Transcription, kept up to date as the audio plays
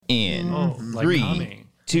in like 3, humming.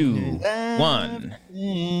 2, 1.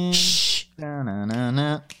 Shh. We're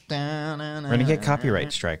gonna get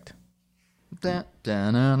copyright striked. Come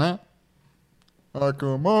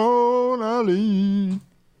on, Ali.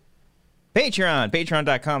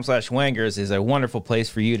 Patreon.com/Wangers is a wonderful place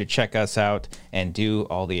for you to check us out and do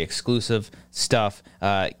all the exclusive stuff.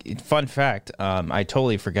 Fun fact, I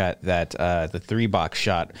totally forgot that the 3-box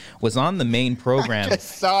shot was on the main program. I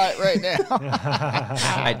just saw it right now.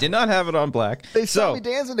 I did not have it on black. They saw me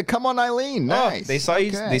dancing to Come On, Eileen. Nice. They saw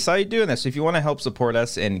you. They saw you doing this. So if you want to help support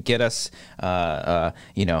us and get us, the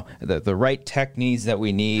right tech needs that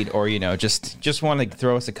we need, or just want to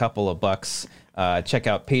throw us a couple of bucks. Check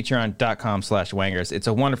out patreon.com/Wangers. It's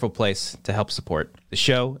a wonderful place to help support the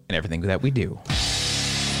show and everything that we do.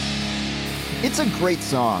 It's a great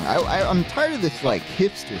song. I'm tired of this like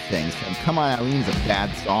hipster things. Come On, Eileen's a bad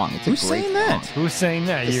song. It's a Who's great saying that? song. Who's saying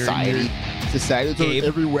that? Society. Society. Gabe.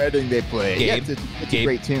 Every wedding they play. Gabe. Yeah, it's a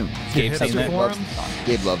great tune. Gabe saying that.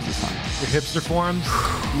 Gabe loves the song. Your hipster forums?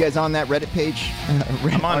 You guys on that Reddit page?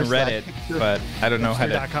 I'm on Reddit, but I don't know how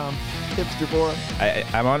to. Hipster.com. Hipster forum.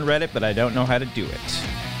 I'm on Reddit, but I don't know how to do it.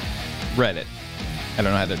 Reddit. I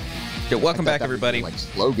don't know how to. Welcome back, everybody, Like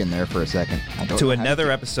slogan there for a second. to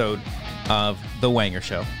another episode of The Wanger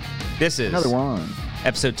Show. This is another one.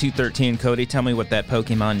 Episode 213. Cody, tell me what that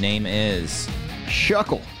Pokemon name is.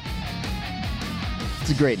 Shuckle. It's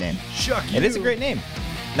a great name. Shuck you. It is a great name.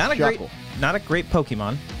 Not a Shuckle. great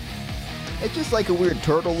Pokemon. It's just like a weird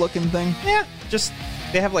turtle-looking thing. Yeah, just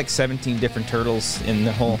they have like 17 different turtles in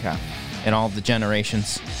the whole, in all of the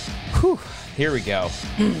generations. Whew, here we go.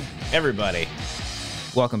 Everybody,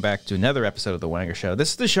 welcome back to another episode of The Wanger Show. This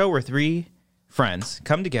is the show where 3 friends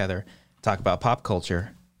come together, talk about pop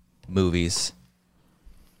culture, movies,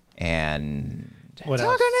 and What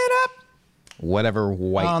else? it up whatever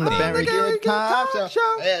white on the thing. Very Good Time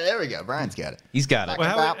Show. Yeah, there we go. Brian's got it. He's got it.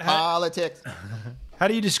 Well, About politics. How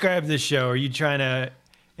do you describe this show? Are you trying to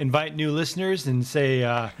invite new listeners and say,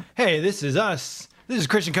 hey, this is us. This is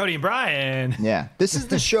Christian, Cody, and Brian. Yeah, this is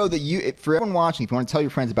the show that for everyone watching, if you want to tell your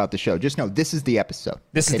friends about the show, just know this is the episode.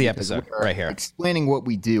 This is the because episode we are right here. Explaining what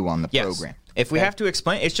we do on the program. If we have to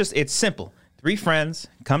explain, it's simple. 3 friends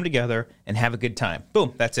come together and have a good time.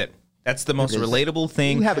 Boom, that's it. That's the most relatable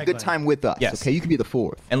thing. You have a good time with us. Yes. Okay, you can be the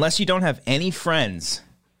 4th. Unless you don't have any friends,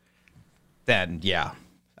 then yeah.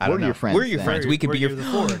 I don't know. Your friends, We're your then. friends. We could be your You're the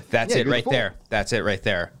 4th. That's Yeah, it you're right the there. That's it right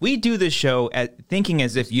there. We do this show thinking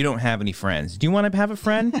as if you don't have any friends. Do you want to have a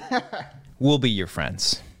friend? We'll be your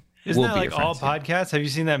friends. Isn't We'll that be like your all friends. podcasts? Have you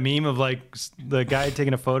seen that meme of like the guy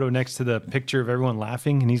taking a photo next to the picture of everyone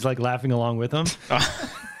laughing and he's like laughing along with them?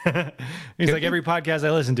 He's like, every podcast I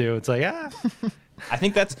listen to, it's like, I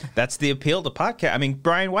think that's the appeal to podcast. I mean,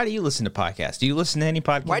 Brian, why do you listen to podcasts? Do you listen to any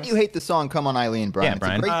podcasts? Why do you hate the song "Come On, Eileen"? Brian, Yeah,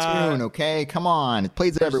 Brian. It's a great tune. Okay, come on, it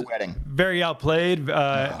plays at every wedding. very outplayed.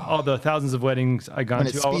 All the thousands of weddings I gone When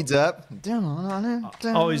it to. speeds up,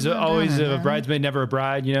 Always a bridesmaid, never a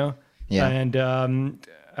bride, you know? Yeah. And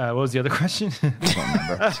what was the other question?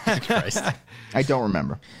 I don't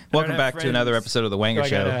remember. Welcome have back to another friends. episode of The Wanger I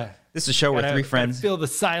Show. gotta- This is a show where 3 friends. Feel the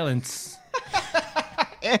silence.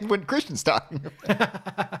 And when Christian's talking,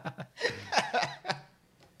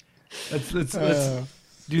 Let's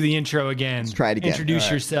do the intro again. Let's try it again. Introduce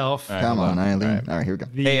yourself. come on, Eileen. All right, here we go.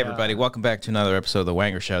 Hey, everybody. Welcome back to another episode of The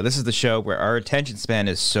Wanger Show. This is the show where our attention span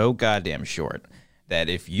is so goddamn short that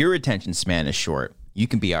if your attention span is short, you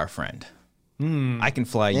can be our friend. I can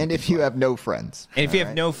fly you. And if you have no friends, And if you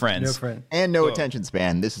have no friends, No friend. and no attention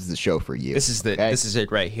span, this is the show for you. this is okay? this is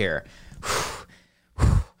it right here.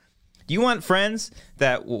 Do you want friends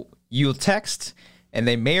that you'll text and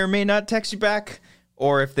they may or may not text you back,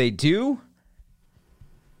 or if they do,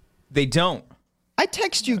 they don't? I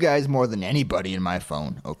text you guys more than anybody in my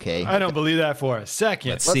phone. Okay, I don't believe that for a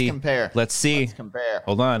second. Let's Let's see. compare. Let's see. Let's compare.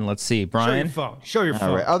 Hold on. Let's see. Show your Brian. phone. Show your phone.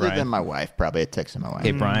 All right. Other Brian. than my wife, probably I texted my wife.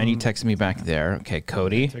 Okay, Brian, you texted me back there. Okay,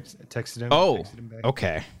 Cody. Texted him. Oh, texted him back.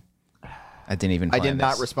 okay. I didn't even I plan did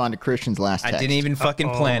not this. respond to Christian's last I text. didn't even fucking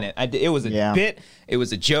plan it. It was a Yeah. bit. It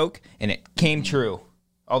was a joke, and it came true.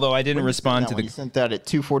 Although I didn't respond to You sent that at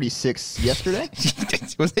 2:46 yesterday?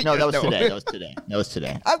 Was it No, that was no. today. That was today. That was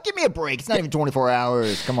today. Oh, give me a break. It's not even 24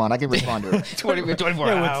 hours. Come on, I can respond to it. 24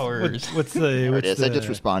 Yeah, hours. What's the There what's it is. I the just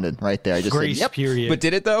responded right there. I just said, grace yep. period? But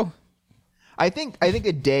did it though? I think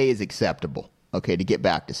a day is acceptable. Okay, to get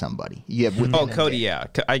back to somebody. You have within Oh, a Cody, day. yeah.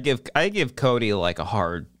 I give Cody like a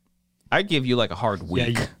hard. I give you like a hard yeah,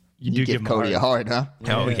 week. you You do give him Cody a hard, huh?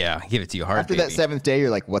 Oh yeah, give it to you hard. After baby. that 7th day, you're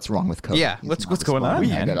like, what's wrong with Cody? Yeah, He's what's not going on,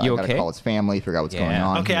 responding. man? I You gotta okay? call his family, figure out what's going Yeah.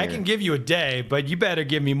 on. Okay, I here. can give you a day, but you better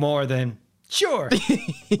give me more than Sure. All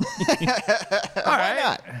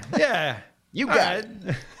right. not? Yeah. You All got it.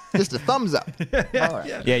 Just a thumbs up. All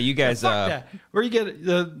right. Yeah, you guys. Fuck that. Where you get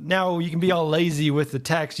now you can be all lazy with the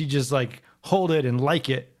text. You just like hold it and like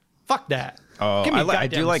it. Fuck that. Oh, Give me a I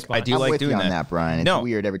do goddamn like response. I'm with doing you on that, Brian. It's No.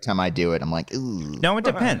 weird every time I do it. I'm like, ooh. No, it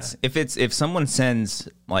depends. If someone sends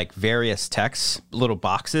like various texts, little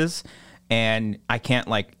boxes, and I can't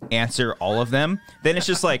like answer all of them, then it's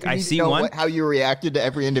just like I need to see know one. how you reacted to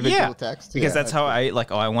every individual text. Because Yeah, that's how I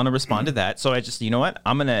like. Oh, I want to respond to that. So I just, you know what?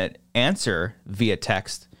 I'm gonna answer via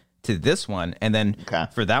text to this one, and then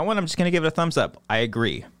for that one, I'm just gonna give it a thumbs up. I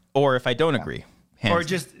agree. Or if I don't agree, Or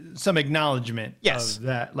just some acknowledgement of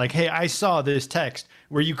that. Like, hey, I saw this text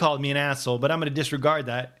where you called me an asshole, but I'm going to disregard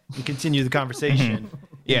that and continue the conversation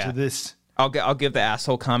into this. I'll give the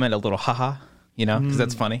asshole comment a little haha, you know, because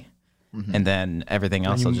that's funny. And then everything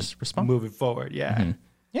else, I'll just respond. Move it forward. Yeah.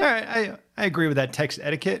 Yeah, I agree with that text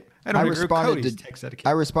etiquette. I don't agree with Cody's text etiquette.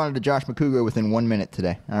 I responded to Josh McCougar within 1 minute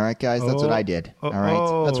today. All right, guys, that's what I did. All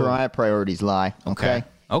right, that's where my priorities lie. Okay.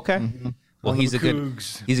 Well, he's a good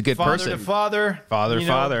person. Father.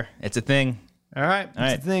 Father. It's a thing. All right.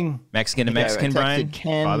 It's a thing. Mexican to Mexican, I texted Brian.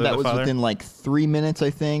 Ken, Father that to was father. within like 3 minutes, I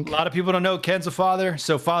think. A lot of people don't know Ken's a father,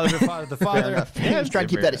 so father to father to father. I was trying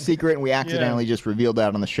to keep that a secret, and we accidentally just revealed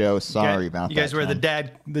that on the show. Sorry about that. You guys wear the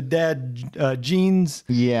dad jeans.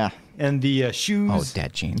 Yeah. And the shoes. Oh,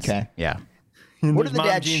 dad jeans. Okay. Yeah. What are the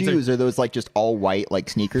dad shoes? Are those like just all white, like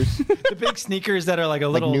sneakers? The big sneakers that are like a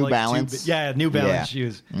little New Balance? New Balance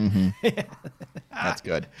shoes. That's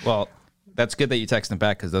good. Well, that's good that you text them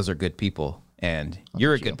back because those are good people, and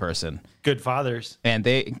you're a good person. Good fathers. And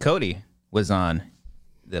Cody was on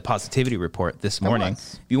the Positivity Report this morning.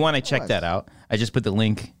 If you want to check that out, I just put the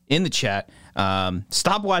link in the chat.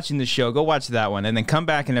 Stop watching the show, go watch that one, and then come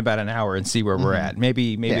back in about an hour and see where we're at.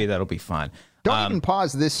 Maybe that'll be fun. Don't even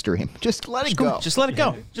pause this stream. Just let it go. Just let it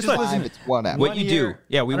go. Just let listen. It's whatever. What you do.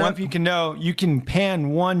 Yeah, we want. If you can know, you can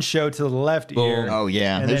pan one show to the left ear. Oh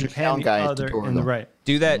yeah, and then pan the other in the right.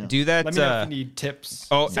 Do that. Let me know if you need tips.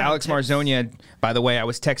 Oh, Alex Marzonia. By the way, I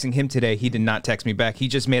was texting him today. He did not text me back. He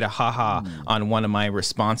just made a haha on one of my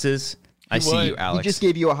responses. I see you, Alex. He just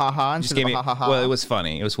gave you a haha instead of a ha-ha-ha. Well, it was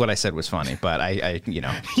funny. It was what I said was funny, but I you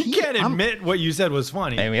know. He can't admit what you said was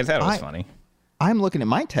funny. I mean, I thought it was funny. I'm looking at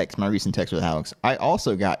my recent text with Alex. I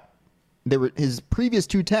also got his previous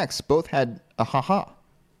two texts both had a haha.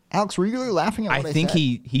 Alex, were you really laughing at what I said? I think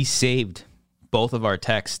he saved both of our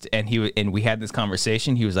texts, and we had this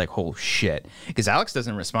conversation. He was like, "Oh shit," because Alex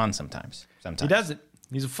doesn't respond sometimes. He doesn't.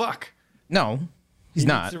 He's a fuck. No, he's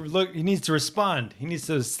not. He needs to respond. He needs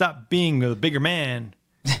to stop being a bigger man.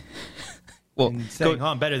 Well, saying,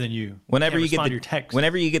 I'm better than you. Whenever you get your text.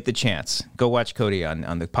 Whenever you get the chance, go watch Cody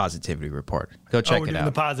on the Positivity Report. Go check it out.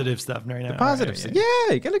 The positive stuff right now. The positive stuff.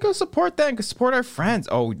 Yeah, you gotta go support them. Go support our friends.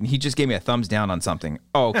 Oh, he just gave me a thumbs down on something.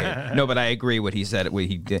 Oh, okay. No, but I agree what he said. What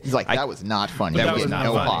he did. He's like, that was not funny. That was not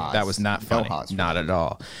funny. That was not funny. Not at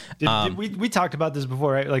all. We talked about this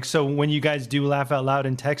before, right? Like, so when you guys do laugh out loud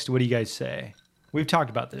in text, what do you guys say? We've talked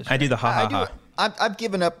about this. Right? I do the ha ha ha. I've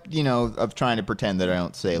given up, of trying to pretend that I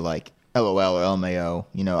don't say like LOL or LMAO.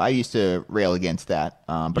 I used to rail against that.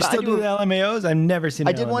 But you still do the LMAOs? I've never seen.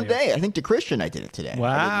 I did one day. I think to Christian I did it today.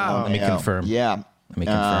 Wow. Let me confirm. Yeah. Let me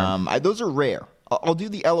confirm. Those are rare. I'll do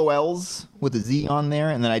the LOLs with a Z on there,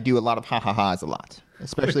 and then I do a lot of ha ha ha's a lot.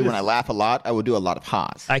 Especially when I laugh a lot, I will do a lot of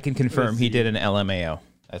ha's. I can confirm he did an LMAO.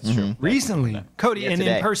 That's true. Recently, Cody, and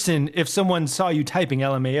in person, if someone saw you typing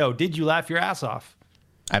LMAO, did you laugh your ass off?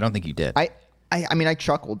 I don't think you did. I mean, I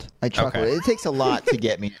chuckled. Okay. It takes a lot to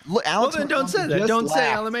get me. Look, Alex, well, then don't say that. Don't say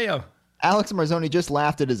LMAO. Alex Marzoni just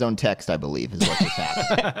laughed at his own text, I believe, is what just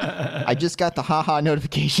happened. I just got the haha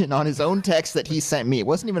notification on his own text that he sent me. It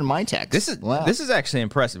wasn't even my text. This is actually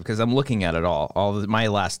impressive because I'm looking at it all of my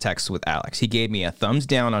last texts with Alex. He gave me a thumbs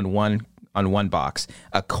down on one box,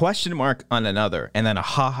 a question mark on another, and then a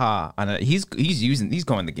haha on a. He's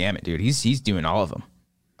going the gamut, dude. He's doing all of them.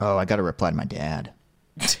 Oh, I got to reply to my dad.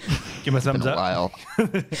 Give him a thumbs up. While.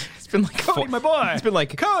 It's been like Cody, my boy. It's been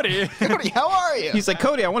like Cody. Cody, how are you? He's like,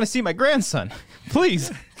 Cody, I want to see my grandson,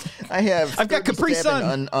 please. I've got Capri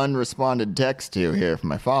Sun unresponded text to here from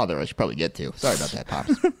my father. I should probably get to. Sorry about that,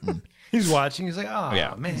 pops. He's watching. He's like, oh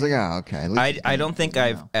yeah, man. He's like, oh okay. I don't think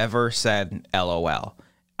I've ever said LOL.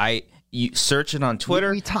 You search it on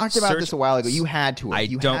Twitter. We talked about this a while ago. You had to have.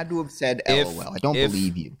 You had to have said LOL. I don't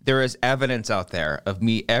believe you. There is evidence out there of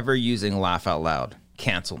me ever using laugh out loud.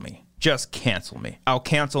 Cancel me. Just cancel me. I'll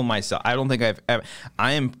cancel myself. I don't think I've ever.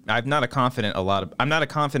 I'm not a confident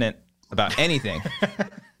about anything.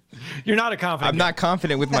 You're not a confident. I'm not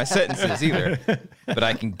confident with my sentences either. But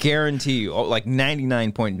I can guarantee you, like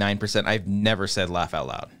 99.9%, I've never said laugh out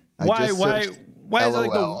loud. Why is it like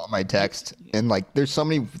LOL on my text? And like, there's so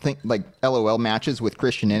many like LOL matches with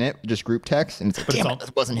Christian in it, just group text, and it's like, damn it,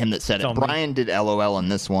 it wasn't him that said it. Brian did LOL on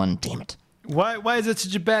this one. Damn it. Why is it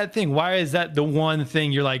such a bad thing? Why is that the one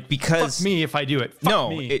thing you're like, because fuck me if I do it? Fuck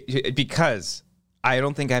me. Because I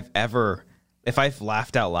don't think I've ever, if I've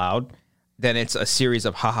laughed out loud, then it's a series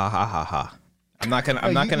of ha ha ha ha ha. I'm not gonna.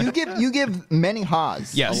 You give many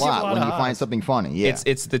ha's Yes. a lot when you find something funny. Yeah,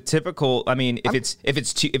 it's the typical. I mean, if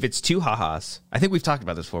it's two ha-has, I think we've talked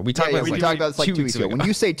about this before. We talked about this like 2 weeks ago. When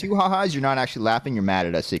you say two ha-has, you're not actually laughing. You're mad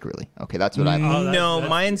at us secretly. Okay, that's what I.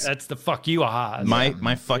 That's the fuck you ha.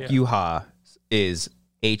 My fuck you ha is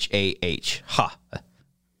HAH ha.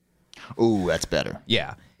 Ooh, that's better.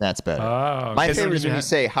 Yeah. That's better. Oh, my favorite is when you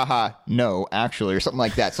say haha no actually or something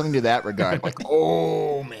like that, something to that regard. Like,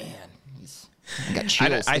 oh man. I got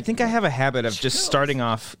chills. I think I have a habit of just starting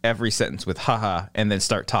off every sentence with haha and then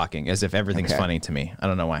start talking as if everything's funny to me. I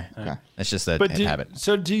don't know why. Okay. That's just a habit.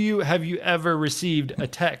 So have you ever received a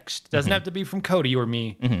text? Doesn't have to be from Cody or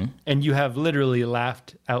me, and you have literally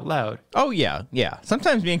laughed out loud. Oh yeah.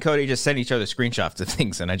 Sometimes me and Cody just send each other screenshots of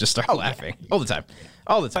things and I just start laughing all the time.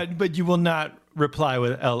 But you will not reply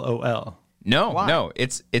with LOL. No,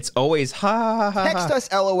 it's always ha ha ha. Text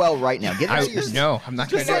us LOL right now. Get it your No, I'm not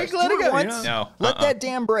going to. Just let it go. No, let that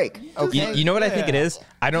damn break. Okay. You know what I think it is?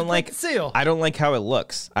 I don't like how it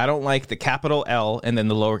looks. I don't like the capital L and then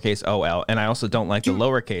the lowercase OL, and I also don't like the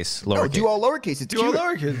lowercase. No, do all lowercase. It's do all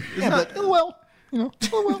lowercase. Yeah, but LOL. LOL.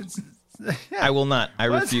 I will not. I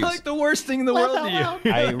refuse. That's like the worst thing in the world to you.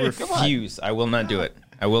 I refuse. I will not do it.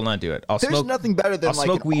 There's nothing better than I'll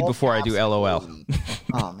smoke weed before I do LOL.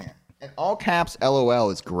 Oh man. And all caps LOL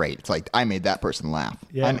is great. It's like I made that person laugh.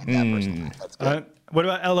 Yeah. I made that person laugh. That's good. What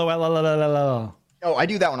about LOL? Oh, I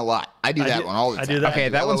do that one a lot. I do that one all the time. I do that. Okay,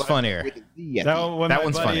 that one's funnier. That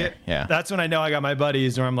one's funnier. Yeah. That's when I know I got my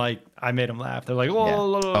buddies where I'm like, I made them laugh. They're like,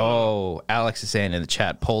 oh, Alex is saying in the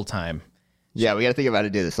chat, poll time. Yeah, we got to think about how to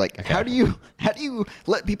do this. Like, how do you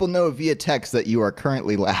let people know via text that you are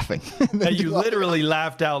currently laughing? That you literally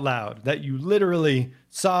laughed out loud. That you literally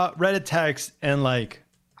read a text and like.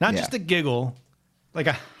 Not just a giggle, like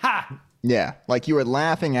a ha. Yeah, like you were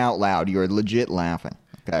laughing out loud. You were legit laughing.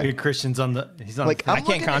 Okay. Christian's on the. He's on. Like I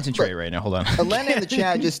can't concentrate right now. Hold on. Elena in the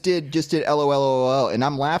chat just did LOL, and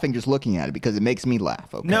I'm laughing just looking at it because it makes me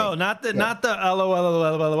laugh. Okay. No, not the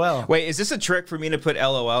LOL. Wait, is this a trick for me to put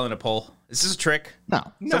LOL in a poll? Is this a trick?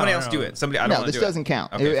 No. Somebody else do it. I don't. No, this doesn't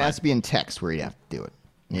count. Okay, it has to be in text where you have to do it.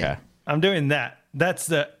 Yeah. Okay. I'm doing that. That's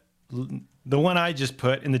the one I just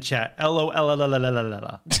put in the chat. LOL.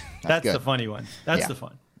 That's the funny one. That's the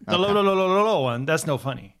fun. The LOL one. That's no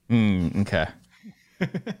funny. Okay.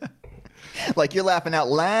 Like you're laughing out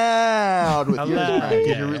loud with yours, right?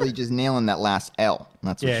 Yeah. You're really just nailing that last L.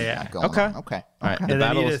 That's what you got going on. Okay. All right. And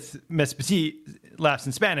then Edith Miss Petit laughs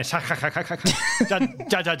in Spanish. Isn't that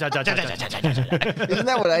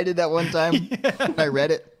what I did that one time? I read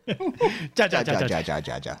it. I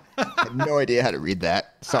have no idea how to read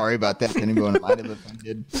that. Sorry about that. Anyone might have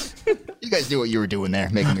offended. You guys knew what you were doing there,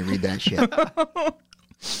 making me read that shit.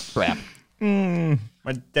 Crap. My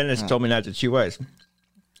dentist told me not to chew ice,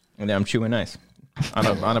 and then I'm chewing ice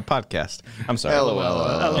on a podcast. I'm sorry.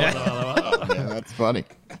 LOL. Yeah, that's funny.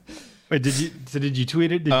 Wait, did you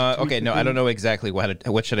tweet it? Okay, no, I don't know exactly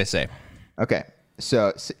what should I say. Okay,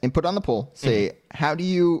 so input on the poll. Say, how do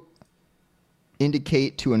you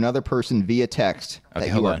indicate to another person via text that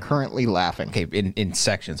you are currently laughing? Okay, in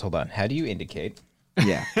sections. Hold on. How do you indicate?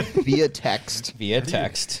 Yeah, via text.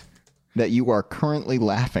 That you are currently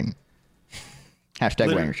laughing.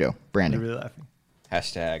 Hashtag Wanger Show. Brandon. Really laughing.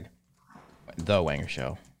 Hashtag the Wanger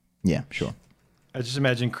Show. Yeah, sure. I just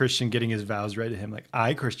imagine Christian getting his vows read to him, like,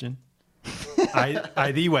 I, Christian,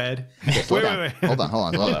 I thee wed. Okay, wait. Hold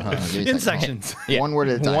on. In sections. Yeah. One word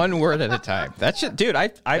at a time. One word at a time. That shit, dude.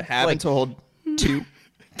 I haven't told two.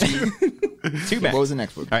 Two back. What was the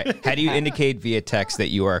next word? All right. How do you indicate via text that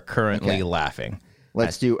you are currently laughing?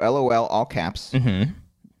 Let's do LOL all caps. Mm-hmm.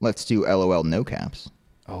 Let's do LOL no caps.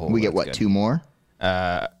 Oh, we get what? Good. 2 more?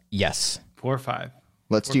 Yes. 4 or 5.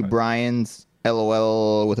 Let's do Brian's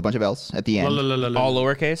LOL with a bunch of L's at the end. All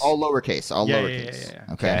lowercase? All lowercase. All lowercase.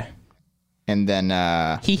 Yeah. Okay. And then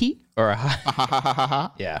hee hee or a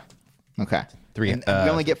ha. Yeah. Okay. 3. And we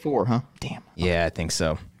only get 4, huh? Damn. Yeah, I think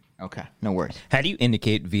so. Okay. No worries. How do you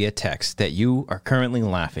indicate via text that you are currently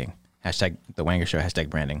laughing? Hashtag the Wanger Show. Hashtag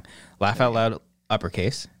branding. Laugh out loud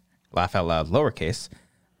uppercase. Laugh out loud lowercase.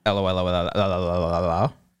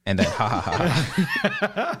 LOL. and then ha ha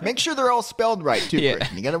ha. Make sure they're all spelled right, too, Yeah.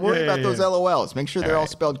 Christian. You got to worry about those LOLs. Make sure they're all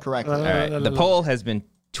spelled correctly. All right. The poll has been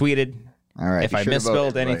tweeted. All right. If I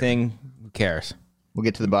misspelled anything, who cares? We'll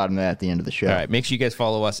get to the bottom of that at the end of the show. All right. Make sure you guys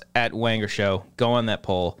follow us at Wanger Show. Go on that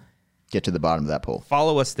poll. Get to the bottom of that poll.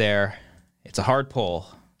 Follow us there. It's a hard poll.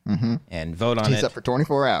 And vote on it. It's up for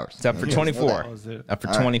 24 hours. It's up for 24. Up for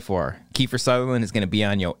 24. Kiefer Sutherland is going to be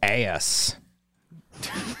on your ass.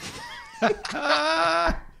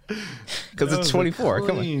 Because it's 24.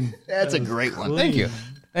 Come on. That's a great one. Thank you.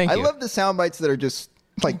 Thank you. I love the sound bites that are just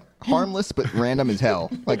like harmless but random as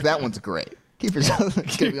hell. Like that one's great. Kiefer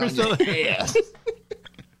Sutherland's going to be on your ass.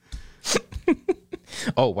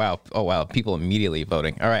 Oh, wow. Oh, wow. People immediately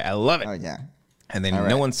voting. All right. I love it. Oh, yeah. And then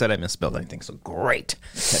no one said I misspelled anything, so great.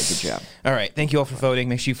 Okay, good job. All right, thank you all for voting.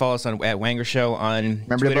 Make sure you follow us at Wanger Show on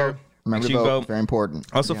Remember Twitter. to vote. Remember to vote. Very important.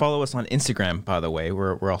 Also follow us on Instagram, by the way.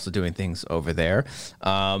 We're also doing things over there.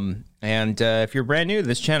 And if you're brand new to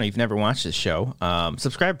this channel, you've never watched this show,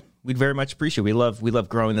 subscribe. We'd very much appreciate it. We love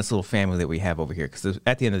growing this little family that we have over here because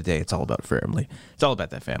at the end of the day, it's all about family. It's all about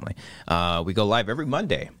that family. We go live every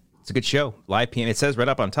Monday. It's a good show. Live PM. It says right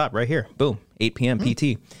up on top, right here. Boom. 8 p.m.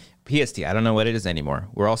 PT. PST. I don't know what it is anymore.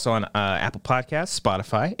 We're also on Apple Podcasts,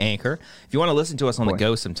 Spotify, Anchor. If you want to listen to us on the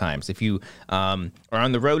go sometimes, if you are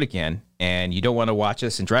on the road again and you don't want to watch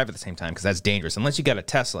us and drive at the same time because that's dangerous. Unless you got a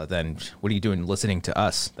Tesla, then what are you doing listening to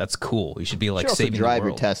us? That's cool. You should be like saving the world. Drive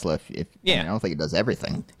your Tesla. If I don't think it does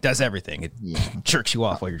everything. Does everything. It jerks you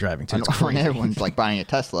off while you're driving too. Everyone's like buying a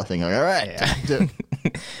Tesla thing. Like, all right, time to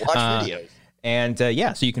watch videos. And so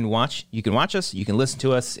you can watch us, you can listen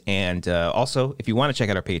to us, and also if you want to check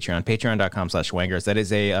out our Patreon, patreon.com/wangers. That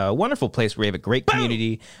is a wonderful place where we have a great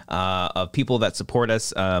community of people that support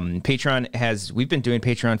us. We've been doing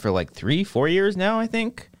Patreon for like 3-4 years now, I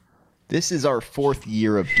think. This is our 4th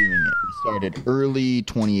year of doing it. We started early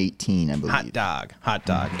 2018, I believe. Hot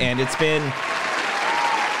dog. And it's been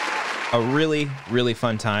a really, really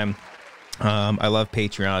fun time. I love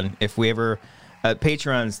Patreon. If we ever,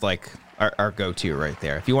 Patreon's like our go-to right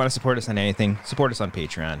there. If you want to support us on anything, support us on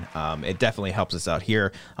Patreon. It definitely helps us out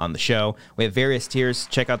here on the show. We have various tiers.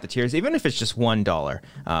 Check out the tiers. Even if it's just $1,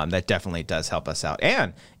 that definitely does help us out.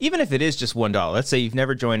 And even if it is just $1, let's say you've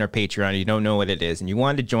never joined our Patreon, you don't know what it is, and you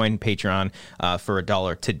wanted to join Patreon for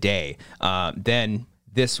 $1 today, then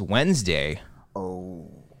this Wednesday...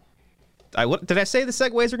 did I say the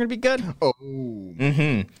segues are going to be good? Oh.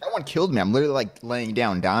 Mm-hmm. That one killed me. I'm literally like laying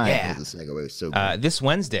down dying because the segue was so good. This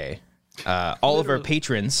Wednesday... all of our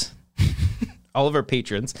patrons are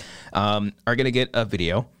going to get a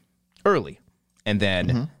video early. And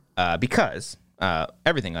then because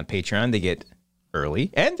everything on Patreon, they get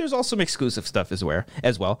early. And there's also some exclusive stuff as well.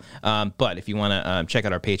 But if you want to check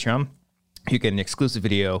out our Patreon, you get an exclusive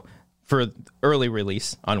video for early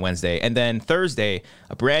release on Wednesday. And then Thursday,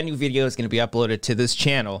 a brand new video is going to be uploaded to this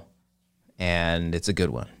channel. And it's a good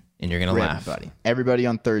one. And you're going to laugh. Everybody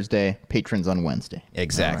on Thursday, patrons on Wednesday.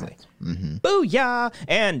 Exactly. Right. Booyah!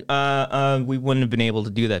 And we wouldn't have been able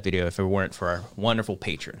to do that video if it weren't for our wonderful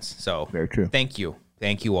patrons. So very true. Thank you.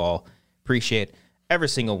 Thank you all. Appreciate every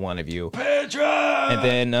single one of you. Patron! And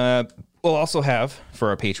then we'll also have, for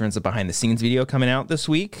our patrons, a behind-the-scenes video coming out this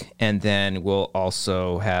week. And then we'll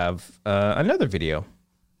also have another video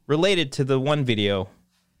related to the one video.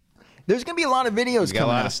 There's going to be a lot of videos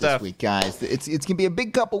coming out this week, guys. It's going to be a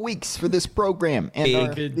big couple weeks for this program and our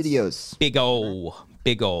videos. Big ol'.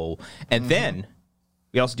 And then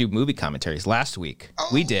we also do movie commentaries. Last week,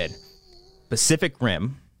 we did Pacific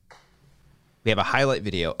Rim. We have a highlight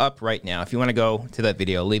video up right now. If you want to go to that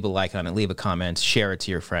video, leave a like on it, leave a comment, share it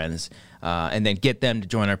to your friends, and then get them to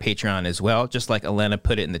join our Patreon as well, just like Elena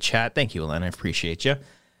put it in the chat. Thank you, Elena. I appreciate you.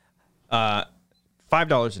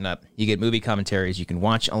 $5 and up, you get movie commentaries. You can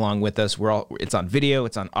watch along with us. It's on video.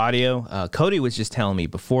 It's on audio. Cody was just telling me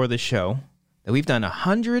before the show that we've done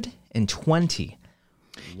 120.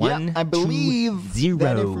 I believe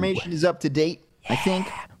that information is up to date. I think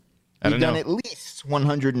we've done at least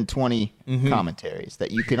 120 commentaries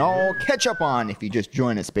that you can all catch up on if you just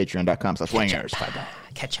join us, patreon.com/wangers.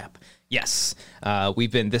 Catch up. Yes.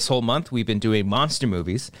 This whole month, we've been doing monster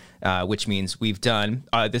movies, which means we've done,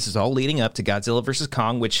 this is all leading up to Godzilla vs.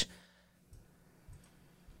 Kong, which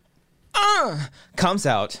comes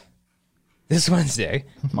out this Wednesday.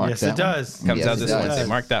 Yes, it does. Comes out this Wednesday.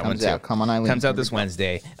 Mark that one, too. Come on, Eileen. Comes out this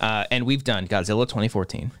Wednesday. And we've done Godzilla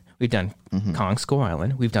 2014. We've done Kong Skull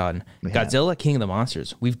Island. We've done Godzilla King of the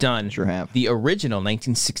Monsters. We've done the original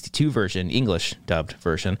 1962 version, English dubbed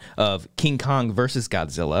version, of King Kong versus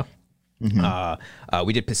Godzilla.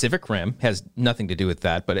 We did Pacific Rim. Has nothing to do with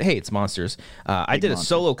that, but hey, it's monsters. I did a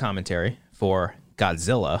solo commentary for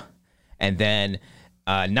Godzilla. And then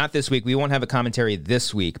not this week. We won't have a commentary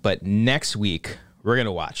this week, but next week we're going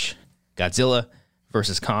to watch Godzilla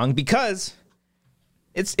versus Kong because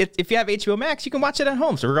if you have HBO Max, you can watch it at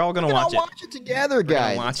home. So we're all going to watch it. Watch it together,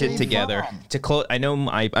 guys. Watch it together. To close, I know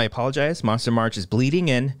I apologize. Monster March is bleeding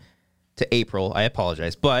in to April. I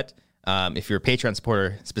apologize. But if you're a Patreon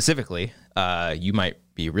supporter specifically, you might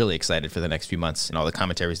be really excited for the next few months and all the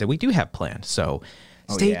commentaries that we do have planned. So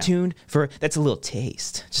stay tuned for that's a little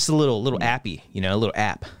taste, just a little appy, a little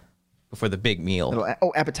app before the big meal.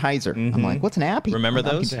 Appetizer. I'm like, what's an appy? Remember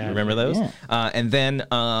those? Remember those? Yeah. And then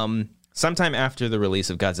sometime after the release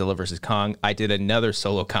of Godzilla vs. Kong, I did another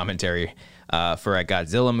solo commentary for a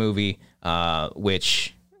Godzilla movie,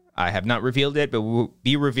 which I have not revealed yet, but will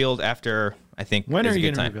be revealed after. I think when are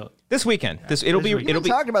you going to reveal it? This weekend. It'll be. We've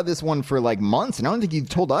talked about this one for like months, and I don't think you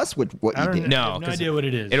told us what you did. No, I have no idea what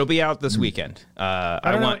it is. It'll be out this weekend. I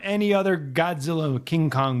don't know any other Godzilla King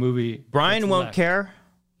Kong movie. Brian won't care,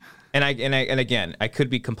 and again, I could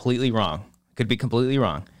be completely wrong.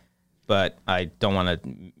 But I don't want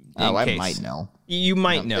to. I might know. You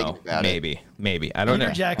might know. Maybe. I don't know.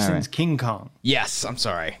 Peter Jackson's King Kong. Yes, I'm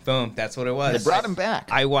sorry. Boom. That's what it was. They brought him back.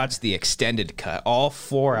 I watched the extended cut, all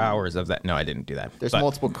 4 hours of that. No, I didn't do that. There's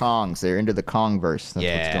multiple Kongs. They're into the Kong-verse. That's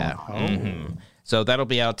what's going on. Mm-hmm. So that'll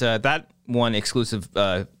be out. That one exclusive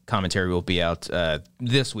commentary will be out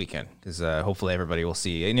this weekend because hopefully everybody will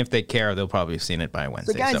see. And if they care, they'll probably have seen it by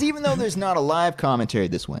Wednesday. So guys, even though there's not a live commentary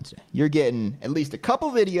this Wednesday, you're getting at least a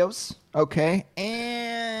couple videos, okay,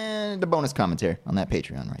 and a bonus commentary on that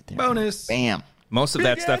Patreon right there. Bonus. Bam. Most of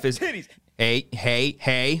that stuff is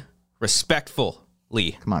hey,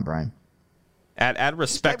 respectfully. Come on, Brian. Add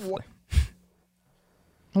respectfully.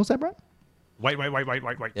 What was that, Brian? White.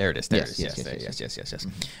 There it is. Yes.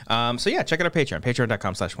 So yeah, check out our Patreon,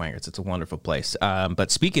 patreon.com/Wangers. It's a wonderful place.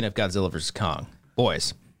 But speaking of Godzilla vs. Kong,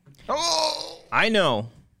 boys. Oh, I know.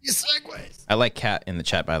 you segues. I like Cat in the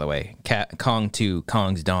chat, by the way. Cat Kong 2,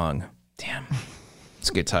 Kong's Dong. Damn. It's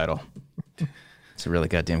a good title. It's a really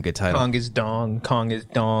goddamn good title. Kong is dong,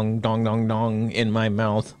 dong in my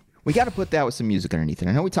mouth. We got to put that with some music underneath it.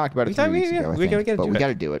 I know we talked about it 3 weeks ago, we got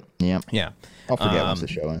to do it. Yeah. Yeah. I'll forget once the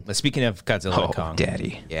show ends. But speaking of Godzilla and Kong.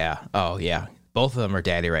 Daddy. Yeah. Oh, yeah. Both of them are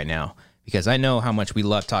daddy right now because I know how much we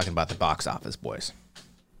love talking about the box office, boys.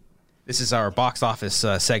 This is our box office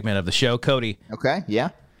segment of the show. Cody. Okay, yeah.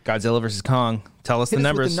 Godzilla versus Kong. Tell us the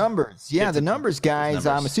numbers. With the numbers. Yeah, the numbers, guys.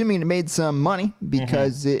 I'm assuming it made some money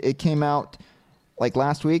because it came out like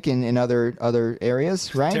last week in other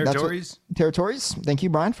areas, right? Territories. Thank you,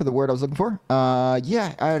 Brian, for the word I was looking for.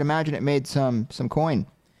 Yeah, I would imagine it made some coin.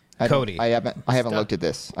 Cody. I haven't looked at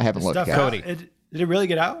this. I haven't looked at Cody. Did it really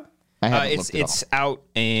get out? I haven't looked at it's out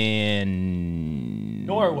in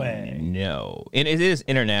Norway. No, it is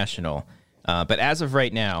international. But as of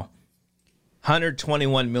right now,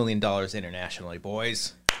 $121 million internationally,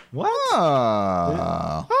 boys. What?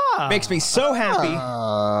 Makes me so happy.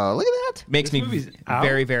 Look at that. Makes me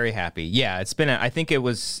very, very happy. Yeah, it's been. I think it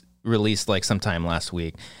was released like sometime last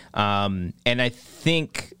week, and I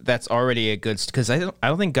think that's already a good because I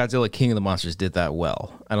don't think Godzilla King of the Monsters did that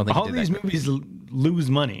well. I don't think all these movies lose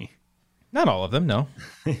money. Not all of them, no.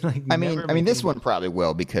 I mean, this one probably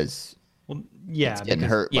will because it's getting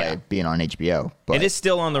hurt by being on HBO. But it is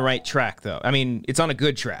still on the right track, though. I mean, it's on a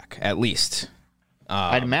good track at least.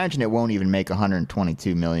 I'd imagine it won't even make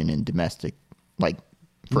 122 million in domestic, like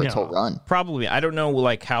for its whole run. Probably. I don't know,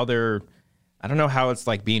 like how they're. I don't know how it's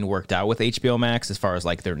like being worked out with HBO Max as far as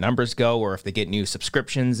like their numbers go, or if they get new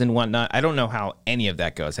subscriptions and whatnot. I don't know how any of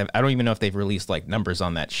that goes. I don't even know if they've released like numbers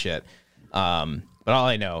on that shit. But all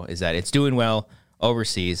I know is that it's doing well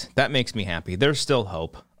overseas. That makes me happy. There's still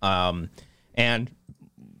hope. And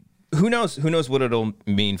who knows what it'll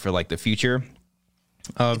mean for like the future.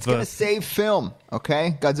 It's gonna save film,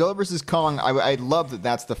 okay? Godzilla vs. Kong. I love that.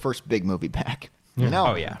 That's the first big movie back. You know?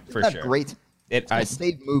 Oh yeah, for sure. Great. It's gonna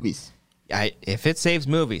save movies. If it saves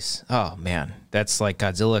movies, oh man, that's like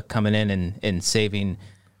Godzilla coming in and saving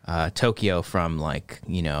Tokyo from like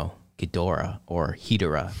Ghidorah or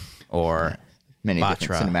Hedorah or many Batra.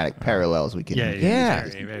 Different cinematic parallels we can. Yeah.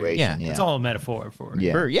 It's all a metaphor for it.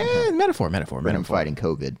 Yeah, metaphor. Venom fighting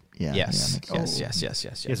COVID. Yeah. Yes. He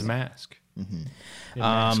has a mask. Mm-hmm.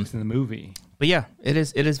 Masks in the movie. But yeah, it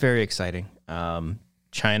is very exciting.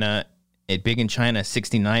 China, big in China,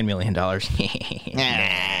 $69 million.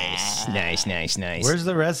 Nice. Where's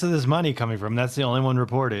the rest of this money coming from? That's the only one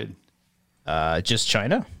reported. Just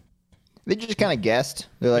China? They just kind of guessed.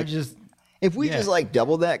 They're like, If we just like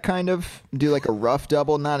double that, kind of do like a rough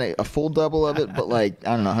double, not a full double of it, but like,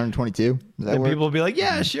 I don't know, 122. Does that work? People will be like,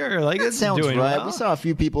 yeah, sure. Like, That sounds doing right. well. We saw a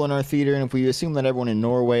few people in our theater, and if we assume that everyone in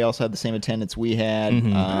Norway also had the same attendance we had,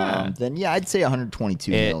 then yeah, I'd say 122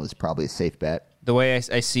 mil is probably a safe bet. The way I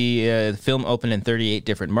see the film opened in 38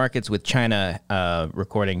 different markets, with China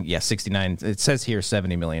recording, 69. It says here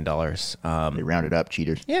 $70 million. They rounded up,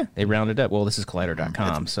 cheaters. Yeah, they rounded up. Well, this is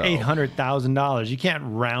Collider.com. So $800,000. You can't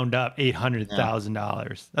round up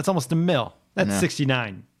 $800,000. That's almost a mil. That's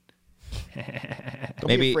 69. Don't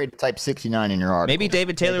be afraid to type 69 in your article. Maybe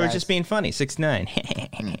David Taylor was just being funny. 69.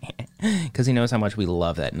 Because he knows how much we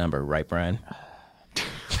love that number, right, Brian?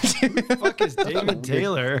 Who the fuck is David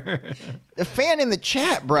Taylor? A fan in the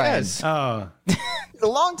chat, Brian. Yes. Oh, A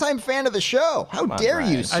longtime fan of the show. How dare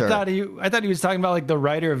Brian. you, sir? I thought he was talking about like the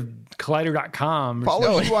writer of Collider.com.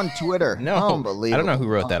 Follow you on Twitter. No, Unbelievable. I don't know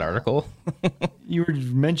who wrote that article. You were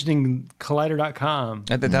mentioning Collider.com.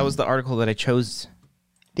 That was the article that I chose.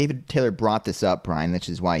 David Taylor brought this up, Brian, which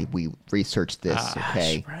is why we researched this,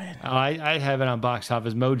 okay? Brian. Oh, I have it on Box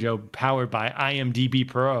Office Mojo, powered by IMDb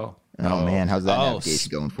Pro. Oh, man, how's that navigation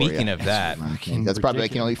going for you? Speaking of that, That's probably, I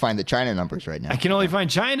can only find the China numbers right now. I can only find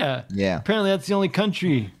China. Yeah. Apparently, that's the only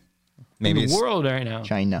country maybe in the it's world right now.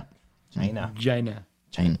 China. China.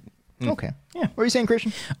 Okay. Yeah. What are you saying,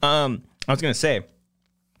 Christian? I was going to say,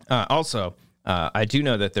 also, I do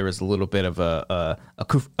know that there was a little bit of a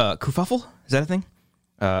kerfuffle. Is that a thing?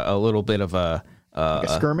 A little bit of a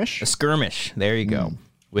skirmish? A skirmish. There you go.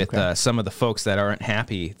 With some of the folks that aren't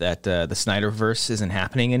happy that the Snyderverse isn't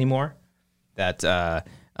happening anymore. That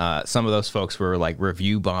some of those folks were like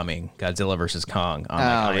review bombing Godzilla versus Kong on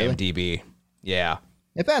IMDb. Really? Yeah.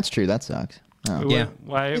 If that's true, that sucks. Oh. Yeah.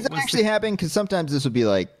 Why? Is it actually happening? Because sometimes this would be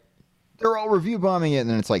like, they're all review bombing it, and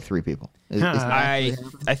then it's like 3 people. I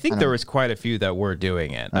think there was quite a few that were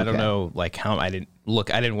doing it. I don't know, like, how I didn't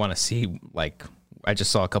want to see, like, I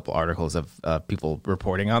just saw a couple articles of people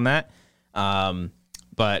reporting on that.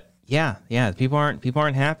 But yeah, people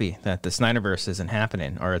aren't happy that the Snyderverse isn't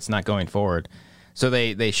happening, or it's not going forward. So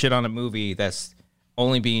they shit on a movie that's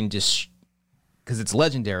only being just because it's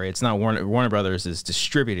legendary. It's not Warner Brothers is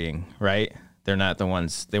distributing, right? They're not the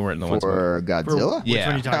ones. They weren't the ones for Godzilla. Which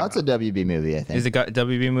one are you talking That's a WB movie, I think. Is it a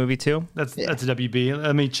WB movie too? That's a WB.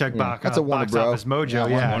 Let me check box. That's a Warner Box Bro. Office Mojo.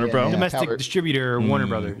 Yeah, Warner Bro. Domestic distributor, Warner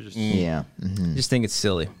Brothers. Yeah. Just think it's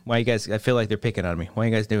silly. Why you guys? I feel like they're picking on me. Why are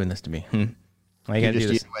you guys doing this to me? Why you gotta do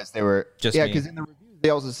this? They were Just me. because in the reviews they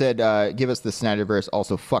also said, "Give us the Snyderverse."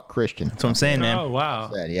 Also, fuck Christian. That's what I'm saying, man. Oh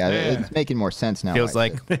wow. Yeah, it's making more sense now. Feels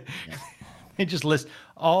like They just list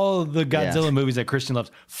all the Godzilla movies that Christian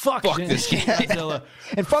loves. Fuck this guy. Godzilla.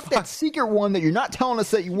 and fuck that secret one that you're not telling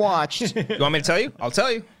us that you watched. You want me to tell you? I'll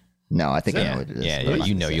tell you. No, I think I know what it is. Yeah,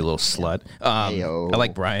 you know, you little slut. I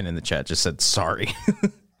like Brian in the chat just said sorry. I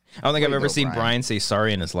don't think I've ever seen Brian say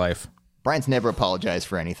sorry in his life. Brian's never apologized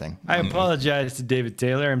for anything. I apologize to David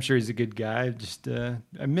Taylor. I'm sure he's a good guy. Just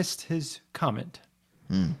I missed his comment.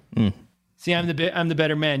 See, I'm the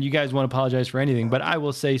better man. You guys won't apologize for anything, but I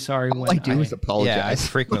will say sorry when All I do is Yeah, I apologize.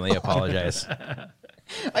 frequently apologize.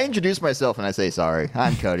 I introduce myself and I say sorry.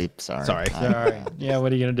 I'm Cody. Sorry. Sorry. Sorry. Yeah,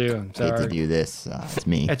 what are you gonna do? I'm I hate to sorry. do this. It's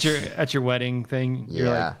me. At your wedding thing, you're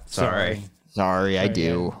Yeah. like, Sorry. Sorry, I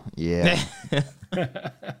do. Yeah.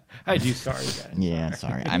 I do. Sorry, guys. Yeah.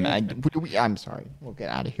 Sorry. I'm sorry. We'll get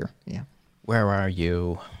out of here. Yeah. Where are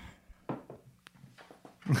you?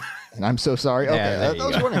 And I'm so sorry. Okay. there you that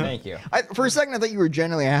was go. wonderful. Thank you. For a second, I thought you were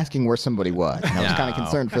genuinely asking where somebody was. And I was kind of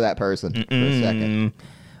concerned for that person for a second.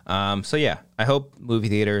 So yeah, I hope movie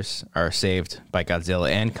theaters are saved by Godzilla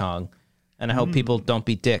and Kong, and I hope people don't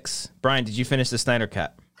be dicks. Brian, did you finish the Snyder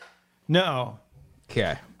Cut? No.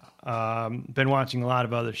 Okay. Been watching a lot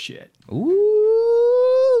of other shit.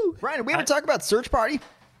 Ooh. Brian, did we ever talk about Search Party?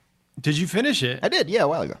 Did you finish it? I did. Yeah, a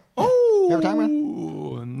while ago. Oh. You ever talk about it?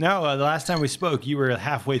 No, the last time we spoke, you were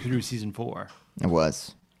halfway through season 4. It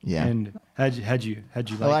was. Yeah. And how'd you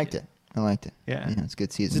like I liked it. I liked it. Yeah. It's a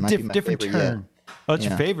good season. It's Might a be my different favorite turn. yet. Oh, it's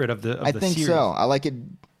Yeah. your favorite of the I think series. so. I like it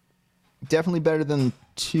definitely better than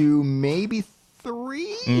 2, maybe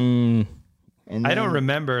 3. And I don't then-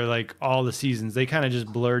 remember like all the seasons. They kind of just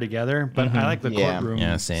blur together, but I like the Yeah. courtroom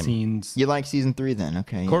Yeah, same. scenes. You like season 3 then?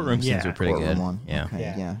 Okay. Courtroom yeah. scenes were pretty Courtroom good. one. Yeah.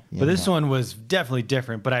 Okay. Yeah. But this one was definitely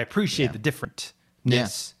different, but I appreciate the differentness. Yeah.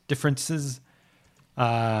 Differences.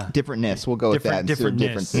 Differentness. We'll go with that. Instead of Differentness.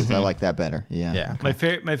 differences. I like that better. Yeah. Yeah. My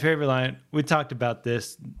favorite line, we talked about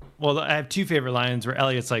this. Well, I have 2 favorite lines where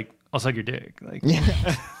Elliot's like, I'll suck your dick. Like,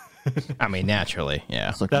 Yeah. I mean, naturally,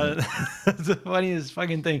 yeah. That's the funniest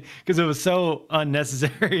fucking thing because it was so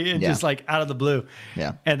unnecessary and just like out of the blue.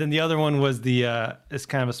 Yeah. And then the other one was it's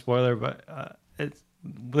kind of a spoiler, but it's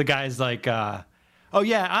the guy's like, oh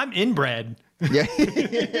yeah, I'm inbred. Yeah.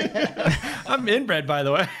 I'm inbred, by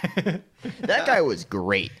the way. That guy was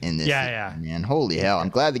great in this. Yeah. Man, holy hell! I'm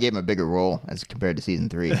glad they gave him a bigger role as compared to season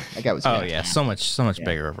 3. That guy was. Oh yeah, so much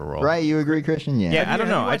bigger of a role. Right? You agree, Christian? Yeah. Yeah, I don't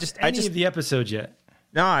know. I Any just of the episodes yet?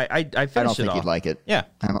 no, I finished I don't it think all. you'd like it. Yeah.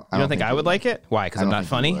 I You don't think I would like it? Why? Because I'm not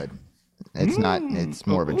funny. It's not. It's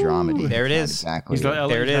more of a dramedy. There it It's is. not Exactly.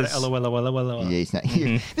 There it is. Yeah, he's not.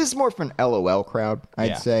 This is more for an LOL crowd,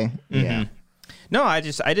 I'd say. Yeah. No, I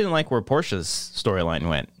didn't like where Portia's storyline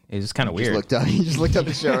went. It was kind of weird. He just looked up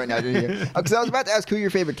the show right now, didn't you? Because I was about to ask who your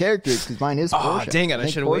favorite character is, because mine is Portia. Dang it, I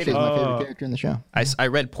should have Portia's waited. my favorite character in the show. I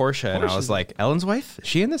read Portia and I was like, Ellen's wife? Is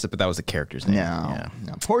she in this? But that was the character's name.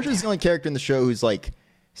 No. Portia's the only character in the show who's like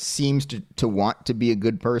seems to want to be a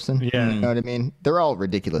good person. Yeah. You know what I mean? They're all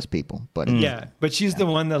ridiculous people, but Yeah, but she's the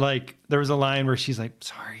one that like there was a line where she's like,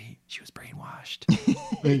 "Sorry, she was brainwashed."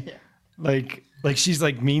 like she's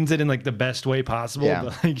like means it in like the best way possible. Yeah.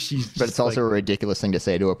 But like she's. But it's also a ridiculous thing to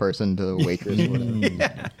say to a person, to a waitress. Or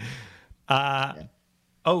whatever.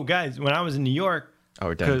 Oh, guys, when I was in New York. Oh,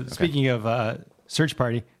 we're done. Okay. Speaking of Search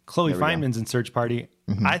Party, Chloe Fineman's in Search Party.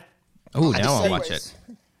 Now I'll watch it.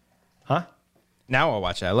 Huh? Now I'll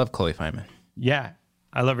watch it. I love Chloe Fineman. Yeah,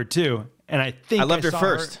 I love her too, and I think I loved her saw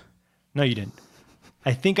first. No, you didn't.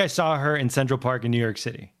 I think I saw her in Central Park in New York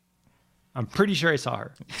City. I'm pretty sure I saw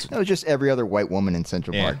her. That was just every other white woman in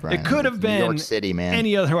Central Park, Brian. It could have been New York City, man.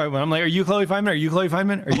 Any other white woman. I'm like, are you Chloe Fineman? Are you Chloe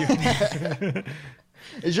Fineman? Are you?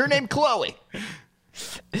 Is your name Chloe?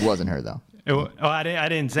 It wasn't her though. I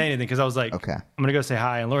didn't say anything because I was like, okay, I'm gonna go say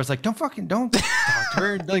hi. And Laura's like, don't talk to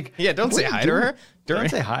her. Like, yeah, don't say hi to her. Don't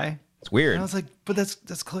say hi. It's weird. And I was like, but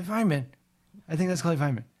that's Chloe Fineman. I think that's Chloe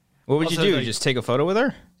Fineman. What would you do? Like, just take a photo with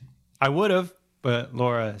her? I would have, but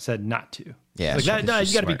Laura said not to. Yeah, like that. No,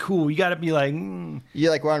 you got to be cool. You got to be like. You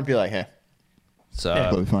like want to be like, hey, so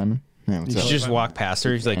Chloe Fineman. Yeah, what's you up? just walk past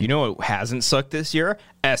her. He's like, you know what hasn't sucked this year?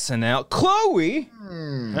 SNL. Chloe.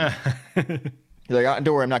 You're like,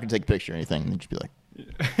 don't worry, I'm not gonna take a picture or anything. And just be like,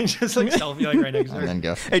 just like selfie, like right next to her. and then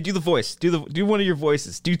go. Hey, do the voice. Do one of your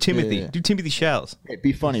voices. Do Timothy. Yeah. Do Timothy Shells. Hey,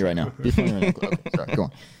 be funny right now. Be funny right now. Okay, sorry, go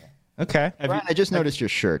on. Okay. Brian, I just noticed your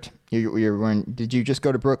shirt. You're wearing. Did you just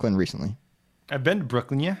go to Brooklyn recently? I've been to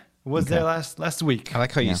Brooklyn. Yeah, I was there last week. I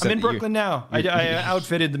like how you said I'm in that Brooklyn now. I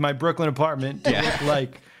outfitted my Brooklyn apartment to look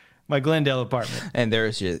like my Glendale apartment. And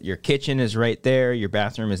there's your kitchen is right there. Your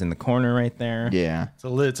bathroom is in the corner right there. Yeah. It's a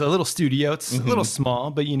little studio. It's a little small,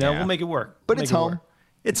 but we'll make it work. But it's home.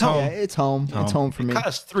 It's home. Yeah, it's home. It's home for me. It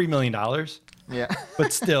cost $3 million. Yeah.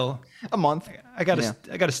 But still, a month. I got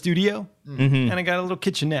a studio and I got a little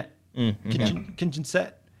kitchenette, kitchen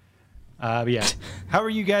set. But yeah, how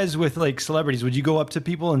are you guys with like celebrities? Would you go up to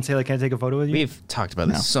people and say like, "Can I take a photo with you?" We've talked about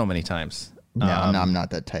this so many times. No, I'm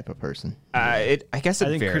not that type of person. I guess I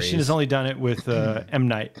think varies. Christian has only done it with M.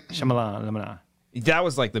 Night Shyamalan. That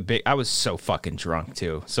was like the big. I was so fucking drunk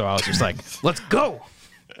too, so I was just like, "Let's go,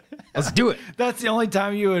 let's do it." That's the only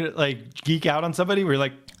time you would like geek out on somebody. Where you're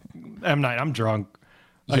like, M. Night, I'm drunk.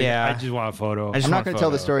 Like, Yeah. I just want a photo. I'm not going to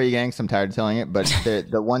tell the story again because I'm tired of telling it. But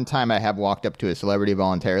the one time I have walked up to a celebrity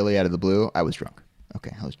voluntarily out of the blue, I was drunk.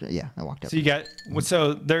 Okay, I walked up.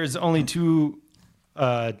 So there's only two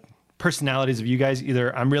personalities of you guys.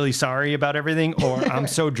 Either I'm really sorry about everything, or I'm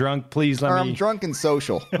so drunk. Please let me. I'm drunk and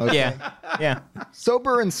social. Okay? Yeah.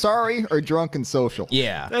 Sober and sorry, or drunk and social.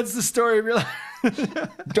 Yeah. That's the story. Really.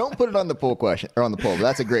 Don't put it on the poll question or on the poll. But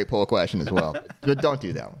that's a great poll question as well. But don't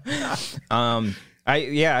do that one.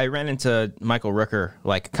 I ran into Michael Rooker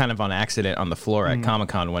like kind of on accident on the floor at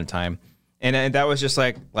Comic-Con one time. And that was just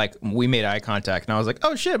like we made eye contact and I was like,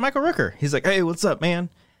 "Oh shit, Michael Rooker." He's like, "Hey, what's up, man?"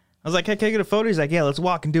 I was like, "Hey, can I get a photo?" He's like, "Yeah, let's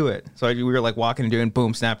walk and do it." So we were like walking and doing,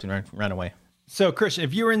 boom, snapped and ran away. So Christian,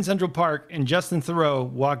 if you were in Central Park and Justin Theroux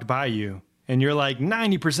walked by you and you're like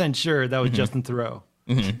 90% sure that was Justin Theroux.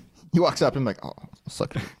 He walks up and I'm like, "Oh,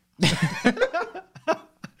 suck it."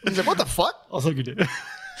 He's like, "What the fuck?" I'll look at it.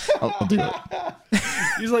 I'll do it.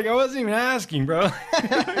 He's like, I wasn't even asking, bro.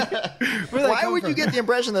 Why would you get the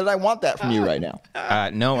impression that I want that from you right now?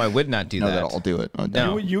 No, I would not do that. I'll do it.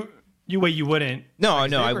 No. You wouldn't. No,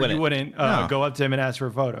 I wouldn't. You wouldn't go up to him and ask for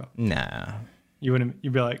a photo. Nah. You wouldn't.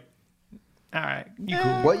 You'd be like, all right, you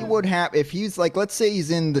cool. What you would have if he's like, let's say he's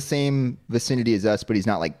in the same vicinity as us, but he's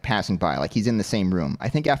not like passing by, like he's in the same room. I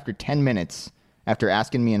think after 10 minutes, after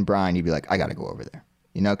asking me and Brian, you'd be like, I got to go over there.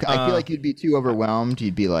 You know, I feel like you'd be too overwhelmed.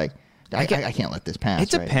 You'd be like, I can't let this pass. It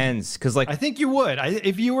depends, because like I think you would.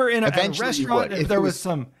 If you were in a restaurant, if there was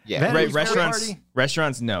some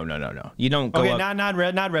restaurants, no. You don't go. Okay, not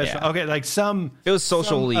restaurant. Yeah. Okay, like it was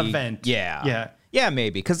socially event. Yeah,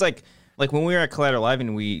 maybe, because like when we were at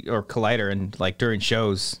Collider and like during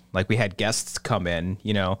shows, like we had guests come in,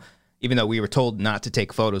 you know, even though we were told not to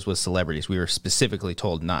take photos with celebrities, we were specifically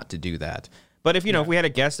told not to do that. But if if we had a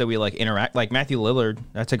guest that we like interact, like Matthew Lillard,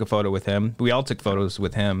 I took a photo with him. We all took photos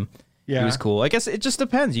with him. Yeah, it was cool. I guess it just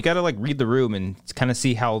depends. You got to like read the room and kind of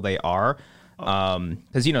see how they are,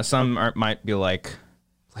 because some might be like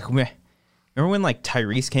remember when like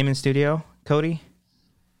Tyrese came in studio, Cody?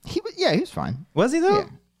 He was fine. Was he though? Yeah.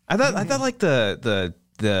 I thought like the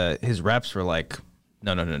his reps were like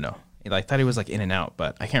no. I thought he was like in and out,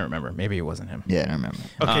 but I can't remember. Maybe it wasn't him. Yeah, I don't remember.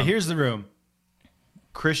 Okay, here's the room.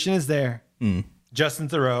 Christian is there. Justin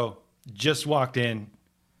Theroux just walked in.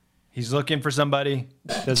 He's looking for somebody.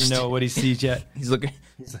 Doesn't know what he sees yet. He's looking.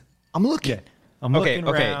 I'm looking. I'm looking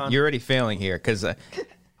around. Okay, you're already failing here, because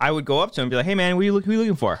I would go up to him and be like, "Hey man, who are you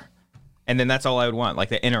looking for?" And then that's all I would want, like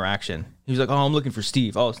the interaction. He was like, "Oh, I'm looking for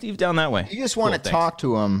Steve. Oh, Steve's down that way." You just want to talk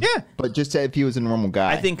to him. Yeah. But just say if he was a normal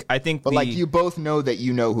guy. I think. But like you both know that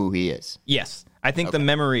you know who he is. Yes. I think the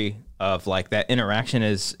memory of like that interaction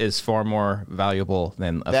is far more valuable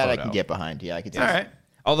than a that photo. I can get behind. Yeah, I can. All right.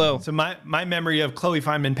 Although, so my memory of Chloe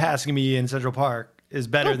Fineman passing me in Central Park is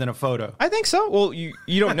better than a photo. I think so. Well, you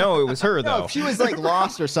don't know it was her though. No, if she was like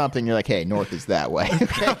lost or something, you're like, hey, north is that way.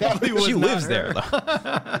 She lives there though.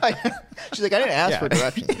 She's like, I didn't ask for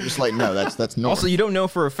directions. You're just like, no, that's north. Also, you don't know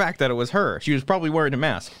for a fact that it was her. She was probably wearing a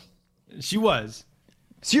mask. She was.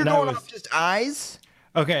 So you're going off just eyes?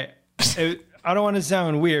 Okay. I don't want to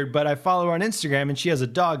sound weird, but I follow her on Instagram, and she has a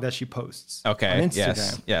dog that she posts. Okay. On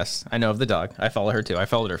Instagram. Yes. I know of the dog. I follow her too. I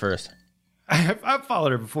followed her first. I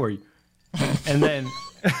followed her before you, and then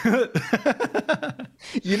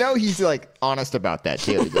he's like honest about that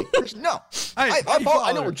too. He's like, no,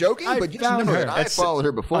 I know we're joking, but just remember that I followed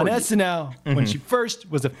her before on SNL when she first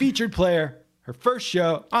was a featured player. Her first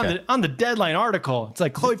show on the Deadline article. It's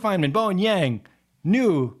like Chloe Fineman, Bowen Yang.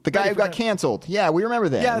 The guy who got canceled. Yeah, we remember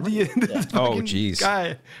that. Yeah, oh jeez,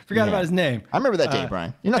 guy forgot about his name. I remember that day,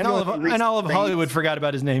 Brian. You're not and all of Hollywood forgot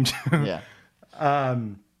about his name too. Yeah.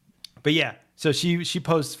 But yeah, so she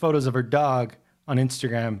posts photos of her dog on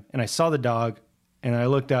Instagram, and I saw the dog, and I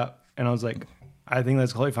looked up, and I was like, I think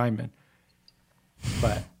that's Chloe Fineman.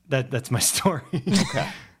 But that's my story. Okay.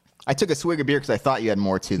 I took a swig of beer because I thought you had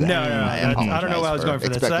more to that. No. I don't know why I was going for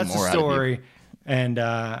that. So that's the story. And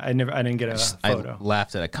I didn't get a photo. I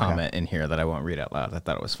laughed at a comment in here that I won't read out loud. I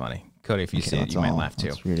thought it was funny. Cody, if you see it, you might laugh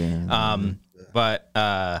too. But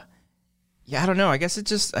I don't know. I guess it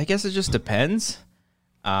just depends.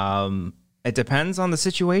 It depends on the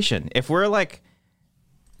situation. If we're like,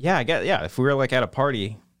 if we're like at a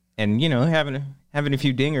party and having a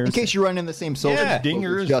few dingers, in case you run in the same social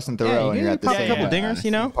dingers, Justin Theroux, and you're at the pop same a couple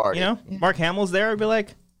dingers, party. Mark Hamill's there. I'd be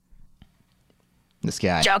like, this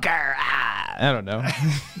guy, Joker. I don't know.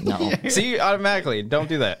 No. See, automatically, don't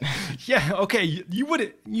do that. Yeah. Okay. You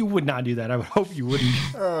would not do that. I would hope you wouldn't.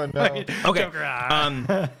 Oh no. Okay.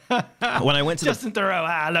 Joker, when I went to Justin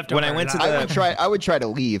Theroux, left. When I went to I would try to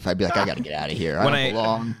leave. I'd be like, I got to get out of here. I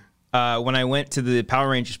don't belong. When I went to the Power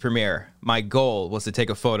Rangers premiere, my goal was to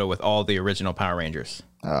take a photo with all the original Power Rangers.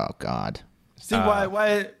 Oh God. See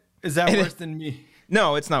why is that worse than me?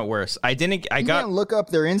 No, it's not worse. I didn't look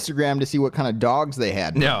up their Instagram to see what kind of dogs they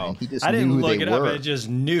had. No, I didn't look it up. I just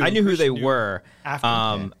knew. I knew who they were.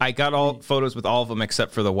 I got all photos with all of them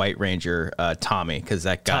except for the White Ranger, Tommy, because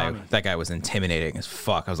that guy was intimidating as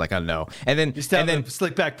fuck. I was like, I don't know. And then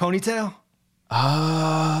slick back ponytail.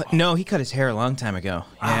 No, he cut his hair a long time ago.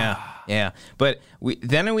 Yeah. But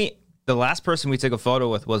the last person we took a photo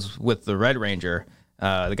with was with the Red Ranger,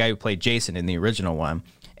 the guy who played Jason in the original one.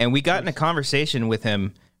 And we got in a conversation with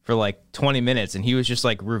him for like 20 minutes, and he was just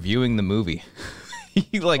like reviewing the movie.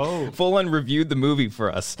 He full on reviewed the movie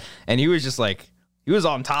for us. And he was just like, he was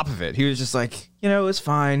on top of it. He was just like, it was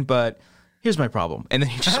fine, but here's my problem. And then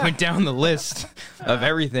he just went down the list of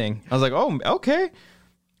everything. I was like, oh, okay.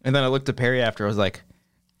 And then I looked at Perry after. I was like,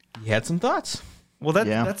 he had some thoughts. Well,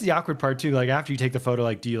 that's the awkward part too. Like after you take the photo,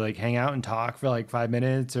 like do you like hang out and talk for like 5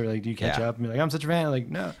 minutes, or like do you catch up and be like, I'm such a fan? Like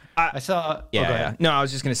no, I saw. Yeah. No, I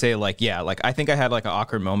was just gonna say like I think I had like an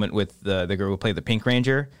awkward moment with the girl who played the Pink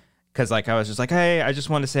Ranger, because like I was just like, hey, I just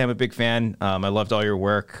want to say I'm a big fan. I loved all your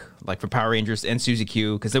work, like for Power Rangers and Suzy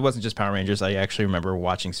Q, because it wasn't just Power Rangers. I actually remember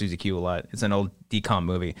watching Suzy Q a lot. It's an old DCOM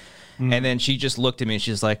movie, and then she just looked at me and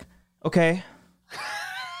she's like, okay.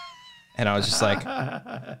 And I was just like,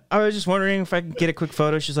 I was just wondering if I could get a quick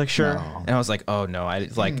photo. She's like, sure. No. And I was like, oh no.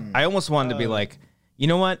 I almost wanted to be like, you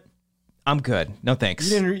know what? I'm good. No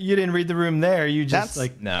thanks. You didn't read the room there. You just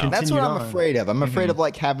no. That's what I'm afraid of. I'm afraid of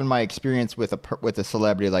like having my experience with a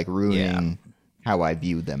celebrity like ruining how I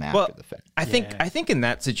view them after the fact. I think in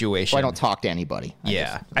that situation, I don't talk to anybody.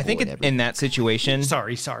 I think in that situation,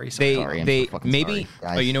 sorry. They maybe.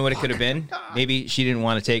 Oh, you know what it could have been? Maybe she didn't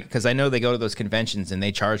want to take, because I know they go to those conventions and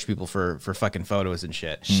they charge people for fucking photos and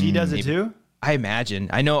shit. She does it too. I imagine.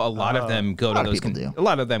 I know a lot of them go to those. A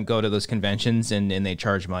lot of them go to those conventions and they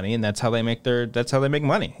charge money, and that's how they make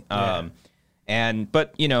money. Yeah.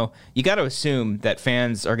 But you know, you got to assume that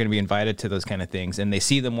fans are going to be invited to those kind of things, and they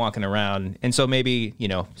see them walking around, and so maybe, you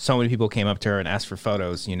know, so many people came up to her and asked for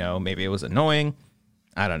photos. You know, maybe it was annoying.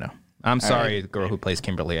 I don't know. I'm sorry, the girl who plays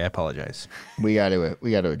Kimberly. I apologize. We got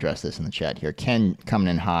to address this in the chat here. Ken coming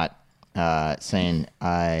in hot, saying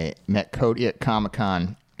I met Cody at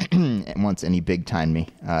Comic-Con. And once, and he big timed me.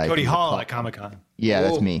 Cody Hall at Comic-Con. Yeah,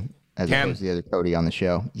 that's me, as opposed to the other Cody on the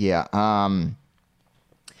show. Yeah,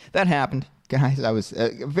 that happened, guys. I was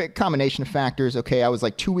a combination of factors. Okay, I was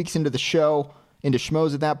like 2 weeks into the show, into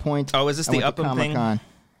schmoes at that point. Oh, is this the Upham thing? Kind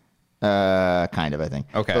of, I think.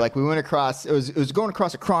 Okay. But like we went across, it was going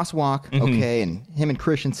across a crosswalk. Mm-hmm. Okay, and him and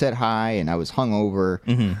Christian said hi, and I was hungover.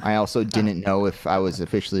 Mm-hmm. I also didn't know if I was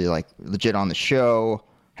officially like legit on the show.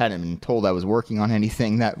 Hadn't been told I was working on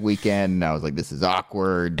anything that weekend. And I was like, this is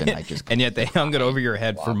awkward. And I just and yet they hung it over your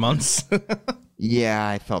head for months. Yeah,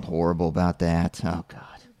 I felt horrible about that. Oh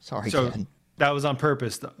God, sorry. So Ken. that was on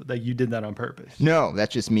purpose, though. That you did that on purpose. No,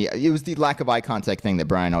 that's just me. It was the lack of eye contact thing that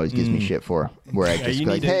Brian always gives me shit for, where I just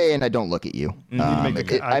go like, hey, and I don't look at you.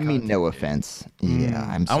 I mean, no offense.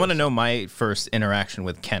 Yeah, I want to know my first interaction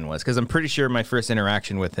with Ken was, because I'm pretty sure my first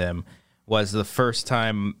interaction with him was the first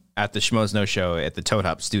time at the Schmoes No Show at the Toad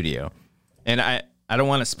Hop studio. And I don't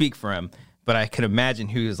want to speak for him, but I could imagine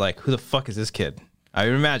who was like, who the fuck is this kid? I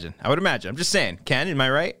would imagine. I'm just saying. Ken, am I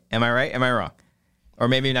right? Am I right? Am I wrong? Or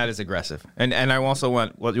maybe not as aggressive. And I also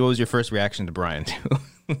want, what was your first reaction to Brian, too?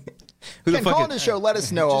 Who the fuck call the show. Let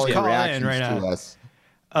us know all your reactions to us.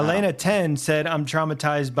 Elena 10 said, I'm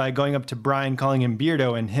traumatized by going up to Brian, calling him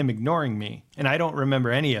Beardo, and him ignoring me. And I don't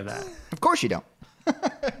remember any of that. Of course you don't.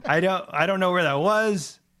 I don't know where that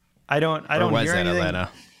was. I don't hear anything. Atlanta?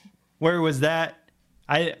 Where was that?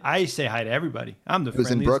 I say hi to everybody. I'm the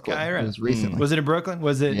friendliest guy around. It was recently. Was it in Brooklyn?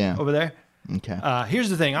 Was it over there? Okay. Here's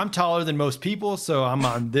the thing. I'm taller than most people, so I'm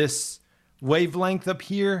on this wavelength up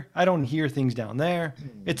here. I don't hear things down there.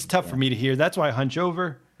 It's tough for me to hear. That's why I hunch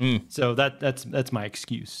over. So that's my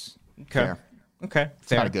excuse. Okay. Fair. Okay.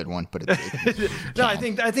 It's not a good one, but it's no, I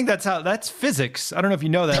think that's physics. I don't know if you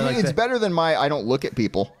know that. I mean, it's better than I don't look at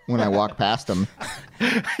people when I walk past them.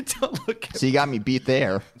 I don't look at So you got me beat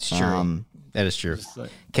there. It's true. That is true.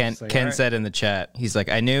 Ken right. said in the chat, he's like,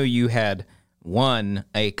 I knew you had won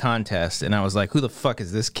a contest, and I was like, who the fuck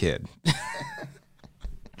is this kid?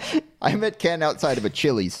 I met Ken outside of a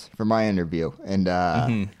Chili's for my interview,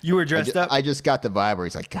 and you were dressed up. I just got the vibe where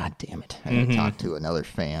he's like, God damn it, I gotta talk to another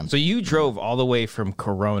fan. So you drove all the way from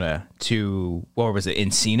Corona to, what was it,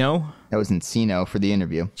 Encino? That was Encino for the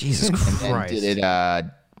interview. Jesus Christ. And did it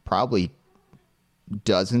probably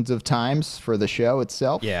dozens of times for the show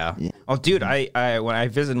itself. Yeah. Oh, dude, I when I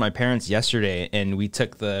visited my parents yesterday, and we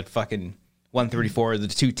took the fucking 134, the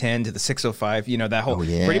 210 to the 605, you know, that whole,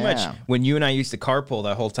 pretty much when you and I used to carpool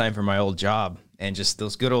that whole time for my old job, and just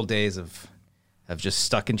those good old days of just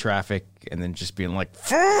stuck in traffic and then just being like,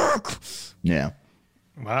 fuck. Yeah.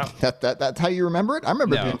 Wow. That's how you remember it? I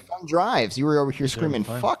remember it being fun drives. You were over here screaming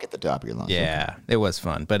fuck at the top of your lungs. Yeah, it was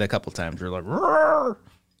fun. But a couple times we were like, roar.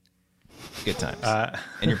 Good times.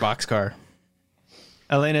 In your boxcar.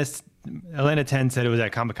 Elena 10 said it was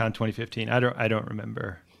at Comic-Con 2015. I don't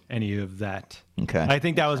remember any of that. Okay. I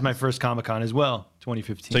think that was my first Comic-Con as well,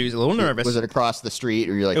 2015. So he was a little nervous. Was it across the street,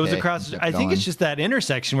 or you're like, it was across? I think it's just that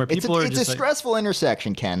intersection where people are just. It's a stressful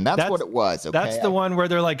intersection, Ken. That's what it was. Okay? That's the one where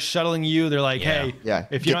they're like shuttling you. They're like, hey,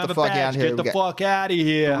 if you don't have a badge, get the fuck out of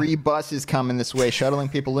here. 3 buses coming this way, shuttling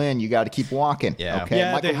people in. You got to keep walking. Yeah. Okay.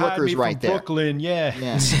 Yeah, Michael they hired me right from there. Brooklyn.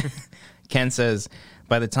 Yeah. Ken says,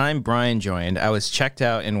 by the time Brian joined, I was checked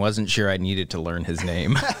out and wasn't sure I needed to learn his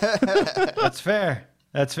name. That's fair.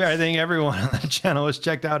 That's fair. I think everyone on that channel was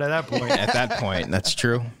checked out at that point. At that point, that's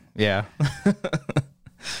true. Yeah.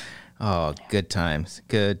 Oh, good times.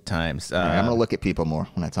 Good times. I'm going to look at people more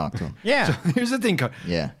when I talk to them. Yeah. So here's the thing.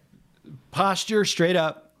 Yeah. Posture, straight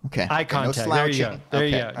up. Okay. Eye contact. No there you go. There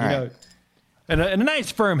you go. All right. And a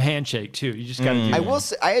nice firm handshake too. You just got to do I that. will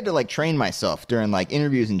say, I had to like train myself during like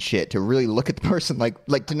interviews and shit to really look at the person,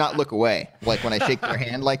 like to not look away, like when I shake their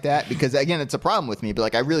hand like that, because again, it's a problem with me. But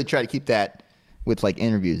like I really try to keep that with like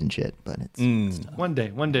interviews and shit. But it's tough. One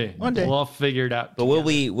day, we'll all figure it out. But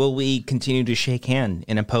will we continue to shake hand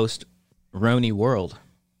in a post Roni world?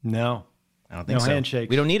 No, I don't think no so. handshakes.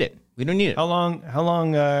 We don't need it. We don't need it. How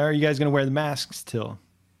long are you guys going to wear the masks till?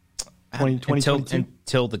 2022?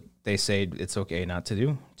 Until they say it's okay not to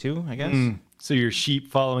do too, I guess. So you're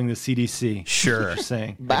sheep following the CDC. Sure. You're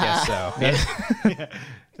saying. I guess so. Yeah.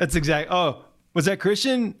 That's exact. Oh, was that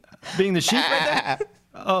Christian being the sheep right there?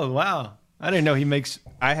 Oh, wow. I didn't know he makes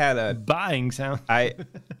I had a buying sound. I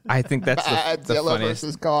think that's the Godzilla funniest.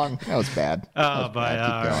 versus Kong. That was bad. Oh, but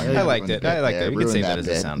I liked it. I liked it. We could save that as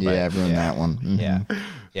a sound bite. Yeah, ruined that one. Mhm.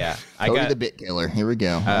 Yeah. Cody the Bit Killer. Here we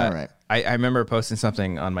go. All right. I remember posting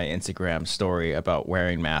something on my Instagram story about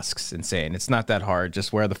wearing masks and saying it's not that hard.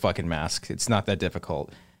 Just wear the fucking mask. It's not that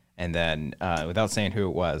difficult. And then without saying who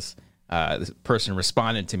it was, this person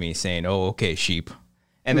responded to me saying, "Oh, okay, sheep."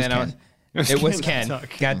 And then it was Ken.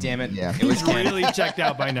 God damn it. Yeah. It was He's Ken. really checked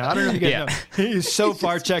out by now. I don't know if you guys know. He's so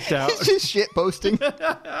far checked out. He's just shit posting.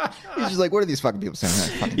 He's just like, what are these fucking people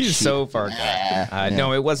saying? Fucking He's sheep. so far gone.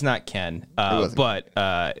 No, it was not Ken. wasn't. But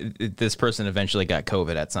this person eventually got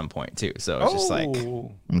COVID at some point too. So it's just like,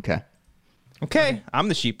 Okay. okay, I'm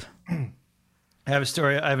the sheep. I have a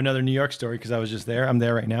story. I have another New York story because I was just there. I'm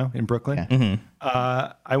there right now in Brooklyn. Okay.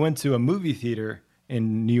 I went to a movie theater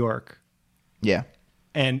in New York, Yeah.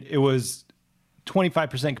 and it was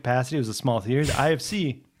 25% capacity. It was a small theater. The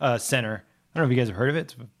IFC Center. I don't know if you guys have heard of it.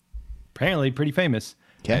 It's apparently pretty famous.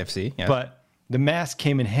 Okay. KFC. Yeah. But the mask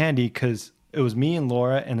came in handy because it was me and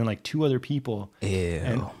Laura and then like two other people. Ew.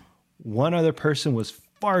 And one other person was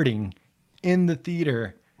farting in the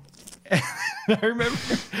theater. And I remember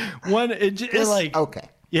one, Okay.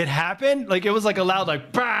 it happened. Like it was like a loud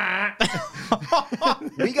like, bah!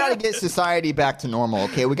 We got to get society back to normal,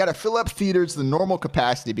 okay? We got to fill up theaters to the normal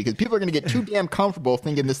capacity because people are going to get too damn comfortable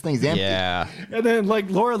thinking this thing's empty. Yeah. And then like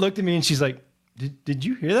Laura looked at me and she's like, did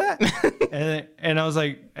you hear that? and I was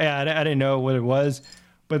like, yeah, I didn't know what it was.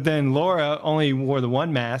 But then Laura only wore the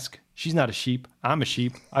one mask. She's not a sheep. I'm a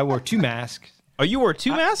sheep. I wore two masks. Oh, you wore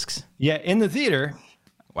two masks? Yeah, in the theater.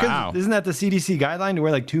 'Cause Wow. Isn't that the CDC guideline to wear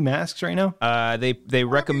like two masks right now? They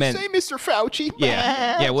recommend. Say, Mr. Fauci.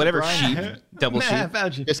 Yeah, whatever sheep, double Nah, sheep.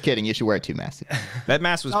 Fauci. Just kidding. You should wear two masks. That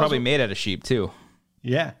mask was probably made out of sheep too.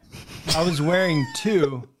 Yeah. I was wearing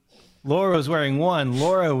two. Laura was wearing one.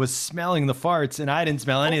 Laura was smelling the farts, and I didn't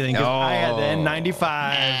smell anything because I had the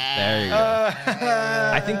N95. There you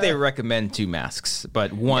go. I think they recommend two masks,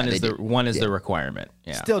 but one is the requirement.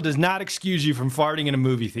 Yeah, Still does not excuse you from farting in a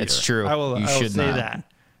movie theater. it's true. I will should say not. that.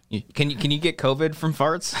 Can you get COVID from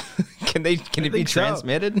farts? Can it be think so.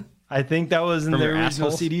 transmitted? I think that was in From the your original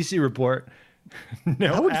assholes? CDC report.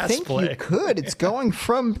 No I would ass think play. you could. It's going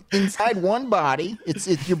from inside one body.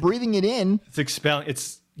 It's you're breathing it in. It's expelling.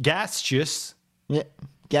 It's gaseous. Yeah.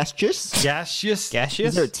 Gaseous? Gaseous. Is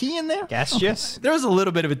Gaseous? there a T in there? Gaseous? There was a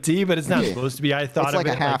little bit of a T, but it's not supposed to be. I thought It's of like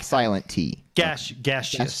it a half silent T. gaseous.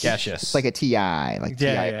 Gaseous. It's like a TI, like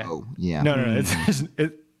Yeah, TIO. Yeah. No. It's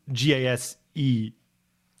GASE.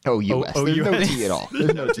 O-U-S. There's no T at all.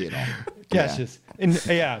 There's no T at all. Gaseous.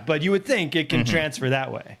 Yeah, but you would think it can transfer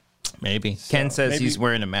that way. Maybe. Ken says maybe- he's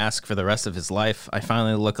wearing a mask for the rest of his life. I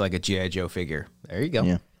finally look like a G.I. Joe figure. There you go.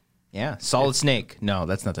 Yeah. Yeah. Solid Snake. No,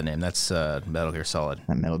 that's not the name. That's Metal Gear Solid.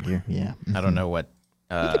 That Metal Gear, yeah. I don't know what.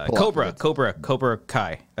 pull off Cobra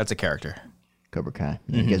Kai. That's a character. Cobra Kai.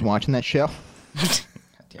 You guys watching that show?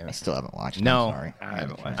 Damn I it. still haven't watched it. No. I'm sorry. I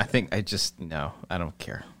haven't watched. I think no, I don't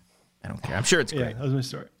care. I'm sure it's Yeah, great. that was my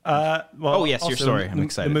story. Well, yes, your also, story. I'm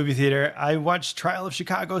excited. The movie theater. I watched Trial of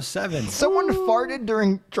Chicago 7. Someone farted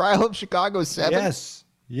during Trial of Chicago 7? Yes.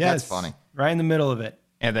 That's funny. Right in the middle of it.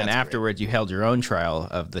 And then afterwards, you held your own trial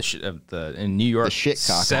of the in New York shit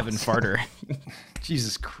cock. 7 farter.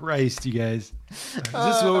 Jesus Christ, you guys. Is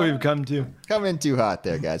this what we've come to? Come in too hot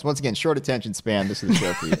there, guys. Once again, short attention span. This is the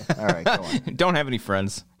show for you. All right, go on. Don't have any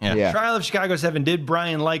friends. Yeah. Trial of Chicago 7. Did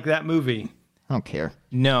Brian like that movie? I don't care.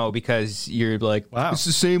 No, because you're like, Wow. it's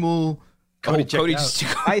the same old. Cody Cody checked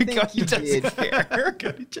just. I think Cody you doesn't did. care.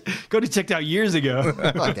 Cody checked out years ago.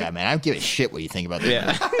 Fuck that, man. I don't give a shit what you think about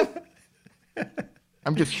that. Yeah.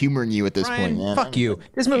 I'm just humoring you at this point, man. Fuck you.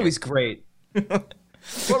 This movie's great. What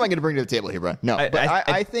am I going to bring to the table here, bro? No, but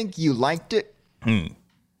I think you liked it.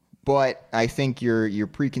 But I think your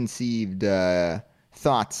preconceived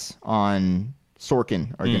thoughts on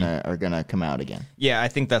Sorkin are gonna come out again. Yeah, I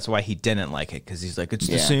think that's why he didn't like it, because he's like, it's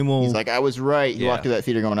the same old. He's like, I was right. He walked through that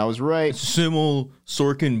theater going, I was right. It's the same old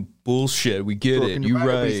Sorkin bullshit. We get it. You're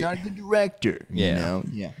right. He's not a good director. Yeah. You know?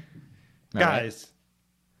 Yeah. Guys,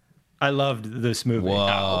 I loved this movie.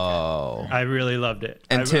 Whoa. I really loved it.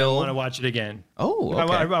 Until I want to watch it again. Oh,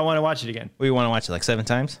 okay. I want to watch it again. We want to watch it like 7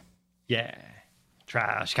 times? Yeah.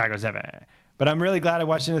 Try Chicago 7. But I'm really glad I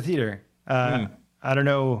watched it in the theater. I don't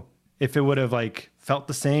know if it would have like felt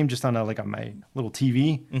the same just on on my little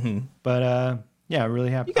TV. But yeah, I'm really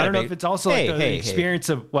happy. I don't know if it's also like the experience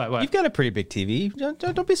of what? You've got a pretty big TV.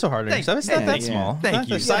 Don't be so hard on yourself. It's not that small. Thank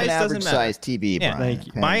you. The size doesn't matter. Size TV, Brian. Thank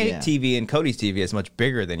you. My TV and Cody's TV is much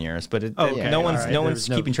bigger than yours, but no one's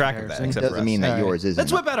keeping track of that except for us. Doesn't mean that yours isn't.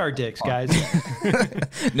 Let's whip out our dicks, guys.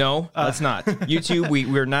 No, let's not. YouTube,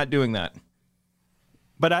 we're not doing that.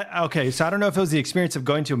 But so I don't know if it was the experience of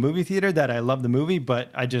going to a movie theater that I loved the movie,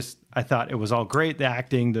 but I thought it was all great. The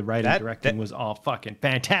acting, the writing, directing was all fucking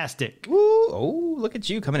fantastic. Woo. Oh, look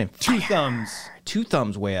at you coming in. 2 thumbs. 2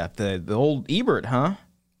 thumbs way up. The old Ebert, huh?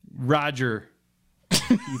 Roger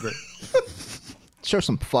Ebert. Show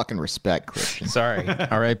some fucking respect, Christian. Sorry.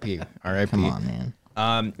 R.I.P. R.I.P. Come on,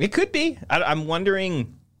 man. It could be. I'm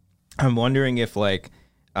wondering if like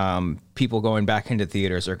people going back into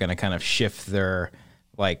theaters are going to kind of shift their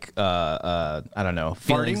like I don't know,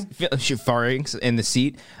 fartings in the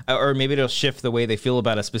seat, or maybe it'll shift the way they feel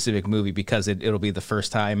about a specific movie because it'll be the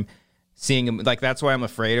first time seeing them. Like that's why I'm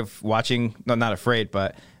afraid of watching. No, not afraid,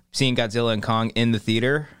 but seeing Godzilla and Kong in the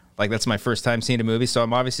theater. Like that's my first time seeing a movie, so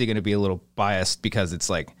I'm obviously going to be a little biased because it's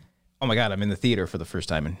like, oh my god, I'm in the theater for the first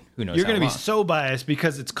time, and who knows? You're going to be so biased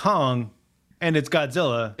because it's Kong and it's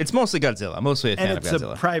Godzilla. It's mostly Godzilla. I'm mostly a fan of Godzilla. And it's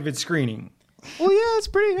a private screening. Well, yeah, it's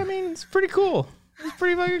pretty. I mean, it's pretty cool. It's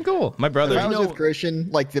pretty fucking cool. My brother. If I was with Christian,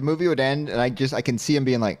 like the movie would end, and I can see him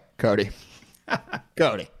being like, Cody,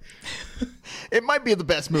 it might be the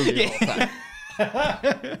best movie of all time.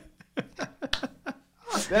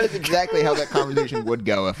 That is exactly how that conversation would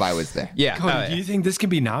go if I was there. Yeah. Cody, do you think this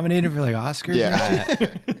can be nominated for like Oscars? Yeah.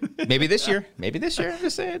 Maybe this year. I'm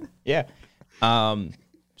just saying. Yeah.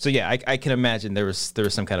 So yeah, I can imagine there was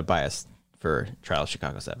some kind of bias for Trial of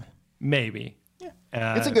Chicago 7. Maybe. Yeah.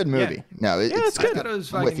 It's a good movie. Yeah. No, it's good. I thought it was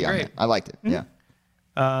fucking great. I liked it. Yeah.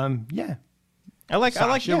 Yeah. I like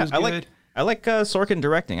Sorkin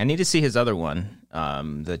directing. I need to see his other one,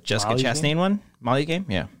 the Jessica Chastain one, Molly Game.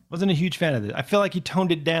 Yeah, wasn't a huge fan of it. I feel like he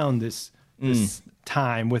toned it down this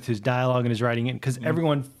time with his dialogue and his writing, because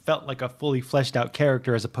everyone felt like a fully fleshed out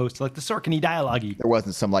character as opposed to like the Sorkin-y dialogue-y. There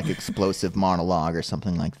wasn't some like explosive monologue or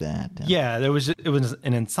something like that. Yeah, it was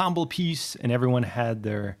an ensemble piece, and everyone had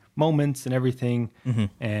their moments and everything,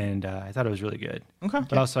 and I thought it was really good. Okay,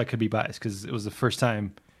 but also I could be biased because it was the first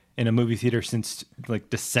time in a movie theater since like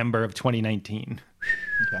December of 2019.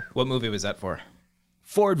 Okay. What movie was that for?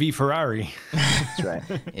 Ford v Ferrari. That's right.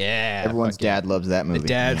 Yeah. Everyone's dad loves that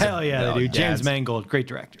movie. Hell yeah, they do. James Mangold, great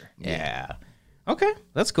director. Yeah. Okay,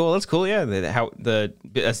 that's cool. Yeah.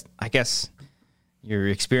 I guess your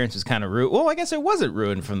experience was kind of ruined. Well, I guess it wasn't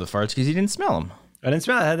ruined from the farts because you didn't smell them. I didn't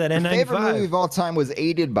smell it. I had that N95. My favorite movie of all time was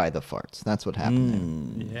aided by the farts. That's what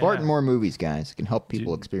happened. Yeah. Fart in more movies, guys. It can help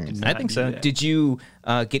people experience that. I think so. Did you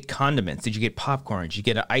get condiments? Did you get popcorn? Did you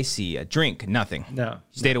get an icy, a drink? Nothing. No.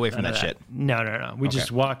 You stayed away from that shit. No. We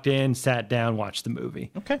just walked in, sat down, watched the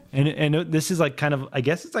movie. Okay. And this is like kind of, I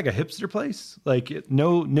guess it's like a hipster place. Like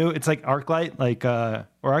no, it's like ArcLight, like or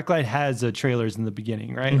ArcLight has trailers in the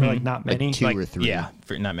beginning, right? Or like not many, like 2 or 3. Yeah,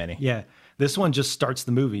 not many. Yeah. This one just starts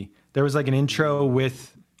the movie. There was like an intro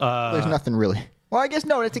with. There's nothing really. Well, I guess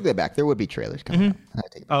no. I take that back. There would be trailers coming.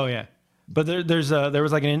 Oh yeah, but there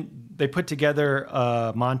was like they put together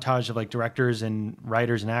a montage of like directors and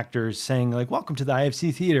writers and actors saying like, "Welcome to the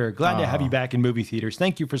IFC Theater. Glad to have you back in movie theaters.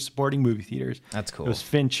 Thank you for supporting movie theaters." That's cool. It was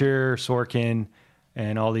Fincher, Sorkin,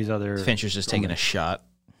 and all these other. Fincher's just taking a shot.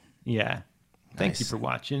 Yeah. Thank you for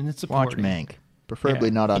watching. It's supporting. Watch Mank,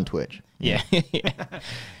 preferably not on Twitch. Yeah.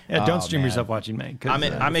 Yeah, don't stream yourself watching Mank.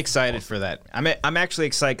 I'm excited for that. I'm actually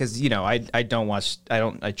excited because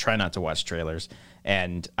I try not to watch trailers,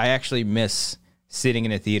 and I actually miss sitting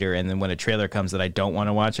in a theater, and then when a trailer comes that I don't want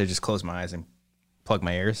to watch, I just close my eyes and plug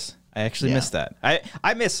my ears. I actually miss that.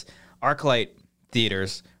 I miss ArcLight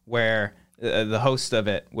theaters where the host of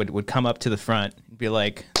it would come up to the front and be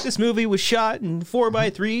like, "This movie was shot in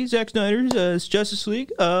 4:3, Zack Snyder's Justice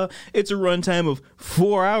League. It's a runtime of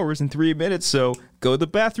 4 hours and 3 minutes, so go to the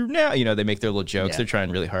bathroom now." You know, they make their little jokes. Yeah. They're trying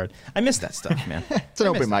really hard. I miss that stuff, man. It's an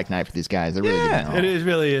open mic night for these guys. They're really it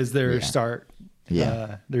really is their start.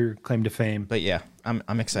 Yeah, their claim to fame. But yeah,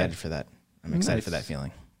 I'm excited for that. I'm excited for that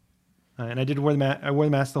feeling. And I did wear the mask. I wore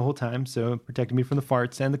the mask the whole time, so it protected me from the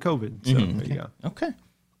farts and the COVID. So there you go. Okay.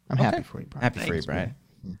 I'm happy for you, Brian. Happy for you, Brian.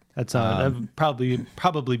 That's that would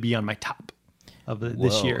probably be on my top of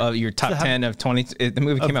this year. Your top 10 of 20. The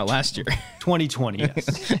movie came out last year. 2020.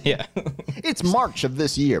 Yes. Yeah. It's March of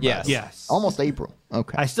this year, Brian. Yes. Almost April.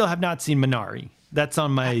 Okay. I still have not seen Minari. That's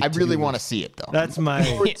on my. I really want to see it though. That's my.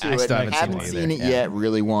 I still haven't seen it yet.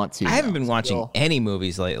 Really want to. I haven't been watching any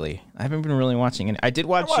movies lately. I haven't been really watching any. I did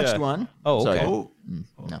watch. I watched one. Oh, okay. Sorry.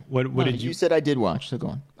 No. What did You said I did watch, so go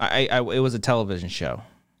on. It was a television show.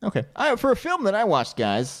 Okay. For a film that I watched,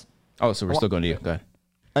 guys. Oh, so we're still going to you. Go ahead.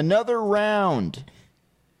 Another Round.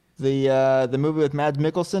 The movie with Mads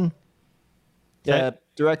Mikkelsen. Yeah.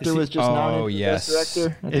 Director was just nominated. Oh, yes. Best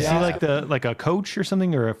director. Is he like a coach or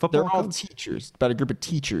something, or a football They're all coach? teachers. About a group of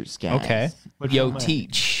teachers, guys. Okay. What Yo, film am I?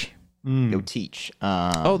 teach. Yo, teach.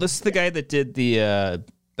 Oh, this is the guy that did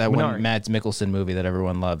that Minari. one Mads Mikkelsen movie that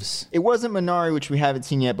everyone loves. It wasn't Minari, which we haven't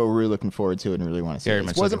seen yet, but we're really looking forward to it and really want to see Very it.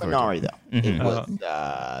 much It wasn't looking forward Minari, though. It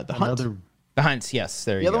was The Hunt. The Hunts, yes.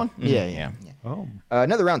 There you The go. other one? Mhm, Yeah. Oh,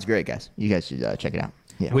 Another Round's great, guys. You guys should check it out.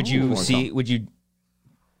 Yeah. Would you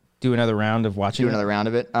do another round of watching do it? another round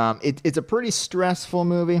of it? It's a pretty stressful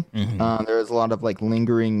movie. There's a lot of like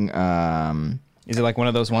lingering. Is it like one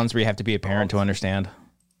of those ones where you have to be a parent to understand?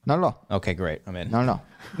 Not at all. Okay, great. I'm in. Not at all.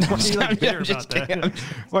 why are you like bitter about that?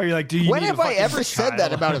 Why are you like? Do you? When need have a I fucking ever said that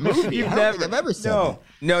child? about a movie? I don't think I've ever said that.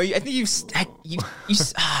 No, I think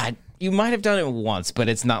you might have done it once, but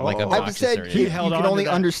it's not like I've obnoxious said or you anything. held on can to only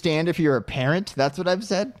that. understand if you're a parent. That's what I've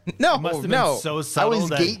said. No, Must have been no. so I subtle was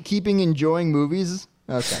that gatekeeping enjoying movies.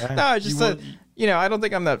 Okay. No, I just said, I don't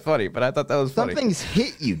think I'm that funny, but I thought that was Some funny. things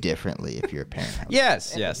hit you differently if you're a parent.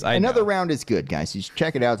 Yes, I Another know. Round is good, guys. You should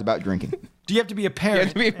check it out. It's about drinking. Do you have to be a You parent?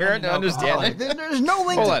 have to be a parent to understand it. There's no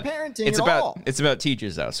link Hold to on. parenting It's at about all. it's about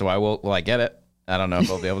teachers though, so will I get it? I don't know if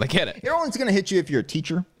I'll be able to get it. It only's going to hit you if you're a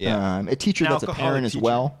teacher. Yeah. A teacher An that's a alcoholic parent as teacher.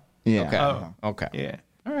 well. Yeah. Okay. Oh. Okay. Yeah.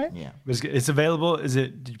 All right. Yeah. It's available. Is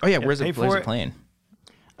it? Did you Oh yeah, pay where's it for playing?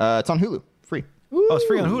 It's on Hulu. Free. Oh, it's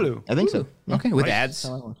free on Hulu. I think so. Yeah. Okay, with ads.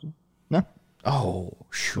 No? Oh,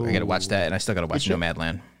 shoot, I gotta watch that, and I still gotta watch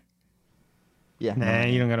Nomadland. Yeah. Nah,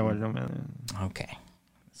 you don't gotta watch it. Okay.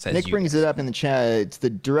 Says Nick you. brings it up in the chat. It's the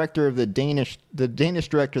director of the Danish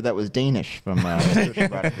director that was Danish from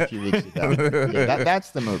a few weeks ago. Yeah, that's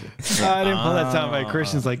the movie. I didn't pull that sound by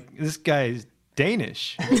Christian's like, this guy is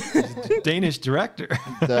Danish. He's a Danish director.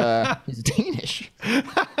 He's Danish.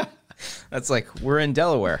 That's like we're in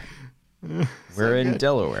Delaware. We're in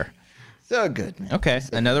Delaware. So good, man. Okay,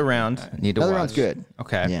 another round. Need to Another watch. round's good.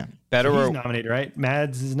 Okay. Yeah. Better He's or nominated, right?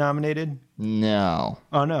 Mads is nominated. No.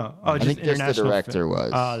 Oh no. Oh, just think just the international director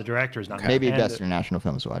was. Oh, the director is not. Maybe and best the- international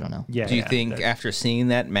film, so I don't know. Yeah. do you yeah, think that- after seeing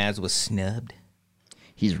that Mads was snubbed?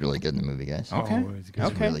 He's really good in the movie, guys. Okay. Oh, it's good.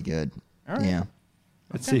 He's Okay. really good. All right. Yeah.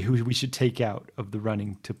 Let's see who we should take out of the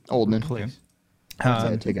running to Oldman. replace.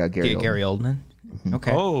 Take out Gary. Gary Oldman.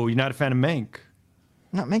 Okay. Oh, you're not a fan of Mank?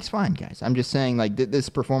 No, it makes fine, guys. I'm just saying, like, this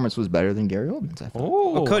performance was better than Gary Oldman's, I thought.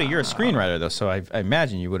 Oh, Well, Cody, you're a screenwriter though, so I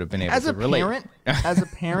imagine you would have been able As to a relate.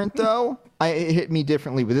 parent, though, it hit me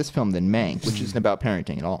differently with this film than Mank, which isn't about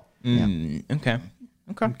parenting at all. Yeah. Okay.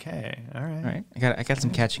 Okay. Okay. All right. All right. I got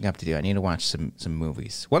some catching up to do. I need to watch some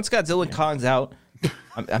movies. Once Godzilla Kong's out,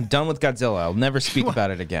 I'm done with Godzilla. I'll never speak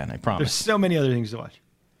about it again. I There's promise. so many other things to watch.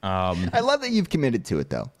 I love that you've committed to it,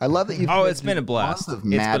 though. I love that you've. Oh, committed it's been a to blast. months It's of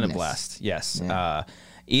been a madness. blast. Yes. Yeah.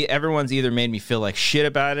 Everyone's either made me feel like shit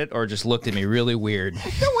about it or just looked at me really weird.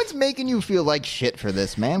 No one's making you feel like shit for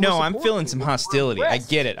this, man. No, We're I'm supporting feeling you. some We're hostility. I impressed.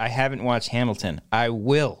 get it. I haven't watched Hamilton. I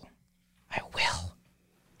will.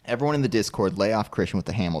 Everyone in the Discord, lay off Christian with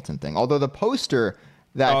the Hamilton thing. Although the poster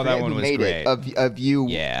that, Oh, that I forget one who was made great. it of you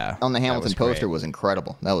Yeah, on the that Hamilton was poster great. was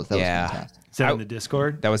incredible. That was Yeah. fantastic. Is that in the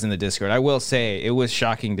Discord? That was in the Discord. I will say it was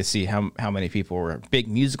shocking to see how many people were big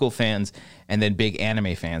musical fans and then big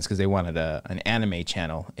anime fans because they wanted an anime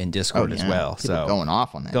channel in Discord as Yeah. well. People So going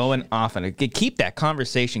off on that. going off on it. Keep that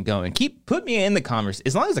conversation going. Put me in the conversation.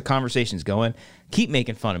 As long as the conversation's going, keep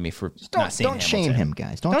making fun of me for not seeing Don't shame Hamilton. him,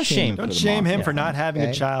 guys. Don't Don't shame shame him. Don't for the shame him mom. for not having a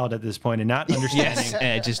Okay. child at this point and not understanding. Yes,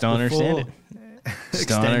 I just don't understand it. Just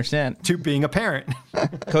don't understand. To being a parent.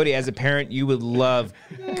 Cody, as a parent, you would love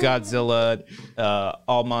Godzilla,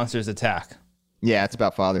 All Monsters Attack. Yeah, it's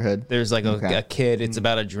about fatherhood. There's like Okay. a kid. It's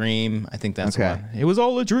about a dream. I think that's Okay. one. It was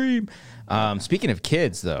all a dream. Speaking of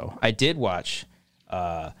kids, though, I did watch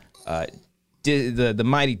the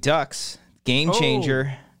Mighty Ducks Game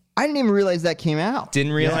Changer. I didn't even realize that came out.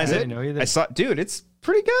 Didn't realize I it. didn't know either. I saw, dude. It's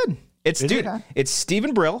pretty good. It's Is it? dude. It's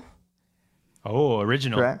Stephen Brill. Oh,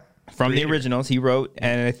 original. Correct. From the originals, he wrote,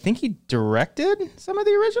 and I think he directed some of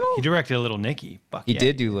the original. He directed a Little Nicky. Fuck He yeah.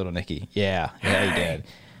 did do Little Nicky. Yeah, he did.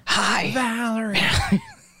 Hi, Valerie.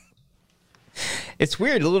 It's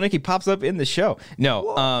weird. Little Nicky pops up in the show.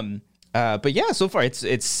 No, but yeah, so far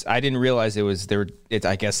it's. I didn't realize it was there.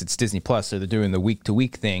 I guess it's Disney Plus, so they're doing the week to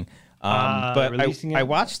week thing. But I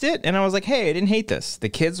watched it and I was like, hey, I didn't hate this. The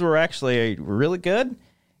kids were actually really good.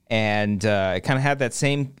 And I kind of had that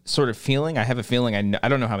same sort of feeling. I have a feeling, I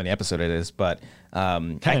don't know how many episodes it is, but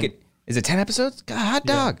is it 10 episodes? God, hot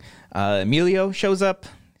dog. Emilio shows up.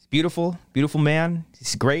 He's beautiful, beautiful man.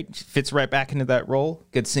 He's great. Fits right back into that role.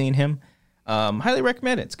 Good seeing him. Highly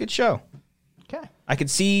recommend it. It's a good show. Okay. I could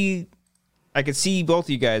see both of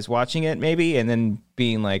you guys watching it maybe and then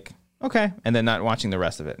being like, okay, and then not watching the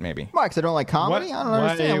rest of it maybe. Why? Because I don't like comedy? I don't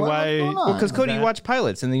understand. What's going on? Well, because Cody, you watch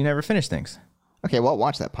pilots and then you never finish things. Okay, well,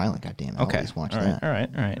 watch that pilot, goddammit. Okay. Always watch All that. right.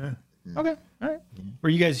 Yeah. Okay. All right. Were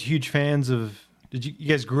you guys huge fans of? Did you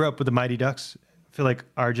guys grew up with the Mighty Ducks? I feel like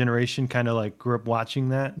our generation kind of like grew up watching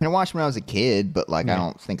that. I mean, I watched when I was a kid, but like I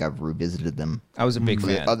don't think I've revisited them. I was a big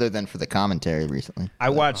fan. Other than for the commentary recently. I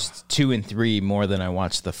watched 2 and 3 more than I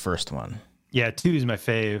watched the first one. Yeah, 2 is my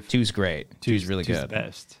fave. 2's great. 2's really two's good. The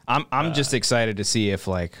best. I'm just excited to see if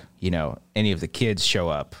like, any of the kids show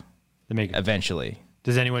up They make it. eventually.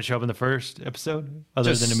 Does anyone show up in the first episode other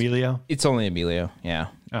Just- than Emilio? It's only Emilio, yeah.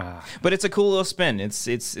 But it's a cool little spin. It's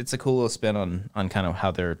a cool little spin on kind of how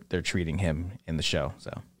they're treating him in the show.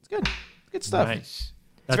 So it's good. Good stuff. Nice.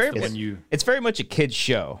 It's That's the one you. It's very much a kid's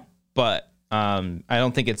show, but I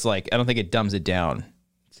don't think it dumbs it down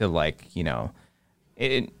to like,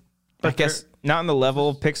 I guess not on the level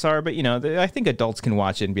of Pixar, but I think adults can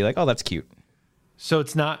watch it and be like, oh, that's cute. So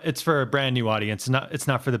it's for a brand new audience. It's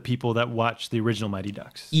not for the people that watch the original Mighty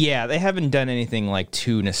Ducks. Yeah, they haven't done anything like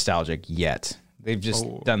too nostalgic yet. They've just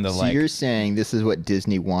done the So you're saying this is what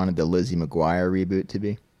Disney wanted the Lizzie McGuire reboot to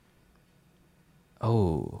be?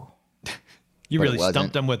 Oh. You But it really wasn't.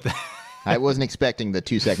 stumped them with that. I wasn't expecting the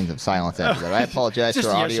 2 seconds of silence after that. I apologize Just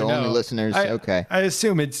for yes or audio-only no. listeners. Okay. I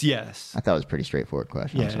assume it's yes. I thought it was a pretty straightforward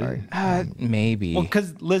question. I'm sorry. Maybe. Well,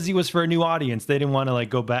 because Lizzie was for a new audience. They didn't want to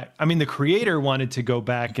like go back. I mean, the creator wanted to go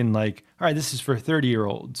back and like, all right, this is for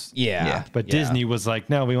 30-year-olds. Yeah. But Disney was like,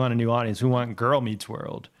 no, we want a new audience. We want Girl Meets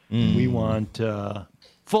World. We want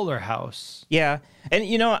Fuller House. Yeah. And,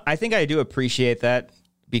 I think I do appreciate that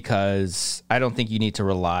because I don't think you need to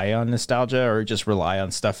rely on nostalgia or just rely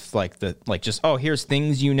on stuff like here's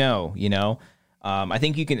things I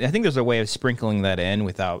think there's a way of sprinkling that in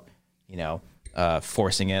without,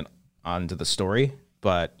 forcing it onto the story.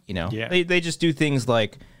 But, they just do things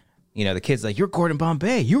like, the kid's like, you're Gordon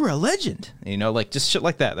Bombay. You were a legend. Like just shit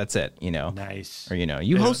like that. That's it, Nice. Or, you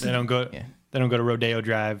hosted. They don't go to Rodeo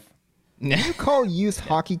Drive. Do you call youth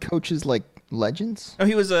hockey coaches like legends? Oh,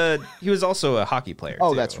 he was also a hockey player.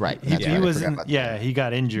 Oh, too. that's right. He he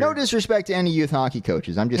got injured. No disrespect to any youth hockey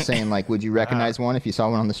coaches. I'm just saying, like, would you recognize one if you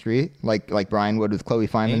saw one on the street, like Brian would with Chloe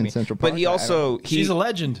Fineman in Central Park? But he also She's a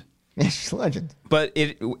legend. Yeah, she's a legend. But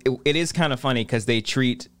it is kind of funny because they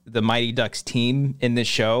treat the Mighty Ducks team in this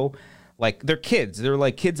show like they're kids. They're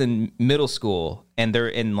like kids in middle school, and they're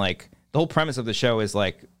in like the whole premise of the show is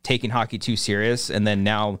like taking hockey too serious, and then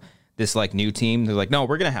now this like new team, they're like, no,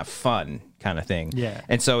 we're gonna have fun kind of thing. Yeah.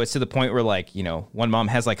 And so it's to the point where like one mom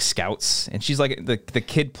has like scouts, and she's like the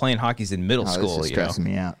kid playing hockey's in middle school. This is stressing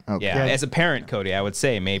me out. Okay. Yeah. As a parent, Cody, I would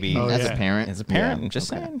say maybe As a parent. I'm just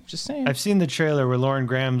saying. I've seen the trailer where Lauren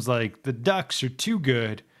Graham's like, the Ducks are too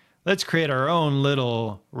good. Let's create our own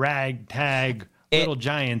little ragtag Little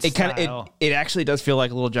Giants. It actually does feel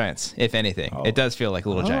like Little Giants, if anything. It does feel like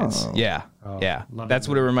Little Giants. Yeah. Yeah. That's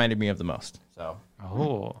what it reminded me of the most. So.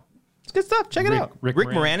 It's good stuff. Check it out. Rick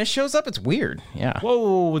Moranis shows up. It's weird. Yeah.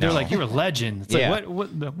 Whoa, they're like, you're a legend. It's like,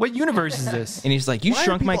 what universe is this? And he's like, you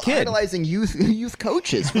shrunk my kid. Idolizing youth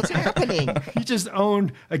coaches. What's happening? He just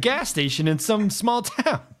owned a gas station in some small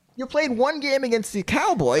town. You played one game against the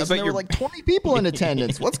Cowboys, and there were like 20 people in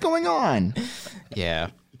attendance. What's going on? Yeah.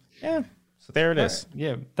 Yeah. So there it is.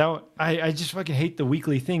 Yeah. I just fucking hate the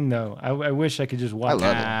weekly thing, though. I wish I could just watch it.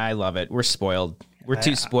 I love it. We're spoiled. We're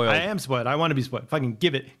too spoiled. I am spoiled. I want to be spoiled. Fucking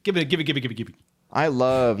give it. I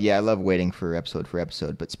love waiting for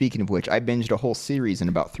episode. But speaking of which, I binged a whole series in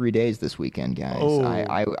about 3 days this weekend, guys. Oh.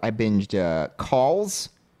 I binged Calls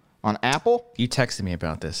on Apple. You texted me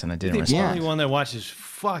about this, and I didn't The respond. only one that watches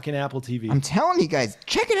fucking Apple TV. I'm telling you guys,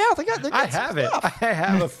 check it out. I have it. I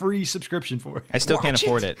have a free subscription for it. I still can't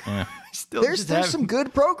afford it. Yeah. There's some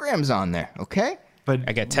good programs on there, okay? But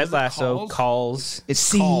I got Ted Lasso, Calls.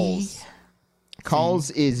 It's Calls. Calls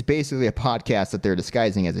is basically a podcast that they're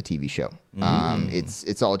disguising as a TV show.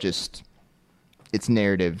 It's all just it's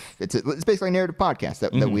narrative. It's basically a narrative podcast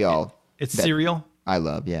that we all. It's serial. I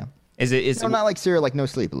love. Yeah. Is it? Not like serial, like No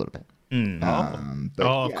Sleep a little bit. But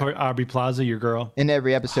Of course, Aubrey Plaza, your girl. And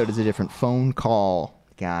every episode is a different phone call,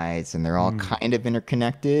 guys, and they're all kind of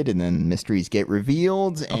interconnected, and then mysteries get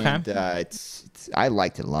revealed, and it's I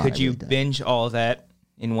liked it a lot. Could you binge all of that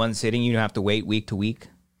in one sitting? You don't have to wait week to week.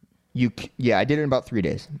 Yeah, I did it in about 3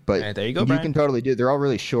 days, but there you go, you Brian. can totally do it. They're all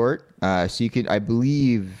really short, so you could, I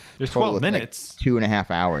believe, there's 12 minutes. Like 2.5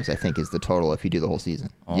 hours, I think, is the total if you do the whole season.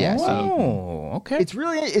 Yeah, okay. It's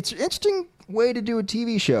an interesting way to do a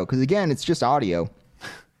TV show because again, it's just audio,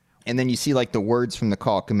 and then you see like the words from the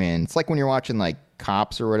call come in. It's like when you're watching like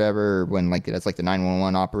Cops or whatever, when like that's like the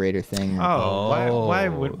 911 operator thing. Why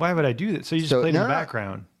would I do that? So you just played in the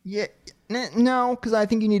background. Yeah. No, because I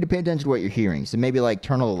think you need to pay attention to what you're hearing. So maybe like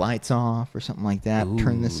turn all the lights off or something like that. Ooh.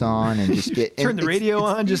 Turn this on and just get turn the radio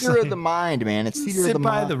on. It's theater of the mind, man. It's theater of the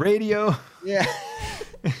mind. Sit by the radio. Yeah.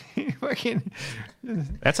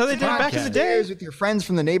 That's how they did it back in the day. With your friends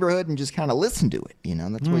from the neighborhood and just kind of listen to it. You know,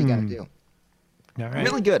 that's what you got to do. All right.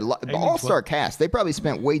 Really good. All-star cast. They probably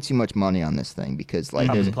spent way too much money on this thing because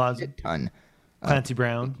like there's a ton. Clancy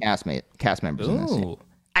Brown. Cast members in this.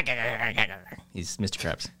 He's Mr.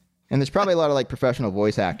 Krabs. And there's probably a lot of like professional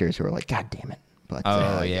voice actors who are like, God damn it. But,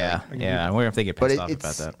 yeah. I wonder if they get pissed off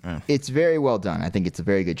about that. Yeah. It's very well done. I think it's a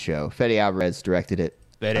very good show. Fede Alvarez directed it.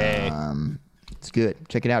 It's good.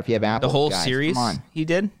 Check it out if you have Apple. The whole guys, series he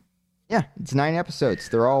did? Yeah, it's 9 episodes.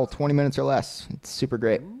 They're all 20 minutes or less. It's super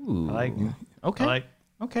great. Ooh. I like it. Okay.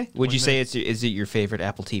 Okay. Would you say is it your favorite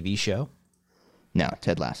Apple TV show? No,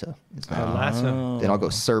 Ted Lasso. Ted Lasso. Then I'll go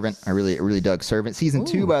Servant. I really dug Servant. Season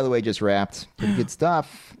 2, by the way, just wrapped. Pretty good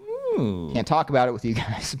stuff. Can't talk about it with you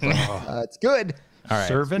guys, but it's good. All right.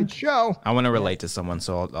 Servant good show. I want to relate to someone,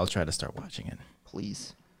 so I'll try to start watching it.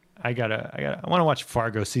 Please. I want to watch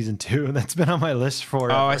Fargo season 2. That's been on my list for.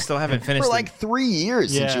 Oh, I still haven't finished for like 3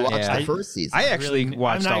 years since you watched the first season. I actually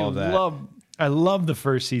watched all of that. I love the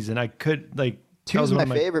first season. I could like. 2's my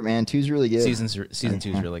favorite, man. 2's really good. Season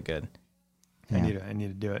 2 is really good. I need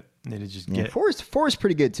to do it. I need to just get. 4 is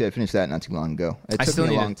pretty good too. I finished that not too long ago. It took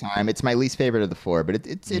me a long time. It's my least favorite of the 4, but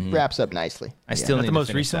it wraps up nicely. I still need the to most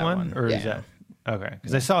finish recent that one, or is that okay?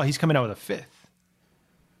 Because I saw he's coming out with a 5th.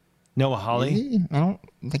 Noah Hawley. I don't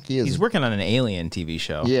think he is. He's working on an Alien TV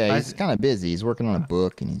show. Yeah, he's kind of busy. He's working on a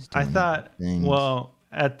book and he's. Doing things. Well,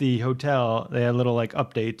 at the hotel they had little like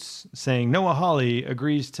updates saying Noah Hawley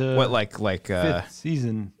agrees to what like 5th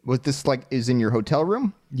season. Was this like is in your hotel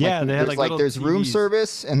room? Yeah, they had there's room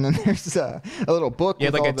service and then there's a little book. Yeah,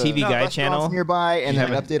 with like all a TV Guide channel nearby, and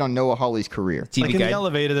then an update on Noah Hawley's career. TV like Guide. in the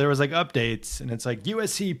elevator, there was like updates, and it's like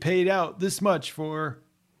USC paid out this much for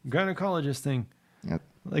gynecologist thing. Yep.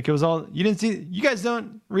 Like it was all you didn't see. You guys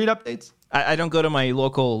don't read updates. I don't go to my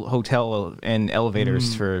local hotel and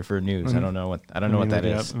elevators for news. I don't know what that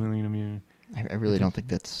is. I really don't think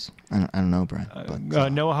that's. I don't know, Brian.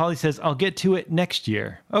 But, Noah Hawley says, "I'll get to it next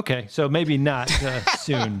year." Okay, so maybe not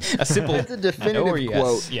soon. A simple. That's a definitive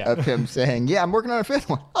quote of him saying, "Yeah, I'm working on a 5th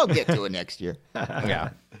one. I'll get to it next year."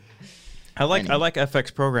 Yeah. I like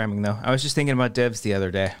FX programming though. I was just thinking about Devs the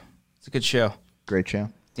other day. It's a good show. Great show.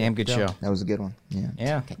 Damn good show. That was a good one.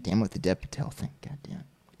 Yeah. God damn with the Dev Patel thing. God damn.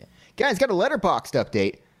 Yeah. Guys, got a Letterboxd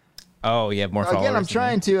update. Oh, you have more followers. Again, I'm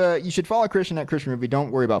trying to. You should follow Christian at Christian Movie. Don't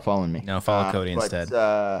worry about following me. No, follow Cody instead.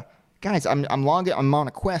 Guys, I'm on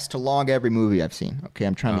a quest to log every movie I've seen. Okay,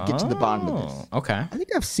 I'm trying to get to the bottom of this. Okay. I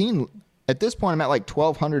think I've seen. At this point, I'm at like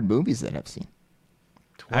 1,200 movies that I've seen.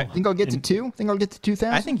 I think I'll get to 2. Think I'll get to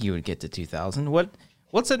 2,000. I think you would get to 2,000.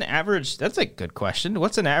 What's an average? That's a good question.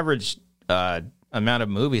 What's an average amount of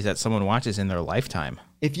movies that someone watches in their lifetime?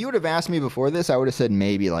 If you would have asked me before this, I would have said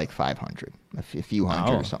maybe like 500, a few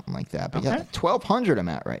hundred or something like that. But yeah, 1,200 I'm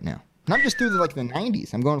at right now. And I'm just through the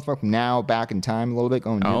 90s. I'm going from now back in time a little bit.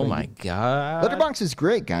 Oh my God. Letterboxd is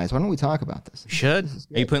great, guys. Why don't we talk about this? We should.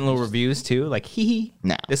 Are you putting little reviews too? Like, hee.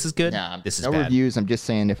 No. This is good. No, this is no bad. reviews. I'm just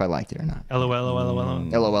saying if I liked it or not. LOL.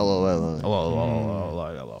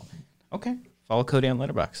 Okay. Follow Cody on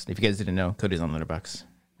Letterboxd. If you guys didn't know, Cody's on Letterboxd.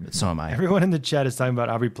 But so am I. Everyone in the chat is talking about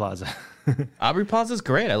Aubrey Plaza. Aubrey Plaza's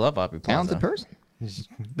great. I love Aubrey Plaza. Talented person.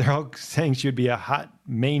 They're all saying she would be a hot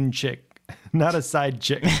main chick, not a side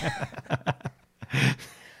chick.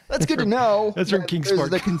 That's good to know. That's from Kingsport. There's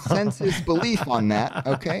the consensus belief on that.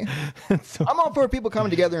 Okay, I'm all for people coming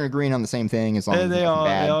together and agreeing on the same thing as long as they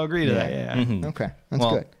all agree to that. Yeah. Mm-hmm. Okay, that's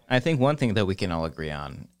good. I think one thing that we can all agree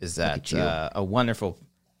on is that a wonderful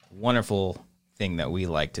thing that we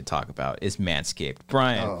like to talk about is Manscaped.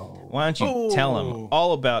 Brian, why don't you tell them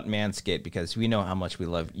all about Manscaped, because we know how much we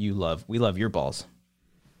love your balls.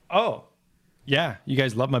 Oh, Yeah, you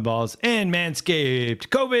guys love my balls. And Manscaped.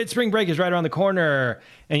 COVID spring break is right around the corner.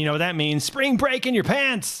 And you know what that means? Spring break in your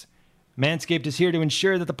pants. Manscaped is here to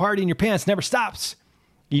ensure that the party in your pants never stops.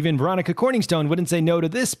 Even Veronica Corningstone wouldn't say no to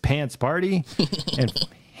this pants party.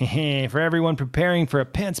 And for everyone preparing for a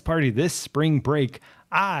pants party this spring break,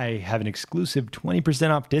 I have an exclusive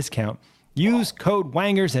 20% off discount. Use code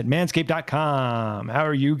Wangers at manscaped.com. How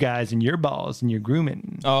are you guys and your balls and your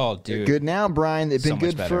grooming? Oh, dude. They're good now, Brian. They've been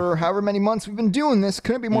good for however many months we've been doing this.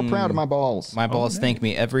 Couldn't be more proud of my balls. My balls thank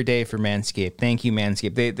me every day for Manscaped. Thank you,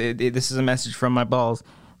 Manscaped. This is a message from my balls.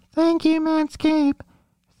 Thank you, Manscaped.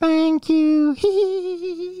 Thank you.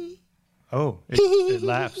 Oh, it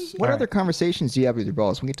laughs. What other conversations do you have with your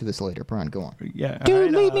balls? We'll get to this later. Brian, go on. Yeah,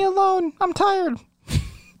 dude, leave me alone. I'm tired.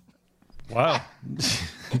 Wow.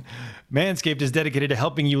 Manscaped is dedicated to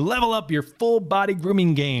helping you level up your full body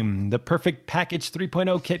grooming game. The Perfect Package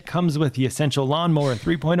 3.0 kit comes with the Essential Lawnmower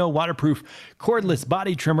 3.0 waterproof, cordless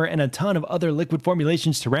body trimmer, and a ton of other liquid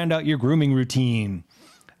formulations to round out your grooming routine.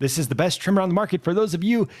 This is the best trimmer on the market for those of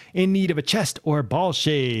you in need of a chest or ball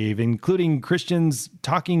shave, including Christian's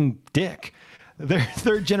talking dick. Their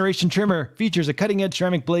third-generation trimmer features a cutting-edge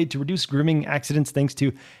ceramic blade to reduce grooming accidents thanks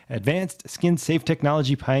to advanced skin-safe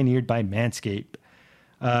technology pioneered by Manscaped.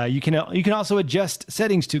 You can also adjust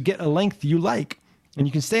settings to get a length you like, and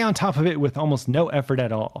you can stay on top of it with almost no effort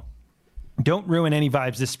at all. Don't ruin any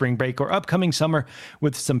vibes this spring break or upcoming summer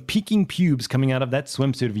with some peeking pubes coming out of that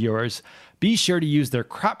swimsuit of yours. Be sure to use their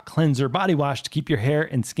Crop Cleanser body wash to keep your hair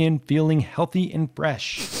and skin feeling healthy and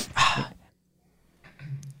fresh.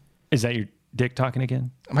 Is that your dick talking again?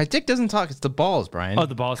 My dick doesn't talk. It's the balls, Brian. Oh,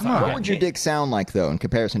 the balls. Come on. What would your dick sound like, though, in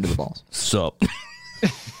comparison to the balls? Sup?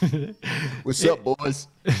 What's up, boys?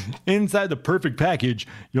 Inside the Perfect Package,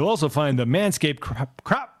 you'll also find the Manscaped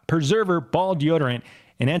Crop Preserver Ball Deodorant,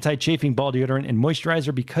 an anti-chafing ball deodorant and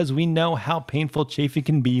moisturizer, because we know how painful chafing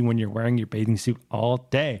can be when you're wearing your bathing suit all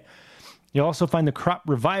day. You'll also find the Crop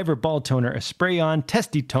Reviver Ball Toner, a spray-on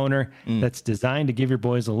testy toner that's designed to give your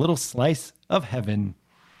boys a little slice of heaven.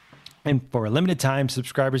 And for a limited time,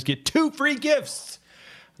 subscribers get 2 free gifts.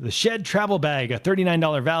 The Shed Travel Bag, a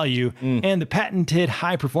 $39 value, and the patented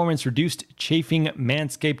high-performance reduced chafing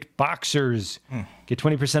Manscaped Boxers. Get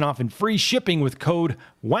 20% off and free shipping with code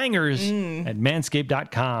WANGERS at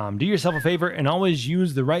manscaped.com. Do yourself a favor and always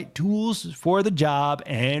use the right tools for the job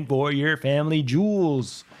and for your family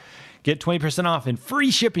jewels. Get 20% off and free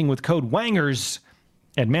shipping with code WANGERS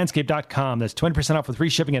at manscaped.com. That's 20% off with free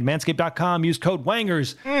shipping at manscaped.com. Use code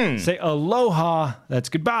WANGERS. Say aloha, that's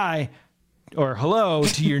goodbye, or hello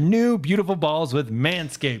to your new beautiful balls with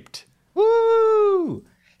Manscaped. Woo!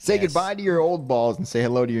 Say goodbye to your old balls and say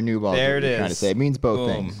hello to your new balls. There it is. Trying to say. It means both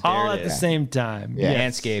things. All at the same time. Yeah.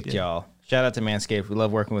 Yes. Manscaped, y'all. Shout out to Manscaped. We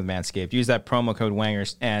love working with Manscaped. Use that promo code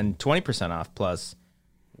WANGERS and 20% off plus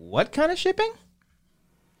what kind of shipping?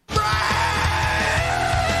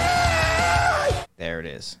 There it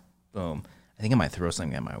is. Boom. I think I might throw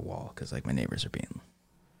something at my wall because like my neighbors are being...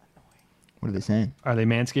 What are they saying? Are they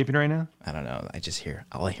manscaping right now? I don't know. I just hear...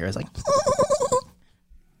 All I hear is like...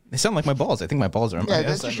 They sound like my balls. I think my balls are on my... Yeah,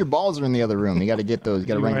 that's just your balls are in the other room. You got to get those. You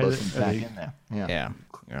got to wrangle those things back they- in there.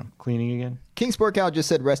 Yeah. Cleaning again? King Sport Cow just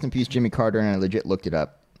said rest in peace Jimmy Carter, and I legit looked it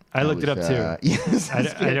up. I looked it up too. Yes, I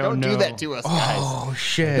don't do know. that to us, guys. Oh,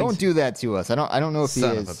 shit. Don't do that to us. I don't know if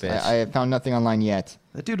Son he of a is. bitch. I have found nothing online yet.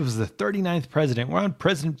 That dude was the 39th president. We're on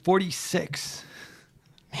president 46.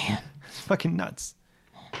 Man, It's fucking nuts.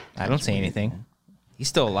 I don't say anything. He's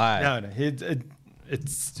still alive. No.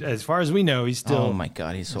 It's as far as we know, he's still. Oh my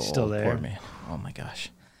God, he's so still old. there. Poor man. Oh my gosh.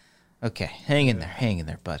 Okay, hang in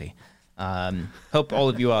there, buddy. Hope all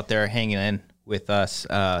of you out there are hanging in with us.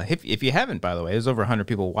 If you haven't, by the way, there's over 100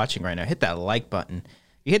 people watching right now. Hit that like button.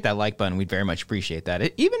 If you hit that like button, we'd very much appreciate that.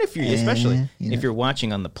 Even if you're, especially if you're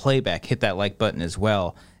watching on the playback, hit that like button as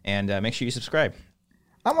well, and make sure you subscribe.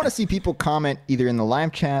 I want to see people comment either in the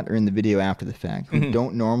live chat or in the video after the fact who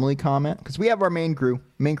don't normally comment, because we have our main crew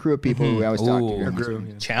of people who we always talk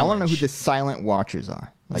to. I want to know who the silent watchers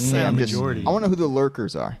are. Like, hey, majority. I want to know who the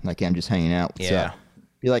lurkers are. Like, hey, I'm just hanging out. What's up?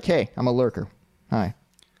 Be like, hey, I'm a lurker. Hi.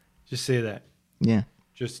 Just say that. Yeah.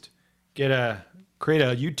 Just create a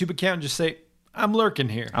YouTube account and just say, I'm lurking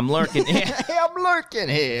here. I'm lurking. Hey, I'm lurking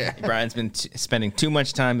here. Brian's been spending too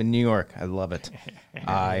much time in New York. I love it.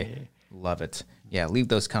 I love it. Yeah, leave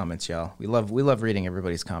those comments, y'all. We love reading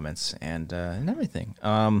everybody's comments and everything.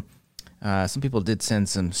 Some people did send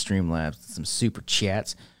some Streamlabs, some super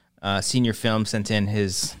chats. Senior Film sent in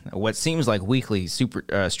his what seems like weekly super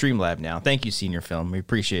Streamlab now. Thank you, Senior Film. We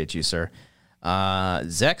appreciate you, sir.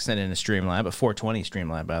 Zach sent in a Streamlab, a 420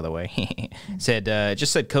 Streamlab, by the way.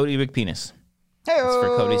 Just said Cody Big Penis. That's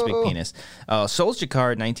for Cody's big penis.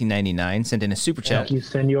 Souljakar 1999 sent in a super chat. Thank you,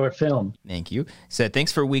 Senor Film. Thank you. Said,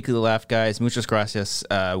 thanks for weekly laugh, guys. Muchas gracias.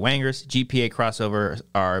 Wangers, GPA crossover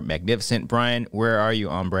are magnificent. Brian, where are you,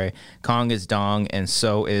 hombre? Kong is dong, and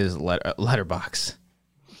so is Letterbox.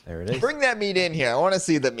 There it is. Bring that meat in here. I want to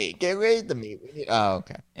see the meat. Get rid of the meat. Oh,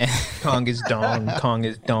 okay. Kong is dong,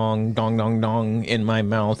 dong, dong, dong in my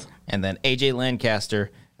mouth. And then AJ Lancaster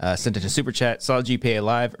sent it to Super Chat. Saw GPA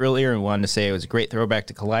live earlier and wanted to say it was a great throwback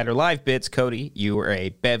to Collider Live bits. Cody, you were a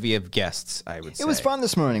bevy of guests, I would say. It was fun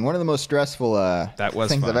this morning. One of the most stressful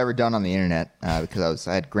things I've ever done on the internet because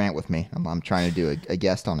I had Grant with me. I'm trying to do a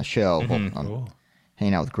guest on a show. I'm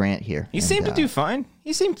hanging out with Grant here. He seemed to do fine.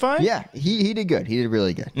 He seemed fine. Yeah, he did good. He did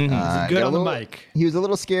really good. He's good on the mic. He was a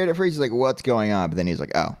little scared at first. He's like, what's going on? But then he was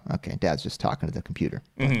like, oh, okay, Dad's just talking to the computer.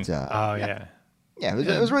 But, Yeah, it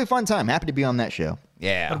was a really fun time. Happy to be on that show.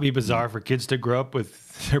 Yeah. That'd be bizarre for kids to grow up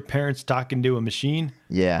with their parents talking to a machine.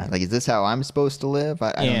 Yeah, like, is this how I'm supposed to live?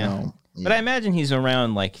 I don't know. Yeah. But I imagine he's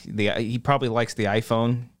around, like, he probably likes the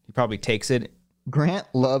iPhone. He probably takes it. Grant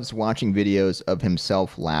loves watching videos of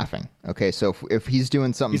himself laughing. Okay, so if he's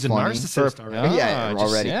doing something funny. He's a narcissist already.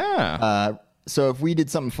 Already. So if we did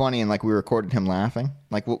something funny and, like, we recorded him laughing,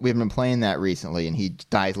 like, we've been playing that recently, and he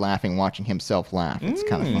dies laughing watching himself laugh. It's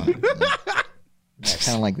kind of funny. Yeah,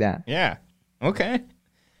 kind of like that. Yeah. Okay.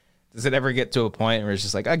 Does it ever get to a point where it's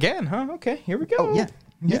just like, again, huh? Okay, here we go. Oh, yeah.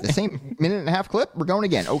 The same minute and a half clip. We're going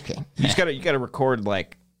again. Okay. You gotta record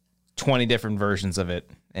like 20 different versions of it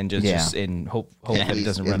and just in hope that it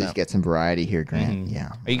doesn't run out. At least get some variety here, Grant.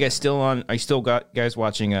 Yeah. Are you guys still on? Are you still guys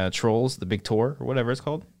watching Trolls, the Big Tour or whatever it's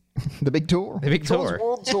called? The Big Tour. The Big Trolls Tour.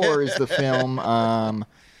 World Tour is the film.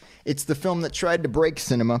 It's the film that tried to break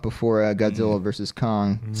cinema before Godzilla versus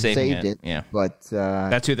Kong saved it. Yeah. But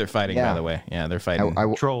that's who they're fighting, by the way. Yeah, they're fighting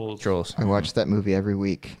Trolls. I watch that movie every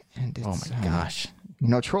week. And oh my gosh.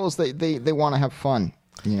 Trolls, they want to have fun,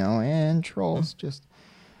 and trolls just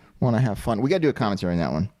want to have fun. We got to do a commentary on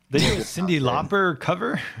that one. They do a Cyndi Lauper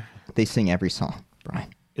cover? They sing every song,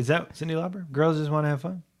 Brian. Is that Cyndi Lauper? Girls Just Want to Have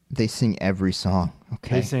Fun? They sing every song,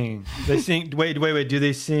 okay? They sing, wait. Do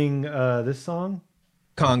they sing this song?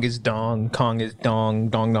 Kong is dong,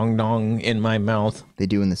 dong in my mouth. They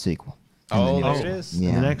do in the sequel. Oh, there it is.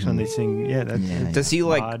 Yeah. The next one they sing, Does he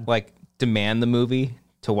like demand the movie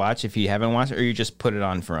to watch if you haven't watched it, or you just put it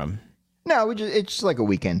on for him? No, it's just like a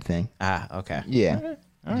weekend thing. Ah, okay. Yeah.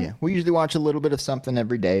 All right. Yeah. We usually watch a little bit of something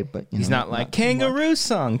every day, but he's not like kangaroo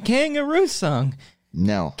song.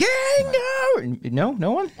 No. Kangaroo.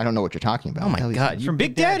 No one? I don't know what you're talking about. Oh my God. You're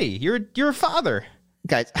Big Daddy. You're a father.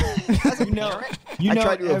 Guys, I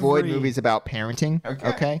try to avoid movies about parenting.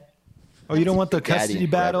 Okay. Oh, you don't want the custody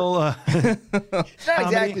battle? It's not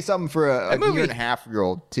exactly something for a year and a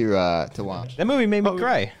half-year-old to watch. That movie made me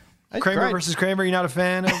cry. Kramer versus Kramer. You're not a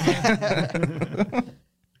fan of?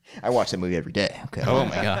 I watch that movie every day. Okay. Oh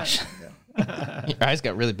my gosh. Your eyes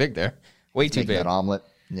got really big there. Way too big. That omelet.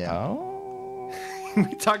 Yeah. Oh.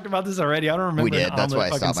 We talked about this already. I don't remember. We did. That's why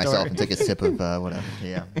I stopped myself and took a sip of whatever.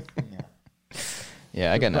 Yeah.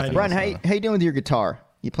 Yeah, I got nothing. Brian, how you doing with your guitar?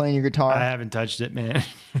 You playing your guitar? I haven't touched it, man.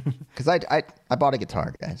 Because I bought a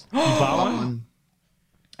guitar, guys. You bought one?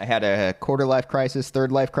 I had a quarter life crisis,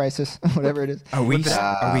 third life crisis, whatever it is. Are we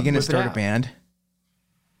going to start a band?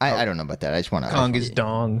 I don't know about that. I just want to. Kong is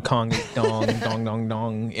dong,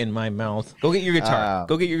 dong in my mouth. Go get your guitar.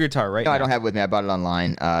 Go get your guitar right now. I don't have it with me. I bought it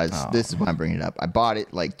online. This is why I'm bringing it up. I bought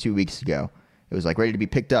it like 2 weeks ago. It was like ready to be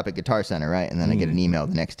picked up at Guitar Center, right? And then I get an email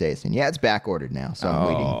the next day saying, "Yeah, it's back ordered now." So I'm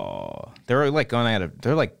waiting. Oh, they're like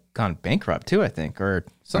gone bankrupt too, I think, or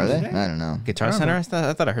something. Are they? I don't know. Guitar Center. I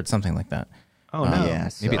thought I heard something like that. Oh no. Yeah,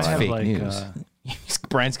 maybe it's fake news.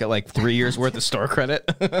 Brian's got like 3 years worth of store credit.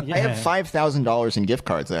 I have $5,000 in gift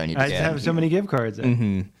cards that I need to I have so many gift cards.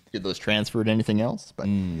 Did those transfer to anything else? But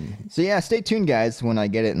so yeah, stay tuned, guys, when I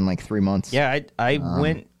get it in like 3 months. Yeah, I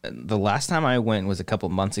went. The last time I went was a couple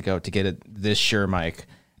months ago to get this Shure mic,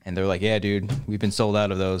 and they're like, "Yeah, dude, we've been sold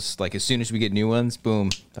out of those. Like as soon as we get new ones, boom,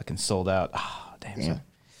 fucking sold out." Oh, damn. So,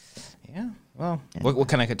 yeah. Well, what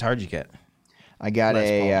kind of guitar did you get? I got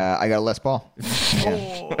a Les Paul.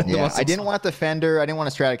 Yeah. I didn't want the Fender. I didn't want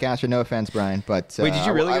a Stratocaster. No offense, Brian, but wait, did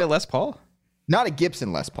you really get a Les Paul? Not a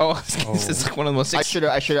Gibson Les Paul. This is like one of the most. I should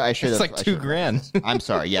have. It's like $2,000. I'm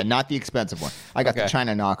sorry. Yeah, not the expensive one. I got the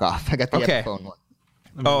China knockoff. I got the Epiphone one.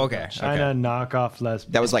 Oh, okay. China knockoff Les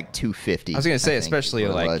Paul. That was like $250. I was gonna say, especially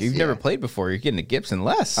like you've never played before, you're getting a Gibson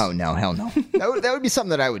Les. Oh no, hell no. that would be something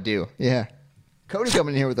that I would do. Yeah. Cody's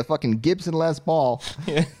coming in here with a fucking Gibson Les Paul.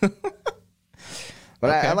 Yeah. But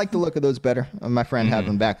I like the look of those better. My friend had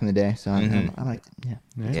them back in the day, so I liked it.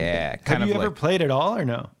 Yeah. Have you ever played at all or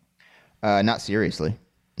no? Not seriously.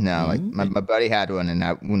 No, like my buddy had one, and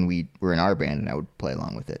when we were in our band, and I would play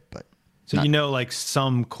along with it. But so you know, like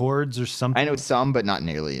some chords or something. I know some, but not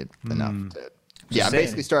nearly enough. Yeah, I'm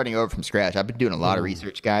basically starting over from scratch. I've been doing a lot of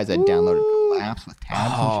research, guys. I downloaded apps with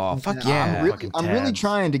tabs. Oh, fuck yeah! I'm really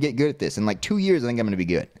trying to get good at this. In like 2 years, I think I'm going to be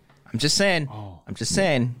good. I'm just saying.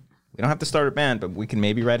 We don't have to start a band, but we can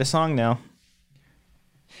maybe write a song now.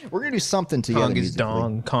 We're gonna do something together. Kong is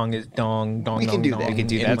dong. Kong is dong. Dong. We can do that. We can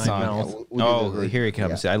do that song. Here he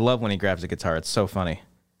comes. I love when he grabs a guitar. It's so funny.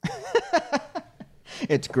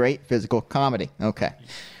 It's great physical comedy. Okay.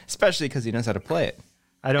 Especially because he knows how to play it.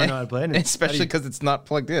 I don't know how to play it. Especially because it's not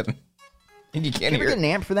plugged in. And you can't hear it. Get an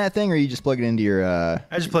amp for that thing, or you just plug it into your... I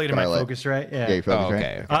just plug it in my Focusrite. Yeah, your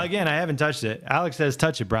Focusrite. Okay. Again, I haven't touched it. Alex says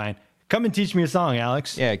touch it, Brian. Come and teach me a song,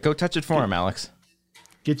 Alex. Yeah, go touch it for him, Alex.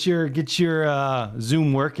 Get your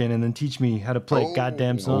Zoom working and then teach me how to play a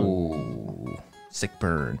goddamn song. Oh, sick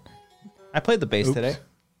burn. I played the bass today.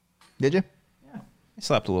 Did you? Yeah. I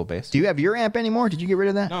slapped a little bass. Do you have your amp anymore? Did you get rid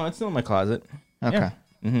of that? No, it's still in my closet. Okay. Yeah.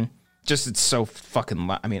 Mm-hmm. Just it's so fucking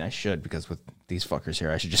loud. I mean, I should, because with these fuckers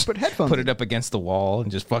here, I should just put headphones put it up against the wall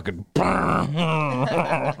and just fucking fucking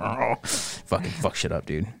fuck shit up,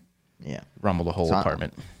 dude. Yeah. Rumble the whole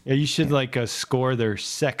apartment. Yeah, you should like score their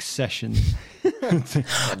sex sessions.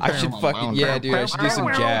 I should fucking dude. I should do some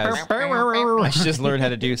jazz. I should just learn how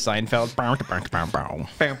to do Seinfeld.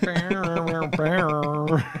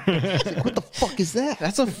 What the fuck is that?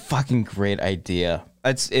 That's a fucking great idea.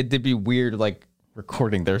 It'd be weird, like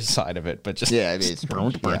recording their side of it, but just yeah, it is.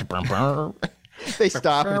 They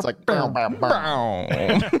stop and it's like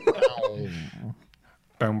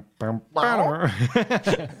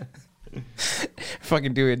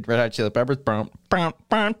fucking doing Red Hot Chili Peppers.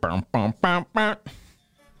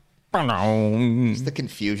 Just the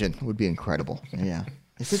confusion would be incredible. Yeah.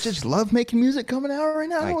 Is it just love making music coming out right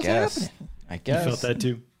now? I guess. You felt that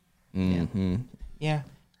too. Mm-hmm. Yeah.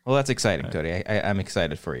 Well, that's exciting, Cody. I'm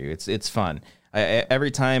excited for you. It's fun.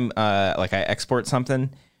 Every time like I export something,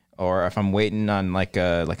 or if I'm waiting on like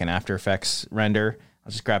an After Effects render,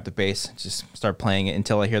 I'll just grab the bass, just start playing it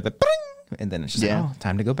until I hear the and then it's just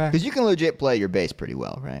time to go back. Because you can legit play your bass pretty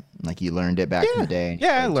well, right? Like you learned it back in the day.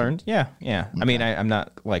 Yeah, I learned. Yeah. Okay. I mean, I'm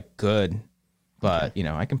not like good, but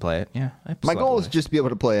I can play it. Yeah. My goal is just to be able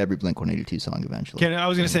to play every Blink-182 song eventually. I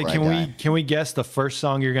was gonna say, can we guess the first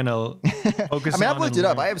song you're gonna focus on? I mean, I've looked it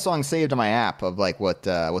up. I have songs saved on my app of like what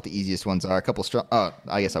the easiest ones are. A couple strong. Oh,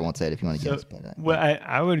 I guess I won't say it if you want to guess. But well,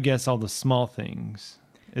 I would guess all the small things.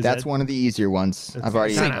 That's one of the easier ones. I've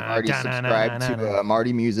already subscribed to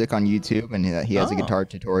Marty Music on YouTube, and he has a guitar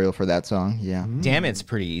tutorial for that song. Yeah. Damn, it's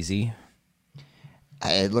pretty easy.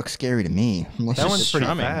 It looks scary to me. That one's pretty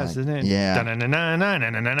fast, isn't it? Yeah.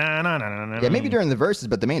 Yeah, maybe during the verses,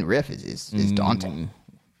 but the main riff is daunting.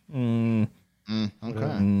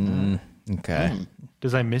 Okay.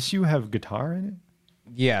 Does I Miss You have guitar in it?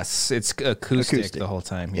 Yes, it's acoustic the whole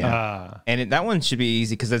time. Yeah. And that one should be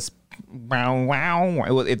easy because it's wow.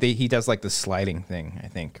 Well, he does like the sliding thing, I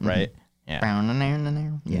think, right? Yeah.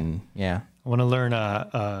 Yeah. I want to learn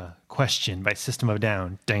a Question by System of a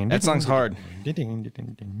Down. That song's hard.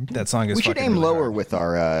 That song is. We should aim lower with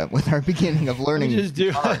our beginning of learning. Just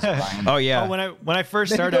do. Oh yeah. When I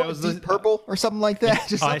first started, I was Deep Purple or something like that.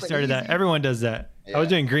 Just I started that. Everyone does that. Yeah. I was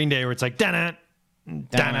doing Green Day where it's like da-na.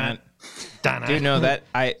 Do you know that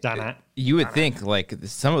you would think like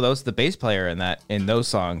some of those, the bass player in those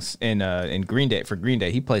songs in Green Day, for Green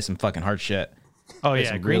Day, he plays some fucking hard shit. Oh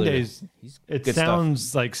yeah, Green Day's. It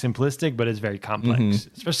sounds like simplistic, but it's very complex.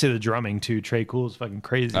 Especially the drumming too. Trey Cool's fucking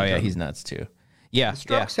crazy. Oh yeah, he's nuts too. Yeah, the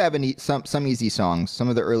Strokes have some easy songs. Some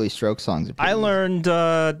of the early Strokes songs. I learned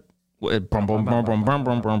nobody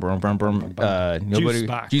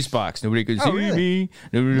Juicebox. Nobody could see me.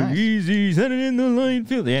 Nobody easy. Set it in the light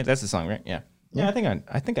field. Yeah, that's the song, right? Yeah. Yeah, I think I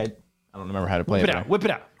don't remember how to play it. Whip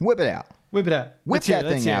it out. Whip that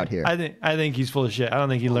thing out here. I think he's full of shit. I don't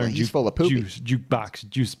think he learned he's full of poopy.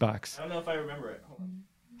 Juice box. I don't know if I remember it. Hold on.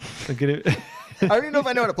 Look at it. I don't even know if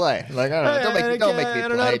I know how to play. Like, I don't know. Don't make me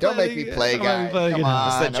play. Don't make me play, guys. Come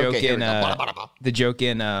on. That's the joke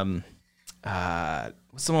in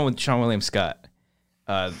what's the one with Sean William Scott?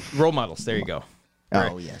 Role Models. There you go.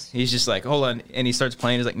 Oh yes. He's just like, hold on, and he starts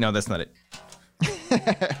playing. He's like, no, that's not it.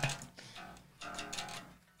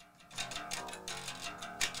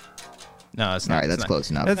 No, it's not. All right, that's close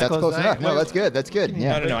enough. That's close enough. No, that's good. That's good.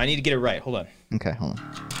 Yeah. No. I need to get it right. Hold on. Okay, hold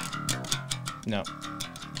on. No.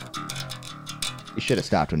 You should have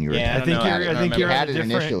stopped when you were. Yeah, I think you had it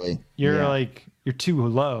initially. You're too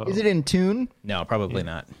low. Is it in tune? No, probably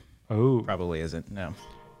not. Oh, probably isn't. No.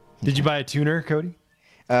 Did you buy a tuner, Cody?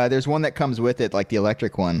 There's one that comes with it, like the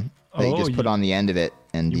electric one. that you just put on the end of it.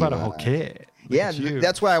 And you bought a whole kit. Yeah,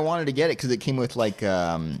 that's why I wanted to get it, because it came with like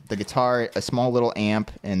the guitar, a small little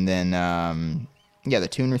amp, and then the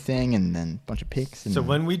tuner thing, and then a bunch of picks. And so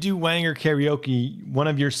when we do Wanger karaoke, one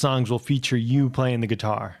of your songs will feature you playing the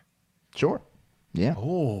guitar. Sure. Yeah.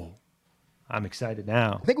 Oh, I'm excited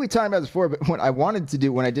now. I think we talked about this before, but what I wanted to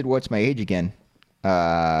do when I did What's My Age Again,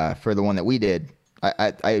 for the one that we did,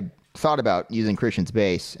 I thought about using Christian's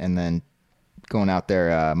bass and then going out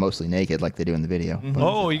there mostly naked like they do in the video. Mm-hmm.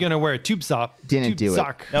 Oh, you're going to wear a tube sock. Didn't do it.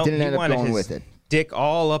 Nope, didn't end up going with it. Dick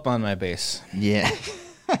all up on my bass. Yeah.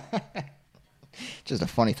 Just a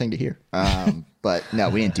funny thing to hear. But no,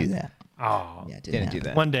 we didn't do that. Oh, yeah, didn't do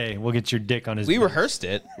that. One day we'll get your dick on his We bass. rehearsed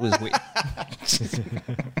it. It was weird.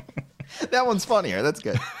 That one's funnier. That's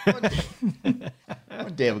good.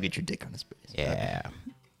 One day we'll get your dick on his bass. Yeah.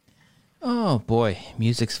 Oh boy,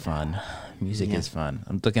 music's fun. Music is fun.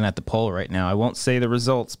 I'm looking at the poll right now. I won't say the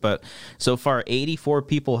results, but so far 84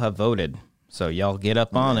 people have voted. So y'all get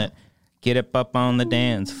up on it. Get up on the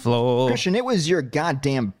dance floor. Christian, it was your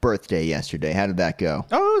goddamn birthday yesterday. How did that go?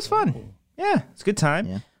 Oh, it was fun. Yeah, it's a good time.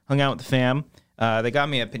 Yeah. Hung out with the fam. They got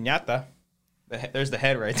me a piñata. There's the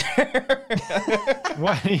head right there.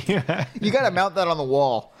 What? You got to mount that on the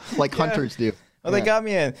wall like hunters do. Well, they got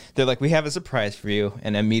me in. They're like, we have a surprise for you.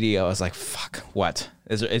 And immediately I was like, fuck, what?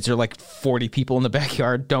 Is there like 40 people in the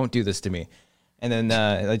backyard? Don't do this to me. And then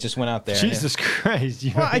I just went out there. Jesus Christ.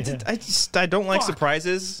 Well, I don't like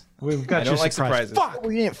surprises. We've got I don't like surprises. Fuck,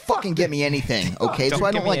 well, you didn't fucking get me anything, okay? So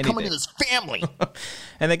I don't like coming to this family.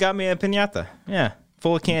 And they got me a piñata. Yeah,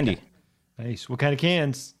 full of candy. Nice. What kind of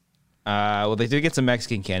cans? Well, they did get some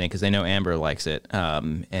Mexican candy because they know Amber likes it.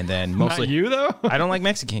 And then mostly Not you though. I don't like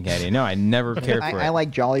Mexican candy. No, I never cared for it. I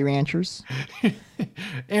like Jolly Ranchers.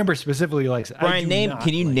 Amber specifically likes it. Brian,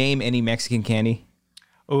 can you name any Mexican candy?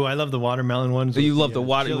 Oh, I love the watermelon ones. So you love the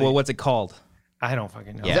water. Well, what's it called? I don't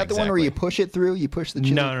fucking know. Is that the one where you push it through? You push the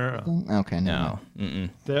chili? No. Okay, no.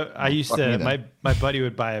 I used to. My buddy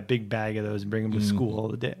would buy a big bag of those and bring them to school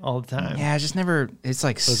all the time. Yeah, I just never. It's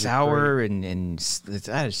like sour and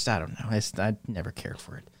I don't know. I never cared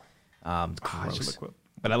for it. Gross.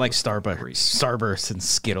 But I like Starburst and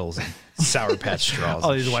Skittles and Sour Patch Straws.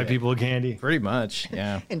 All these white people candy. Pretty much,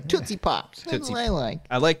 yeah. And Tootsie Pops. That's what I like.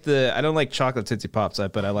 I don't like chocolate Tootsie Pops,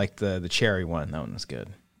 but I like the cherry one. That one was good.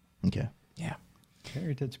 Okay. Yeah.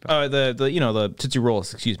 Cherry Tootsie Pops. The Tootsie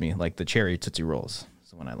Rolls, excuse me, like the cherry Tootsie Rolls.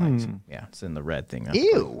 That's the one I liked. Yeah, it's in the red thing.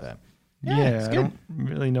 Ew. Yeah, I don't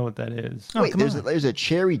really know what that is. Wait, there's a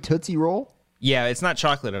cherry Tootsie Roll? Yeah, it's not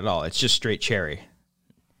chocolate at all. It's just straight cherry.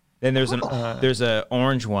 Then there's an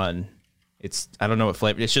orange one. I don't know what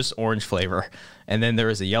flavor. It's just orange flavor. And then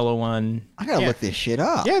there is a yellow one. I gotta look this shit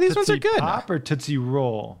up. Yeah, these ones are Tootsie good. Pop or Tootsie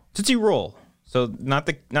Roll? Tootsie Roll. So not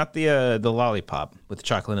the lollipop with the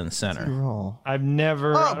chocolate in the center. Tootsie Roll. I've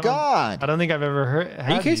never. Oh God! I don't think I've ever heard.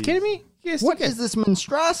 Are you guys kidding me? What is this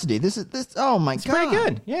monstrosity? This. Oh my God! Pretty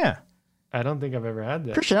good. Yeah. I don't think I've ever had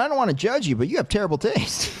that. Christian, I don't want to judge you, but you have terrible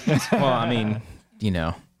taste. Well, I mean,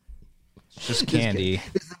 it's just candy.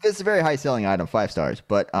 This is a very high selling item, 5 stars.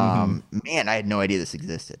 But man, I had no idea this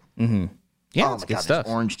existed. Mm-hmm. Yeah, it's good stuff.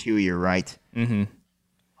 Orange too. You're right. Mm-hmm.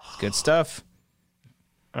 It's good stuff.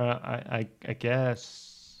 I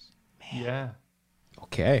guess. Man. Yeah.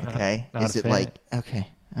 Okay. Okay. Not Is a it fan. like okay?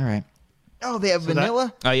 All right. Oh, they have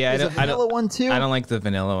vanilla. Oh yeah, There's a vanilla one too. I don't like the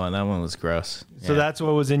vanilla one. That one was gross. So that's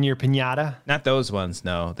what was in your piñata? Not those ones.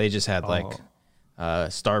 No, they just had like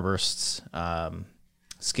Starbursts,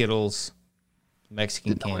 Skittles,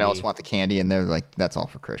 Mexican Did no candy. one else want the candy? And they're like, that's all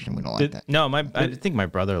for Christian. We don't like that. No, I think my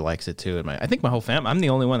brother likes it too, and I think my whole family. I'm the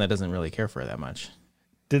only one that doesn't really care for it that much.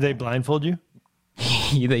 Did they blindfold you?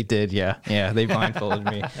 They did, yeah. They blindfolded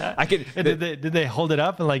me. I could. Did they hold it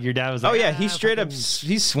up and like your dad was like? Oh yeah, he straight up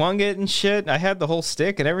he swung it and shit. I had the whole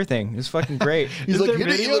stick and everything. It was fucking great. He's like, hit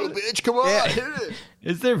it, you little bitch! Come on, hit it.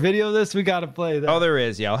 Is there video of this? We gotta play that. Oh, there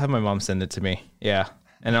is. Yeah, I'll have my mom send it to me. Yeah,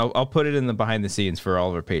 and I'll put it in the behind the scenes for all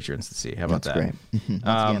of our patrons to see. How about That's that? Great.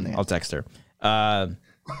 I'll text her.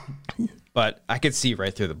 But I could see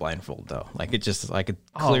right through the blindfold though. Like I could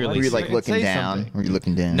clearly. Were you like see. looking down? Were you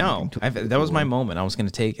looking down? No, that was my moment. I was gonna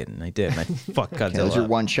take it, and I did. And I fucked Godzilla. That was your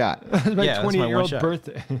one shot. It was my Yeah, that's my 28-year-old one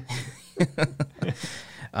birthday.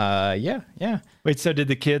 Yeah. Wait, so did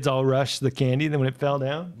the kids all rush the candy then when it fell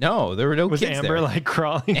down? No, there were no Was kids Amber there. like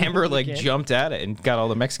crawling? Amber like jumped at it and got all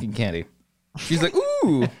the Mexican candy. She's like,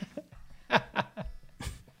 ooh.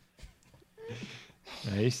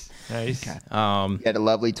 Nice. You had a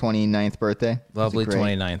lovely 29th birthday. Lovely Was it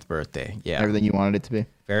great? 29th birthday. Yeah. Everything you wanted it to be.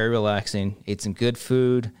 Very relaxing. Ate some good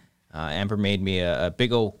food. Amber made me a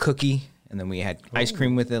big old cookie, and then we had ice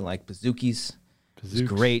cream with it, like bazookies. It was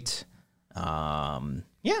great.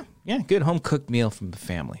 Yeah, good home cooked meal from the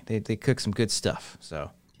family. They cook some good stuff.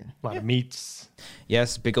 So a lot of meats.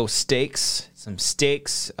 Yes, big old steaks, some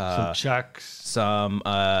Some chucks. some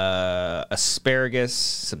asparagus,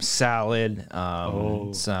 some salad,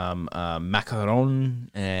 some macaron,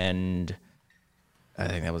 and I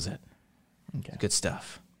think that was it. Okay. Good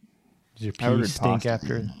stuff. Did your pee stink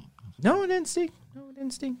after? No, it didn't stink.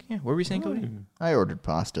 Yeah, what were we saying, Cody? I ordered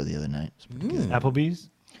pasta the other night. Applebee's?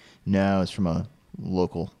 No, it's from a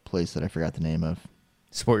local place that I forgot the name of.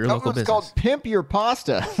 Support your local business. It's called Pimp Your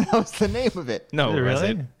Pasta. That was the name of it. No,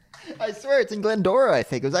 really? I swear it's in Glendora. I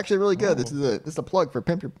think it was actually really good. This is a plug for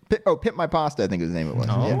Pimp My Pasta. I think is the name it was.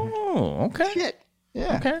 Oh, okay. Shit.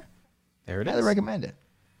 Yeah. Okay. There it is. I recommend it.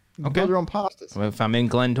 You can Okay. build your own pastas. Well, if I'm in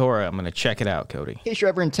Glendora, I'm gonna check it out, Cody. In case you're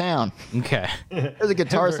ever in town, Okay. there's a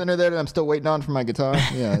guitar center there that I'm still waiting on for my guitar.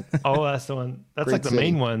 Yeah. Oh, that's the one. That's Great like the city.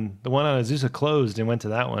 main one. The one on Azusa closed and went to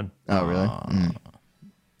that one. Oh, really?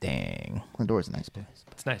 Dang. Glendora's a nice place.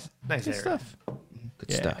 It's nice. Nice Good area. stuff. Good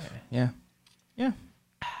Yeah. stuff. Yeah. Yeah.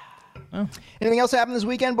 Anything else happened this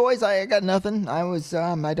weekend, boys? I got nothing. I was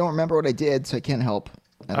I don't remember what I did, so I can't help.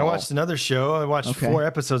 I watched another show. I watched 4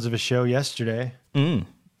 episodes of a show yesterday.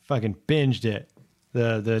 Fucking binged it.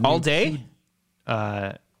 The All new day?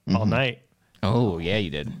 all night. Oh, yeah, you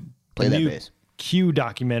did. Play that new bass. Q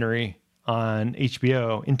documentary on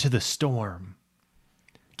HBO, Into the Storm.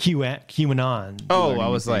 QAnon. Oh, I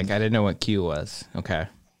was like, I didn't know what Q was. Okay.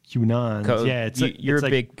 QAnon. Yeah, You're it's a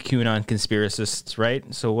like, big QAnon conspiracist, right?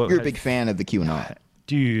 So what? You're a big fan of the QAnon.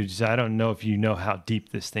 dudes. I don't know if you know how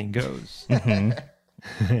deep this thing goes.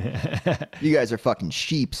 You guys are fucking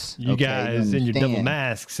sheeps. You okay? guys in your double understand.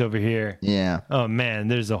 masks over here. Yeah. Oh man,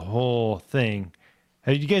 there's a whole thing.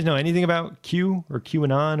 Hey, do you guys know anything about Q or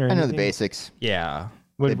QAnon or anything? I know the basics. Yeah.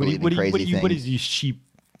 They believe in crazy what things. does you sheep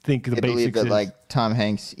think the They believe basics that is? like Tom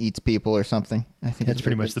Hanks eats people or something. I think That's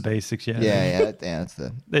pretty much the basics. Yeah. Yeah, that's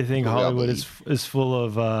the. They think what we all Hollywood is full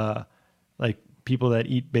of like people that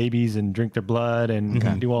eat babies and drink their blood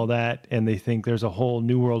and do all that, and they think there's a whole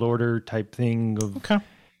new world order type thing of people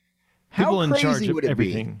How in crazy charge of would it be?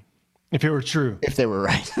 everything. If it were true, If they were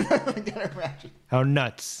right. how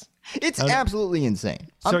nuts! It's absolutely insane.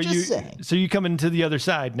 I'm just saying. So you coming to the other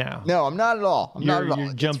side now? No, I'm not at all. I'm not at all.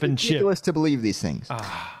 You're jumping it's ship. ridiculous to believe these things.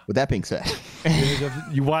 With that being said,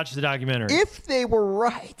 You watch the documentary. if they were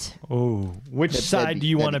right, Oh, which side do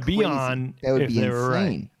you want to be crazy. on That would if be they were right?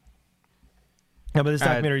 insane. Yeah, but this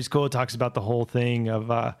documentary is cool. It talks about the whole thing of,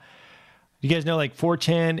 you guys know like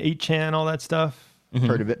 4chan, 8chan, all that stuff?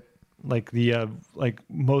 Heard of it? Like the like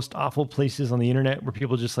most awful places on the internet where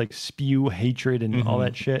people just like spew hatred and all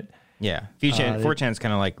that shit. Yeah. 4chan's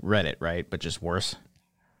kind of like Reddit, right? But just worse.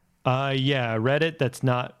 Yeah, Reddit that's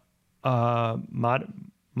not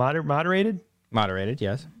moderated. Moderated,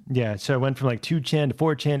 yes. Yeah, so I went from like 2chan to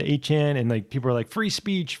 4chan to 8chan, and like people are like free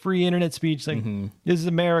speech, free internet speech. Like this is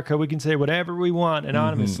America, we can say whatever we want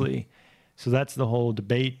anonymously. So that's the whole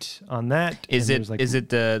debate on that. Is And it there's, like, is it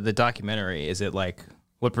the documentary? Is it like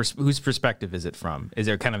whose perspective is it from? Is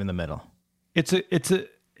it kind of in the middle? It's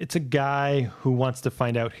a guy who wants to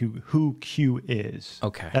find out who Q is.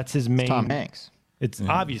 Okay. That's his main. Tom Hanks. It's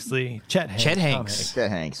obviously Chet Hanks. Chet Tom Hanks. Chet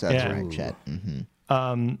Hanks. That's Yeah. right, Chet.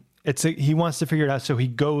 He wants to figure it out, so he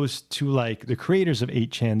goes to like the creators of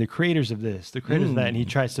 8chan, the creators of this, the creators of that, and he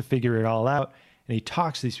tries to figure it all out. And he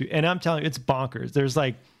talks to these people, and I'm telling you, it's bonkers. There's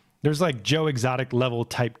like Joe Exotic level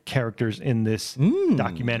type characters in this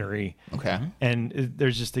documentary. Okay. And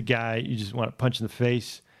there's just a guy you just want to punch in the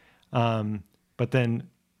face. But then,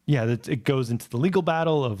 yeah, it goes into the legal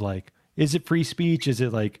battle of like, is it free speech? Is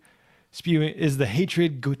it like spewing? Is the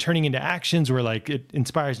hatred turning into actions where like it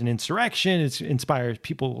inspires an insurrection? It inspires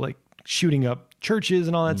people like shooting up churches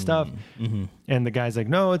and all that stuff. And the guy's like,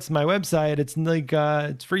 no, it's my website. It's like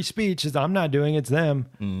it's free speech. I'm not doing it, it's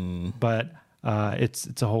them. But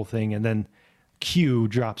it's a whole thing. And then Q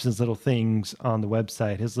drops his little things on the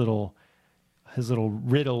website, his little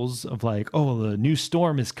riddles of like, oh, the new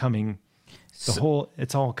storm is coming.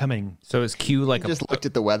 It's all coming. So is Q like I just looked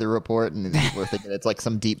at the weather report and people are thinking it's like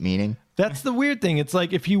some deep meaning. That's the weird thing. It's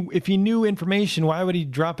like if he knew information, why would he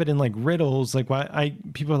drop it in like riddles? Like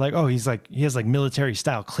people are like, oh, he has like military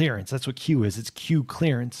style clearance. That's what Q is. It's Q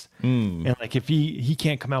clearance. And like if he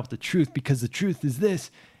can't come out with the truth because the truth is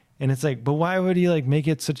this. And it's like, but why would he like make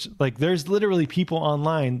it such like there's literally people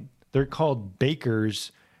online, they're called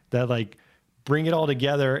bakers that like bring it all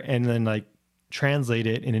together and then like translate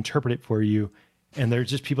it and interpret it for you. And there's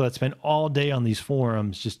just people that spend all day on these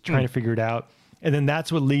forums just trying to figure it out. And then that's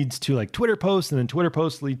what leads to like Twitter posts, and then Twitter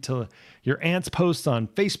posts lead to your aunt's posts on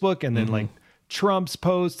Facebook, and then like Trump's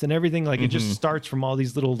posts and everything. Like it just starts from all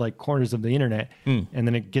these little like corners of the internet, and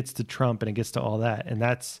then it gets to Trump and it gets to all that, and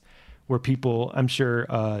that's where people, I'm sure,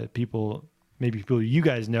 maybe people you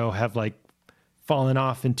guys know have like fallen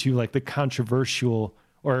off into like the controversial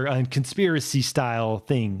or conspiracy style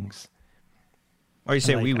things. Or you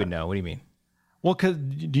say like, we would know? What do you mean? Well, cause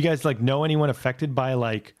do you guys like know anyone affected by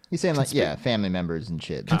like? He's saying like family members and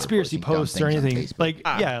shit. Conspiracy posts or anything like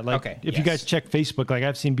okay, if you guys check Facebook, like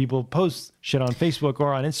I've seen people post shit on Facebook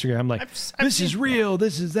or on Instagram like this is real,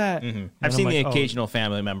 this is that. I've seen the occasional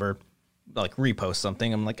family member like repost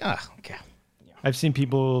something. I'm like, okay. I've seen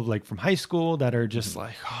people like from high school that are just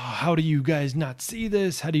like, how do you guys not see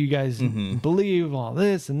this? How do you guys believe all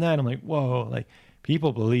this and that? I'm like, whoa, like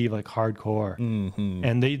people believe like hardcore.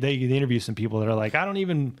 And they interview some people that are like,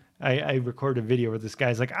 I recorded a video where this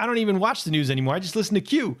guy's like, I don't even watch the news anymore. I just listen to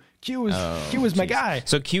Q. Q is my guy.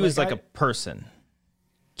 So Q is like a person.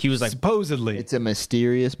 Q is like supposedly. It's a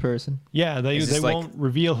mysterious person. Yeah, they won't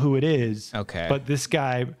reveal who it is. Okay. But this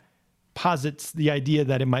guy posits the idea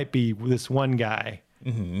that it might be this one guy.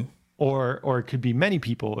 Or it could be many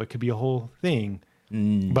people. It could be a whole thing.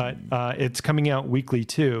 But it's coming out weekly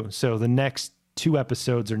too. So the next 2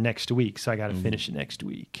 episodes are next week. So I got to finish it next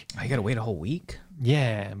week. I got to wait a whole week?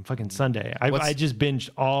 Yeah, fucking Sunday. I just binged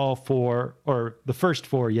all 4 or the first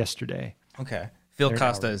 4 yesterday. Okay. Phil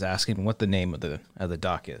Costa is asking what the name of the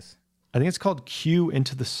doc is. I think it's called Q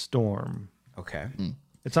Into the Storm. Okay.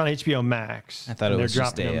 It's on HBO Max. I thought it was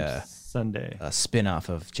just Sunday. A spin-off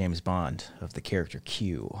of James Bond of the character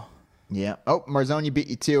Q. Yeah. Oh, Marzoni beat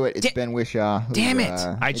you to it. It's Ben Whishaw. Damn it!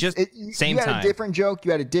 Same you had time. a different joke.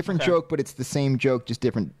 You had a different joke, but it's the same joke, just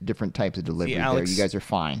different types of delivery. Alex, there, you guys are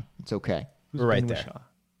fine. It's okay. We're right there.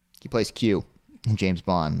 He plays Q in James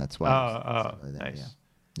Bond. That's why. Nice.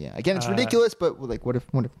 Yeah. Again, it's ridiculous, but like, what if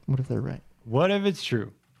they're right? What if it's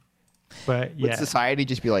true? But yeah, would society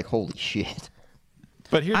just be like, holy shit?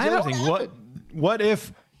 But here's the other thing. What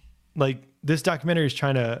if like this documentary is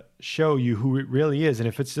trying to show you who it really is, and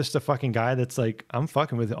if it's just a fucking guy that's like, I'm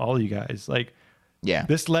fucking with all you guys, like,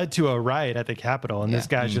 this led to a riot at the Capitol, and this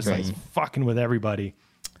guy's just like fucking with everybody.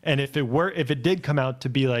 And if it did come out to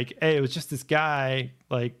be like, hey, it was just this guy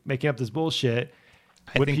like making up this bullshit,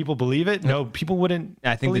 would people believe it? No, people wouldn't.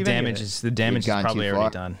 I think the damage is probably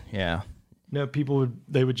already done. Yeah. No,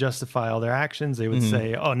 they would justify all their actions. They would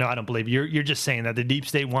say, "Oh no, I don't believe you. You're just saying that. The deep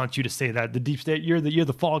state wants you to say that. The deep state, you're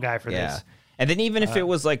the fall guy for this." And then even if it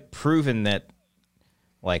was like proven that,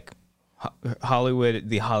 like, the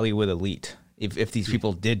Hollywood elite, if these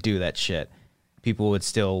people did do that shit, people would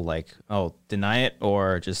still like, deny it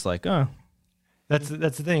or just like, That's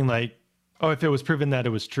the thing. Like, if it was proven that it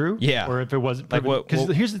was true, or if it wasn't proven,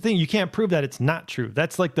 because here's the thing: you can't prove that it's not true.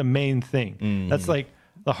 That's like the main thing. That's like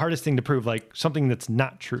the hardest thing to prove, like something that's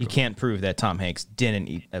not true. You can't prove that Tom Hanks didn't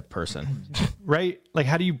eat a person. Right? Like,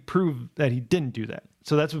 how do you prove that he didn't do that?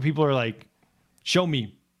 So that's what people are like, show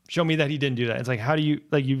me that he didn't do that. It's like, how do you,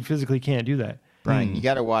 like, you physically can't do that. Brian, you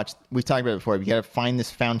got to watch, we've talked about it before, you got to find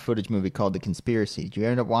this found footage movie called The Conspiracy. Did you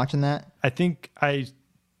end up watching that? I think I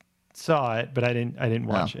saw it, but I didn't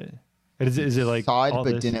watch it. Is it like saw it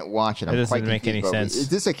but didn't watch it? It doesn't make any sense. Is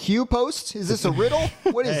this a Q post? Is this a riddle?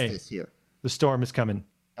 What is this here? The storm is coming.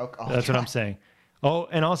 Oh, that's what I'm saying. Oh,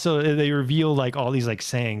 and also they reveal like all these like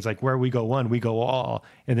sayings, like where we go one, we go all,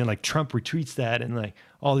 and then like Trump retweets that, and like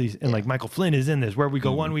all these, and like Michael Flynn is in this. Where we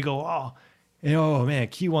go one, we go all. And oh man,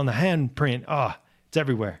 Q on the handprint. Oh, it's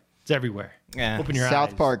everywhere. It's everywhere. Yeah. Open your eyes.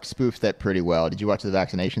 South Park spoofed that pretty well. Did you watch the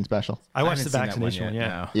vaccination special? I watched the vaccination one.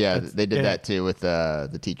 Yeah. Yeah, they did that too with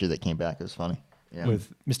the teacher that came back. It was funny. Yeah.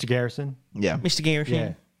 With Mr. Garrison. Yeah. Mr.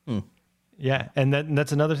 Garrison. Yeah. Yeah, and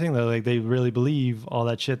that's another thing though. Like they really believe all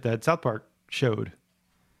that shit that South Park showed,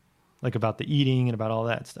 like about the eating and about all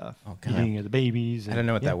that stuff. Eating of the babies. And, I don't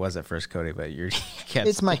know what that was at first, Cody, but your cat.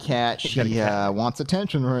 It's my cat. She wants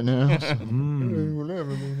attention right now.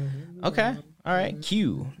 Okay, all right.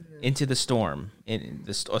 Q Into the Storm.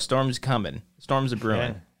 A storm's coming. Storms are brewing.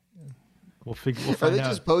 Yeah. We'll find Are they out.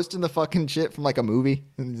 just posting the fucking shit from like a movie?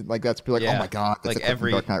 And, like that's be like, oh my god, that's like a clip from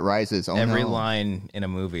Dark Knight Rises. Oh, every no. line in a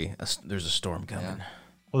movie, there's a storm coming. Yeah.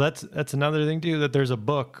 Well, that's another thing too. That there's a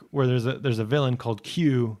book where there's a villain called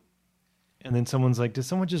Q, and then someone's like, did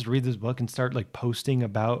someone just read this book and start like posting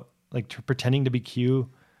about like pretending to be Q,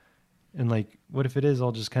 and like what if it is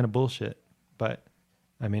all just kind of bullshit? But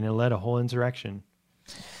I mean, it led a whole insurrection.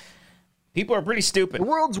 People are pretty stupid. The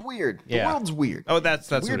world's weird. The world's weird. Oh, that's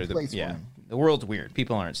weird what it place is. Yeah, for me. the world's weird.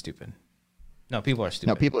 People aren't stupid. No, people are stupid.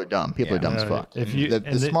 No, people are dumb. People are dumb as fuck.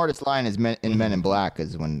 The smartest line is Men in Black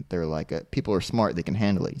is when they're like, people are smart, they can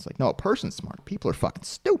handle it. It's like, no, a person's smart. People are fucking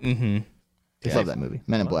stupid. Just love that movie.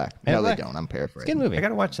 Men in Black. Men in No, Black. they don't. I'm paraphrasing. Good movie. I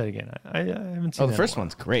gotta watch that again. I haven't seen. Oh, the that first in a while.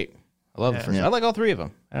 one's great. I love the first. Yeah. I like all 3 of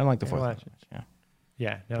them. I don't like the fourth one. watch it. Yeah.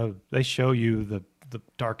 Yeah, no, they show you the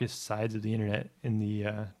darkest sides of the internet in the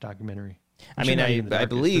documentary. I mean, Actually, not even the I darkest.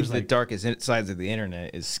 believe There's, the like, darkest sides of the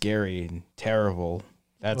internet is scary and terrible.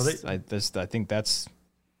 That's Well, I think that's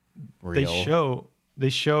real. They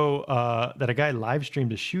show that a guy live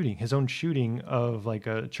streamed a shooting, his own shooting of like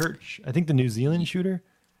a church. I think the New Zealand shooter,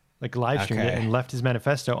 like live streamed it Okay. and left his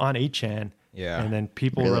manifesto on 8chan. Yeah. And then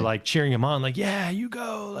people Really? were like cheering him on, like, "Yeah, you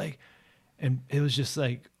go!" Like, and it was just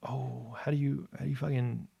like, "Oh, how do you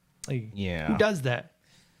fucking like? Yeah. Who does that?"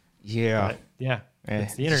 Yeah. But, yeah, Eh.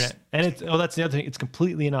 it's the internet, and that's the other thing. It's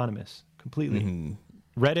completely anonymous. Completely.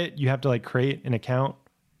 Mm-hmm. Reddit, you have to like create an account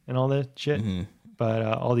and all that shit. Mm-hmm. But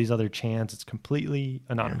all these other chants, it's completely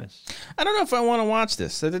anonymous. I don't know if I want to watch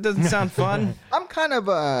this. It doesn't sound fun. I'm kind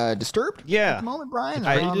of disturbed Yeah. at the moment, Brian.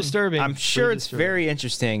 Pretty disturbing. I'm sure Pretty it's disturbing. very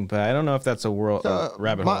interesting, but I don't know if that's a rabbit hole.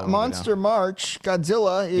 I wanna go Monster down. March,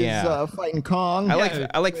 Godzilla is Yeah. fighting Kong.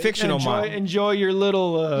 I like fictional Enjoy your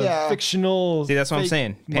little Yeah. fictional. See, that's what I'm fake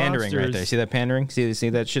saying. Pandering right there. monsters. See that pandering? See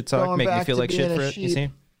that shit talk? Going Make me back feel to like shit being for a it. You sheep. see?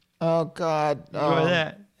 Oh God. Enjoy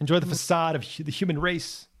that. Enjoy the facade of the human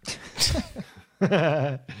race.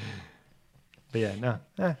 But yeah, no,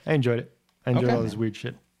 I enjoyed it. I enjoyed Okay. all this weird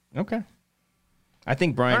shit. Okay. I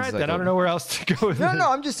think All Brian's right, like then I don't know where else to go with No, it. no,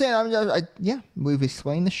 I'm just saying. Yeah, we've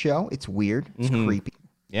explained the show. It's weird. It's creepy.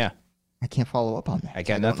 Yeah. I can't follow up on that. I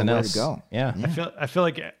got don't nothing know where else. to go. Yeah. I feel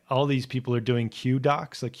like all these people are doing Q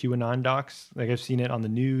docs, like QAnon docs. Like I've seen it on the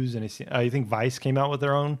news, and I think Vice came out with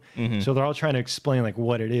their own. So they're all trying to explain like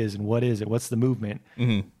what it is and what is it, what's the movement.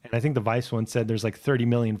 And I think the Vice one said there's like 30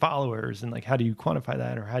 million followers, and like how do you quantify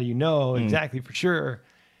that, or how do you know exactly for sure?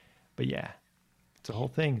 But yeah, it's a whole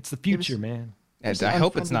thing. It's the future, man. And I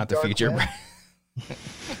hope it's not the Dark future. web.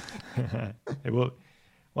 It will.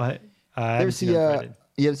 What? I You haven't ever seen see it on Reddit.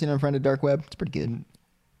 you ever seen Unfriended Dark Web? It's pretty good.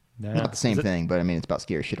 No. Not the same Is it- thing, but I mean, it's about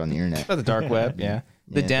scary shit on the internet. About the dark web, yeah.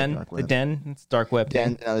 The Yeah, den, dark the web. den. It's dark web.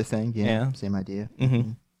 Den, Den, another thing. Yeah, Yeah. same idea.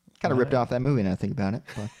 Kind of ripped off that movie now I think about it.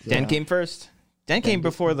 But, Den came first. Den came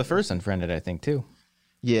before the first Unfriended, I think, too.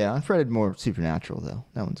 Yeah, Unfriended more supernatural though.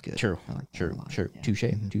 That one's good. True. I like that True. a lot. True. Yeah. Touche.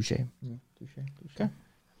 Touche. Okay.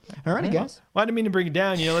 Alrighty, guys. Well, I didn't mean to bring it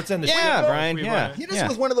down. Let's end the Yeah, show. Brian. We Yeah. wanna- Hit us Yeah.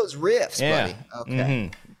 with one of those riffs, Yeah. buddy. Okay.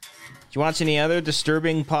 Do you watch any other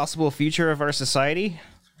disturbing possible future of our society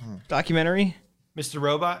documentary? Mr.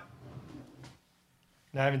 Robot.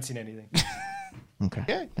 No, I haven't seen anything. Okay.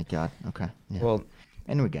 Thank God. Okay. Yeah. Well,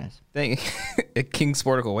 Anyway, guys. thank King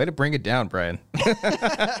Sportical. Way to bring it down, Brian.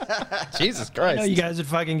 Jesus I Christ. know you guys would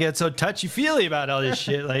fucking get so touchy feely about all this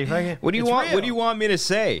shit. Like, fucking, What do you it's want? real. What do you want me to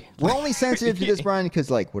say? We're only sensitive to this, Brian, because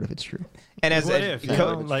like, what if it's true? And as What if, you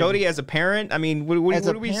know, like- Cody, as a parent, I mean, what As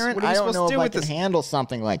are a we parent, what are we I don't supposed know to if do I with can this? handle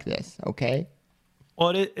something like this. Okay.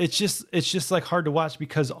 Well, it's just like hard to watch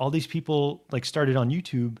because all these people like started on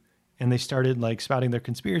YouTube and they started like spouting their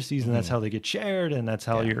conspiracies and that's how they get shared and that's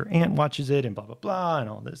how your aunt watches it and blah blah blah and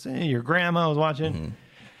all this. And your grandma was watching.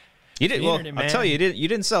 You did the well. internet, I'll tell man. you, you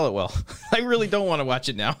didn't sell it well. I really don't want to watch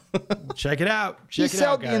it now. Check it out. You Check it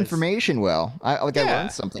sell out, the guys. information well. I Yeah,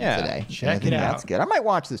 learned something yeah. today. Check I think it That's out. good. I might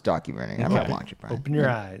watch this documentary. I might watch it, Brian. Open your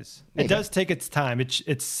eyes. Maybe. It does take its time.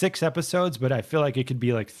 It's 6 episodes, but I feel like it could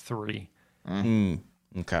be like 3.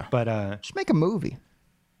 Okay. But Just make a movie.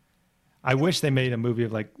 I wish they made a movie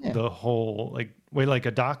of like the whole like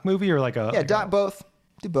a doc movie or like a Yeah, both.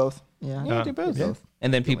 Do both. Yeah. Yeah, do both.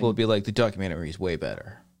 And then people would be like, the documentary is way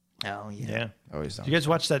better. Oh yeah. yeah. Always Did you guys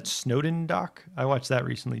watch that Snowden doc? I watched that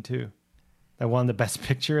recently too. That won the best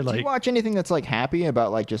picture. Do Like you watch anything that's like happy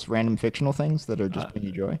about like just random fictional things that are just bring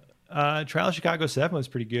you joy? Trial of Chicago 7 was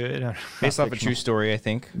pretty good. Based off a true story, I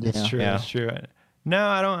think. Yeah. It's true. Yeah. It's true. No,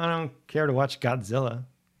 I don't care to watch Godzilla.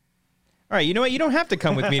 All right, you know what? You don't have to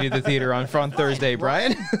come with me to the theater on Thursday,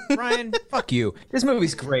 Brian. Brian, fuck you. This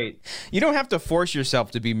movie's great. You don't have to force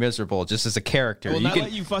yourself to be miserable just as a character. I will not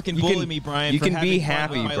let you fucking bully me, Brian, You for can be having fun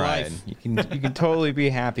happy, with my Brian. life. You can totally be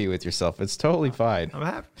happy with yourself. It's totally fine. I'm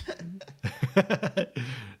happy.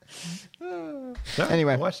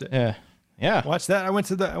 Anyway. I watched it. Yeah. Yeah. Watch that. I went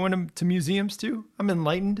to museums too. I'm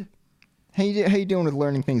enlightened. How you doing with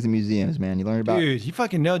learning things in museums, man? You learn about Dude, you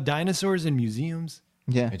fucking know dinosaurs in museums?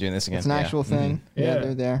 yeah. You're doing this again. It's an Yeah. actual thing. Yeah,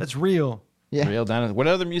 they're there. That's real. Yeah. Real dinosaur. What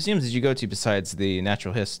other museums did you go to besides the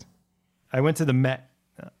Natural Hist? I went to the Met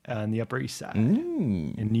on the Upper East Side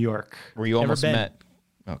in New York. Where you Never almost been. met.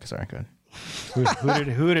 Oh, sorry. Go ahead.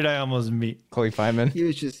 Who did I almost meet? Chloe Feynman. He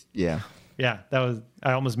was just Yeah,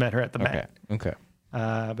 I almost met her at the Okay. Met. Okay.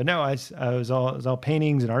 But no, it was all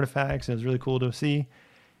paintings and artifacts. It was really cool to see.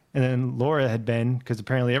 And then Laura had been, because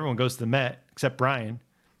apparently everyone goes to the Met except Brian.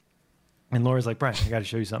 And Laura's like, Brian, I got to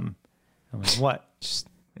show you something. I'm like, what?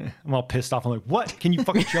 I'm all pissed off. I'm like, what? Can you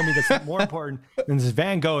fucking show me that's more important than this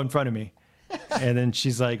Van Gogh in front of me? And then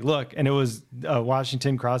she's like, look. And it was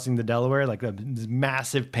Washington crossing the Delaware, like this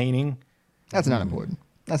massive painting. That's not important.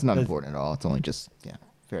 That's not important at all. It's only just,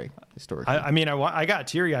 very historic. I mean, I got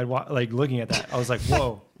teary-eyed like looking at that. I was like,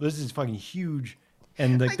 whoa, this is fucking huge.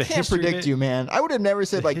 And like I can't predict you, man. I would have never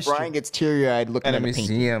said like history. Brian gets teary-eyed looking at a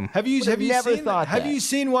museum. Have you never seen thought Have that. you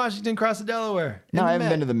seen Washington cross the Delaware? No, I haven't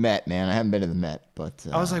been to the Met, man. I haven't been to the Met, but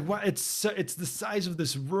I was like, what? It's the size of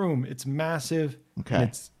this room. It's massive. Okay. And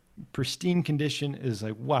it's pristine condition. Is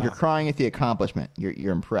like, wow. you're crying at the accomplishment.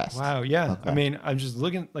 You're impressed. Wow. Yeah. Okay. I mean, I'm just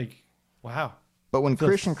looking like, wow. But when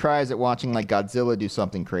Christian cries at watching like Godzilla do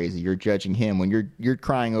something crazy, you're judging him. When you're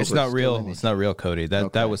crying over, It's not a still real. image. It's not real, Cody.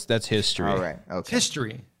 That's history. All right. It's Okay.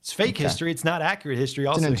 history. It's fake history. It's not accurate history. It's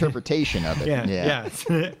Also, an interpretation of it. Yeah.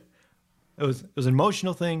 it was an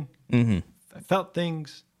emotional thing. Mm-hmm. I felt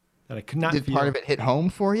things that I could not Did feel. part of it hit home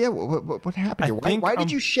for you? What happened here? Why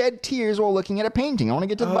did you shed tears while looking at a painting? I want to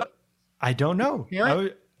get to the bottom. I don't know.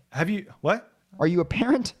 Parent? Have you what? Are you a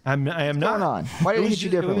parent? I am What's not. going on? Why did it hit you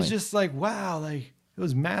differently? It was just like, wow, like it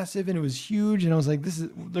was massive and it was huge, and I was like,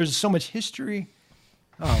 there's so much history.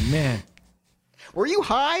 Oh man. Were you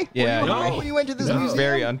high? Yeah, Were you high no. when you went to this It's museum?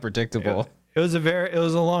 very unpredictable. It was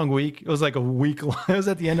a long week. It was like a week long. It was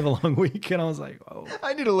at the end of a long week, and I was like, oh.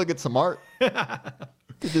 I need to look at some art.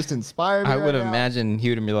 To just inspire me. I would right now. imagine he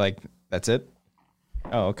would be like, "That's it."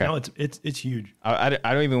 Oh, okay. No, it's huge. I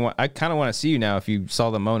don't even want. I kind of want to see you now. If you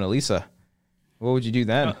saw the Mona Lisa, what would you do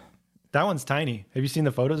then? That one's tiny. Have you seen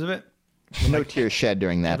the photos of it? No tears shed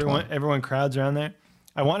during that one. Everyone crowds around there.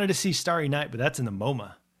 I wanted to see Starry Night, but that's in the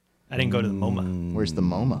MoMA. I didn't go to the MoMA. Where's the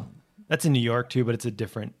MoMA? That's in New York too, but it's a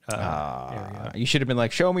different area. You should have been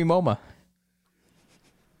like, "Show me MoMA.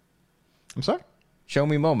 I'm sorry? Show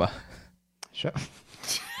me MoMA." Sure.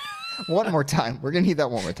 One more time. We're going to need that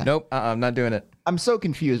one more time. Nope, I'm not doing it. I'm so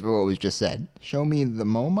confused by what was just said. Show me the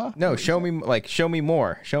MoMA? No, show me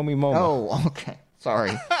more. Show me MoMA. Oh, okay.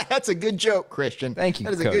 Sorry. That's a good joke, Christian. Thank you,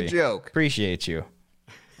 That is Cody. a good joke. Appreciate you.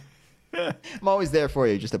 I'm always there for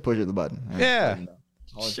you, just to push of the button. Yeah.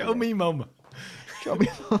 Show me MoMA. Show me.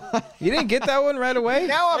 You didn't get that one right away?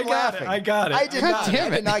 Now I'm I got laughing. it. I got it. I did God not. damn I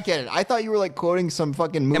it. did not get it. I thought you were like quoting some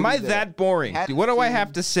fucking movie. Am I that boring? hadn't What do I seen.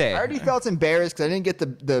 have to say? I already felt embarrassed because I didn't get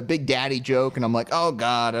the Big Daddy joke, and I'm like, oh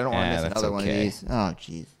god, I don't want to miss that's another one of okay. these. Oh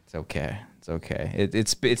jeez. It's okay. It's okay.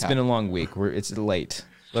 It's been a long week. It's late.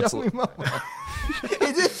 Let's. Show me MoMA.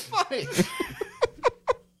 It is funny.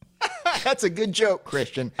 That's a good joke,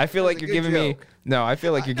 Christian. I feel That's like a you're good giving me. joke. No, I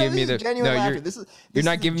feel like you're giving me the. genuine No, laughter. you're. This is You're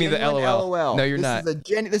not a giving me the genuine LOL. No, you're this not.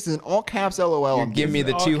 This is an all caps LOL. You're giving me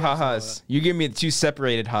the all two caps ha-has. You give me the two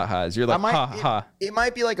separated ha-has. You're like ha ha. It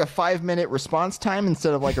might be like a 5-minute response time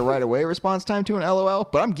instead of like a right away response time to an LOL,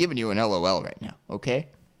 but I'm giving you an LOL right now. Okay,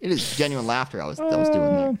 it is genuine laughter I was doing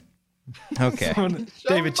there. Okay.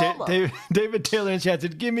 David Taylor in chat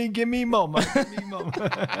said, "Give me MoMA." Give me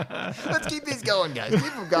MoMA. Let's keep these going, guys. Keep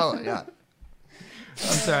them going. Yeah.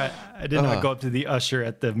 I'm sorry, I did not go up to the usher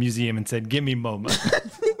at the museum and said, "Give me MoMA."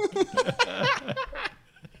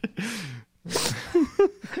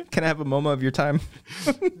 Can I have a MoMA of your time?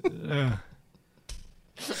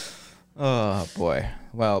 Oh boy.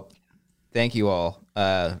 Well, thank you all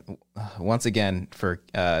once again for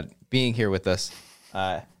being here with us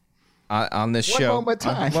on this show. One more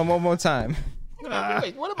time. One more time. What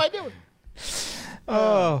am I doing?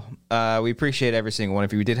 We appreciate every single one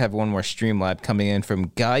of you. We did have one more Streamlab coming in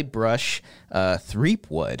from Guy Brush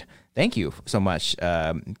Threepwood. Thank you so much,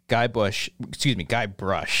 Guy Brush,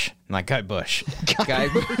 not Guy Bush. Guy.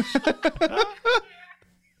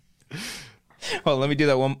 Well, let me do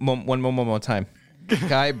that one more time.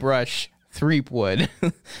 Guy Brush Threepwood.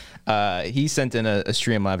 He sent in a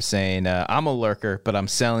Streamlab saying, "I'm a lurker, but I'm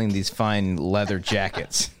selling these fine leather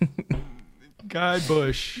jackets." Guy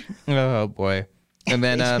Bush. Oh boy. And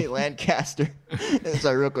then AJ Lancaster.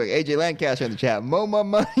 Sorry, real quick. AJ Lancaster in the chat. MoMA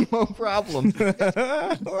money, mo problem. Keep them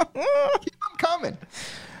coming.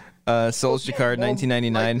 Soldier Card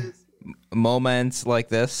 1999. Moments like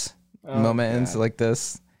this. Moments like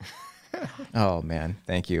this. Oh man,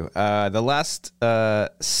 thank you. The last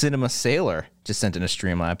Cinema Sailor just sent in a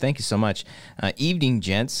Streamlab. Thank you so much. Evening,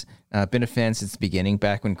 gents. Been a fan since the beginning,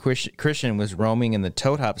 back when Christian was roaming in the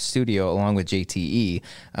Toad Hop studio along with JTE,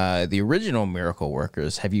 the original Miracle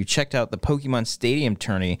Workers. Have you checked out the Pokemon Stadium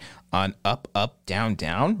tourney on Up, Up, Down,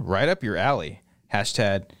 Down? Right up your alley.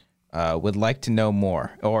 Hashtag would like to know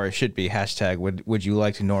more, or it should be hashtag would you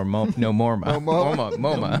like to know more? No more,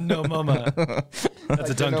 MoMA. No, mama. That's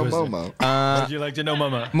a tongue twister. Would you like to know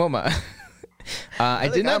mama? MoMA. I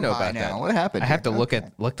did not know about that. What happened? I have to look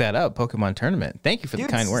that up. Pokemon tournament. Thank you for the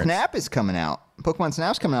kind words. Snap is coming out. Pokemon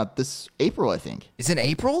Snap's coming out this April, I think. Is it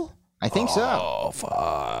April? I think so. Oh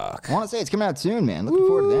fuck! I want to say it's coming out soon, man. Looking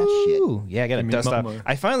forward to that shit. Yeah, I gotta dust off. MoMA.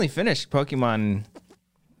 I finally finished Pokemon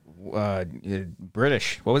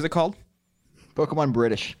British. What was it called? Pokemon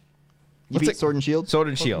British. You What's beat it? Sword and Shield? Sword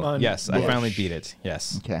and Shield. Pokemon Yes, I British. finally beat it.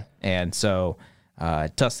 Yes. Okay. And so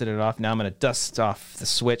dusted it off. Now I'm gonna dust off the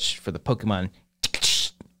Switch for the Pokemon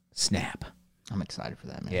Snap. I'm excited for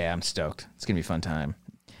that, man. Yeah, I'm stoked. It's gonna be a fun time.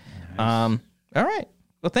 All right.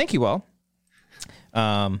 Well, thank you all.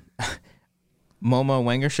 MoMA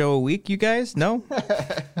Wanger show a week, you guys? No?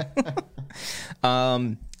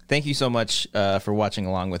 Thank you so much for watching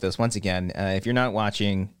along with us. Once again, if you're not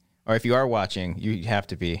watching, or if you are watching, you have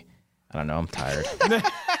to be. I don't know. I'm tired.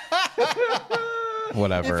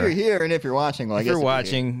 Whatever. If you're here and if you're watching, well, I If guess you're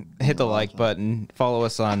watching, hit the like button. Follow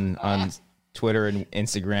us on Twitter and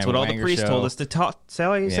Instagram. That's what all the Wanger priests Show. told us to talk. Say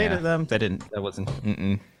Yeah. to them. That wasn't.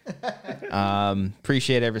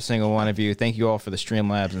 Appreciate every single one of you. Thank you all for the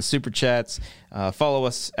Streamlabs and Super Chats. Follow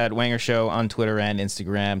us at Wanger Show on Twitter and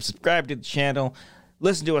Instagram. Subscribe to the channel.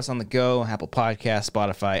 Listen to us on the go, Apple Podcasts,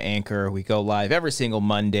 Spotify, Anchor. We go live every single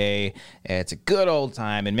Monday. It's a good old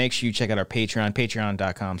time. And make sure you check out our Patreon,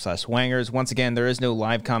 patreon.com/Wangers. Once again, there is no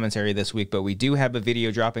live commentary this week, but we do have a video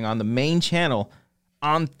dropping on the main channel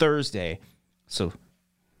on Thursday. So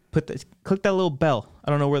click that little bell. I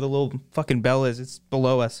don't know where the little fucking bell is. It's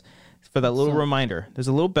below us. For that little reminder. There's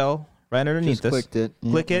a little bell right underneath us. clicked it.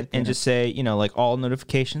 Yeah, Click it right and there. just say, like all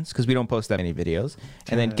notifications, because we don't post that many videos.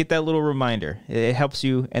 And then get that little reminder. It helps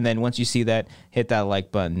you. And then once you see that, hit that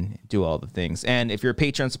like button, do all the things. And if you're a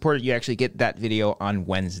Patreon supporter, you actually get that video on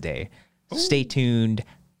Wednesday. So stay tuned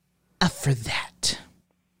for that.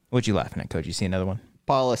 What you laughing at, Coach? You see another one?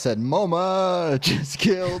 Paula said, MoMA just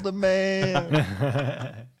killed a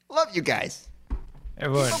man. Love you guys.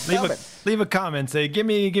 Everyone, leave a comment. Say, give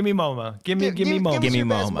me MoMA. Give me MoMA. Give me your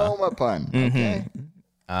best MoMA. MoMA pun. Okay.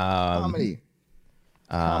 Comedy.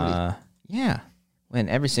 Yeah. And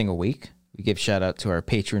every single week, we give shout out to our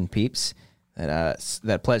patron peeps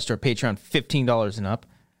that pledged to our Patreon $15 and up.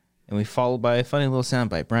 And we followed by a funny little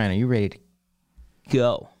soundbite. Brian, are you ready to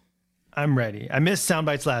go? I'm ready. I missed sound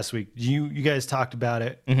bites last week. You guys talked about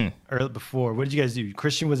it earlier before. What did you guys do?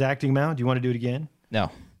 Christian was acting him out. Do you want to do it again? No,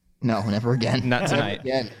 No, never again. not tonight.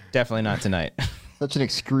 Again. Definitely not tonight. Such an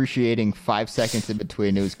excruciating 5 seconds in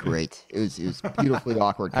between. It was great. It was beautifully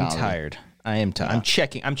awkward I'm comedy. tired. I am tired.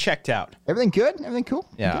 I'm checked out. Everything good? Everything cool?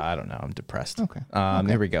 Yeah, I don't know. I'm depressed. Okay.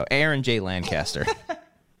 Here we go. Aaron J. Lancaster.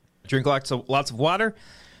 Drink lots of water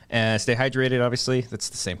and stay hydrated, obviously. That's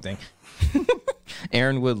the same thing.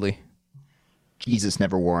 Aaron Woodley. Jesus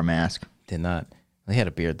never wore a mask. Did not. He had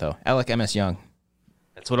a beard, though. Alec M.S. Young.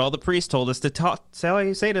 That's what all the priests told us to talk.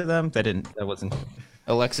 Say to them. That wasn't.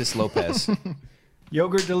 Alexis Lopez.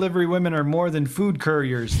 Yogurt delivery women are more than food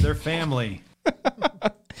couriers. They're family.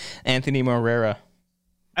 Anthony Morera.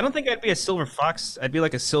 I don't think I'd be a silver fox. I'd be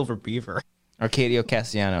like a silver beaver. Arcadio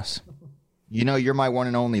Castellanos. You know, you're my one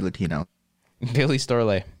and only Latino. Billy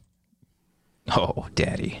Storley. Oh,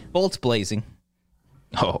 daddy. Bolts Blazing.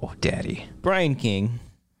 Oh, daddy. Brian King.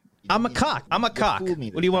 I'm a cock. Fooled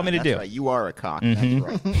me What do you want me to That's do? right. You are a cock.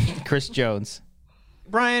 That's right. Chris Jones.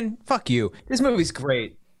 Brian, fuck you. This movie's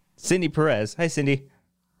great. Cindy Perez. Hi, Cindy.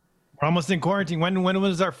 We're almost in quarantine. When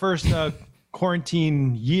was our first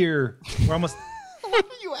quarantine year? We're almost. What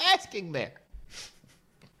are you asking there?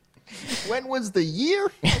 When was the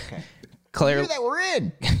year? Okay. Claire Year that we're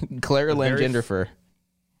in. Claire very Langenderfer.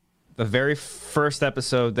 The very first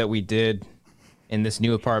episode that we did in this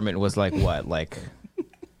new apartment was like what? Like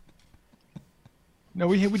No,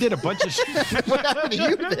 we did a bunch of shit. What happened to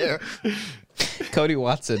you there? Cody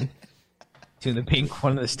Watson. Two in the Pink,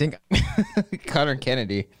 one in the Stink. Connor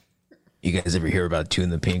Kennedy. You guys ever hear about Two in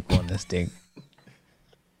the Pink, one in the Stink?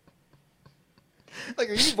 Like,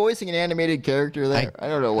 are you voicing an animated character there? I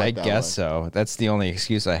don't know what I that guess was. so. That's the only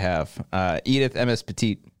excuse I have. Edith M.S.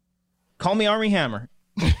 Petite. Call me Army Hammer.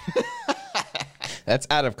 That's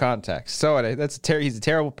out of context. So he's a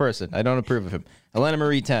terrible person. I don't approve of him. Elena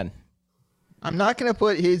Marie 10. I'm not going to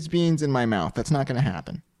put his beans in my mouth. That's not going to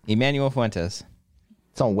happen. Emmanuel Fuentes.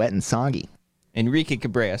 It's all wet and soggy. Enrique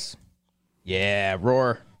Cabreas. Yeah,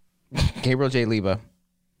 roar. Gabriel J. Leba.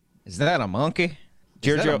 Is that a monkey?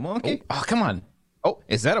 Is that a monkey? Oh, come on. Oh,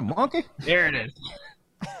 is that a monkey? There it is.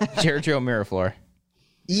 Giorgio Miraflor.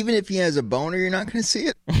 Even if he has a boner, you're not going to see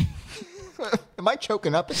it. Am I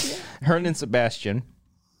choking up again? Hernan Sebastian.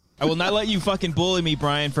 I will not let you fucking bully me,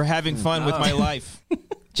 Brian, for having fun with my life.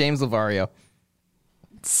 James Lavario.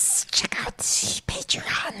 Check out the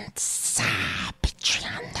Patreon.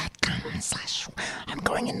 Patreon.com/. I'm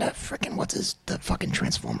going into freaking the fucking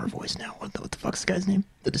Transformer voice now. What the fuck's the guy's name?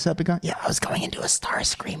 The Decepticon? Yeah, I was going into a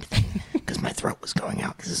Starscream thing because my throat was going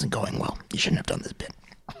out. This isn't going well. You shouldn't have done this bit.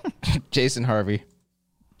 Jason Harvey.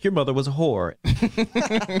 Your mother was a whore.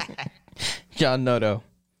 John Noto.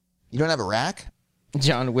 You don't have a rack?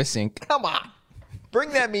 John Wissink. Come on. Bring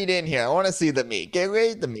that meat in here. I want to see the meat. Get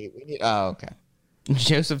rid of the meat. We need. Oh, okay.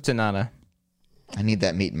 Joseph Tanana. I need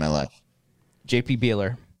that meat in my life. JP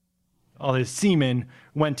Beeler. All his semen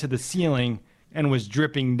went to the ceiling and was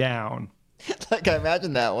dripping down. Like, I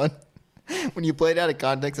imagine that one. When you play it out of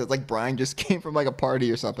context, it's like Brian just came from like a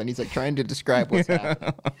party or something. He's like trying to describe what's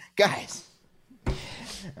happening. Guys. All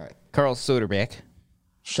right. Carl Soderbeck.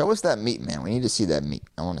 Show us that meat, man. We need to see that meat.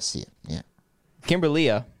 I want to see it. Yeah.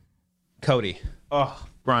 Kimberlia. Cody. Oh,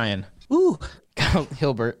 Brian. Ooh. Kyle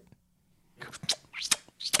Hilbert.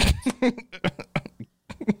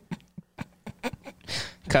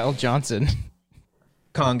 Kyle Johnson.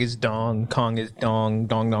 Kong is dong dong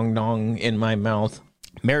dong dong in my mouth.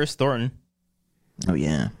 Maris Thornton. Oh,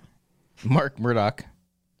 yeah. Mark Murdoch.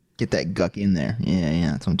 Get that guck in there.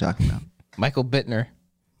 Yeah. That's what I'm talking about. Michael Bittner.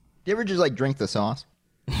 Do you ever just like drink the sauce?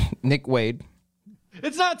 Nick Wade.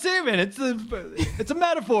 It's not semen. It's a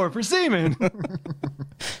metaphor for semen.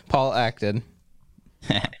 Paul Acton.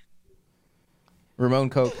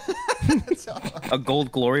 Ramon Coke. A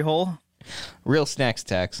gold glory hole? Real Snacks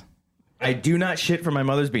Tax. I do not shit for my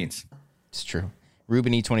mother's beans. It's true.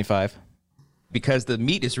 Ruben E25. Because the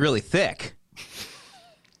meat is really thick.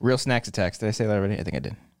 Real Snacks Attacks. Did I say that already? I think I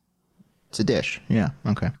did. It's a dish. Yeah.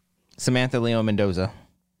 Okay. Samantha Leo Mendoza.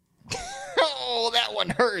 Oh, that one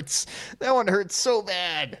hurts. That one hurts so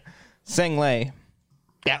bad. Sang Lei.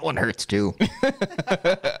 That one hurts too.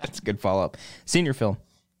 That's a good follow-up. Senior Film.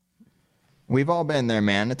 We've all been there,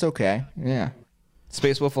 man. It's okay. Yeah.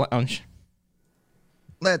 Space Wolf Lounge.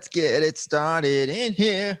 Let's get it started in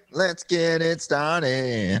here. Let's get it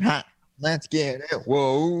started. Ha. Let's get it.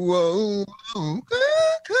 Whoa, whoa, whoa.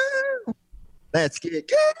 Cuckoo. Let's get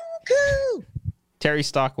cuckoo. Terry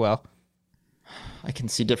Stockwell. I can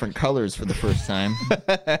see different colors for the first time.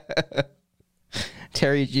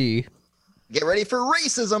 Terry G. Get ready for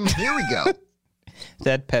racism. Here we go.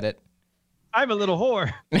 Ted Pettit. I'm a little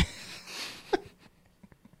whore.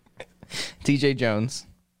 TJ Jones.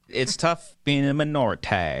 It's tough being a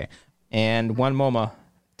minority. And one MoMA.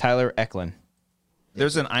 Tyler Eklund.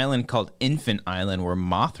 There's an island called Infant Island where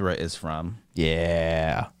Mothra is from.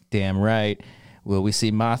 Yeah. Damn right. Will we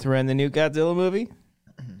see Mothra in the new Godzilla movie?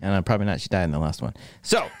 And probably not. She died in the last one.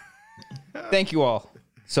 So, thank you all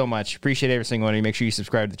so much. Appreciate every single one of you. Make sure you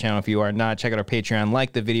subscribe to the channel if you are not. Check out our Patreon.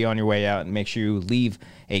 Like the video on your way out. And make sure you leave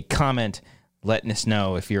a comment letting us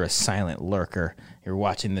know if you're a silent lurker. You're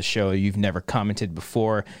watching the show. You've never commented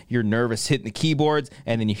before. You're nervous hitting the keyboards.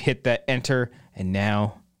 And then you hit that enter. And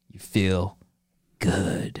now you feel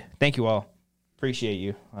good. Thank you all. Appreciate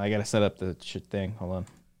you. I got to set up the shit thing. Hold on.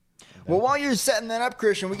 Well, while you're setting that up,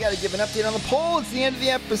 Christian, we got to give an update on the poll. It's the end of the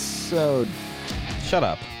episode. Shut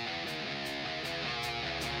up.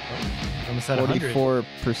 Almost at 100.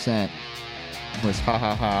 44% was ha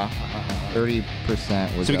ha ha.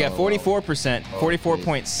 30% was So we got LOL. 44%.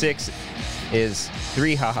 44.6 is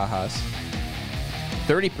 3 ha ha ha's.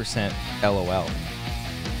 30% LOL.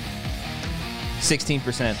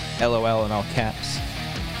 16% LOL in all caps.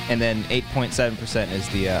 And then 8.7% is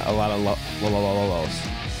the a lot of lols.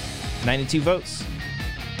 92 votes.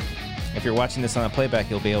 If you're watching this on a playback,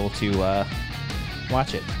 you'll be able to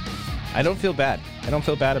watch it. I don't feel bad. I don't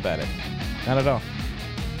feel bad about it. Not at all.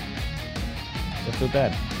 Don't feel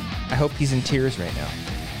bad. I hope he's in tears right now.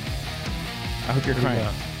 I hope you're crying.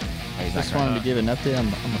 Oh, he's not Just crying. wanted to give an update on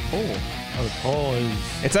the poll. Oh, the poll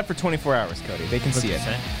is It's up for 24 hours, Cody. They can see it.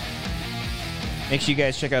 Make sure you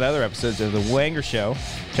guys check out other episodes of The Wanger Show.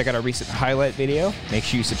 Check out our recent highlight video. Make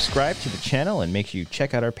sure you subscribe to the channel and make sure you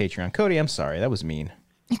check out our Patreon. Cody, I'm sorry. That was mean.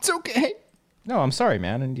 It's okay. No, I'm sorry,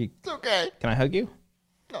 man. And It's okay. can I hug you?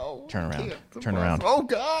 No. Turn around. Can't. Turn around. Oh,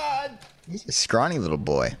 God. He's a scrawny little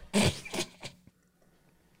boy.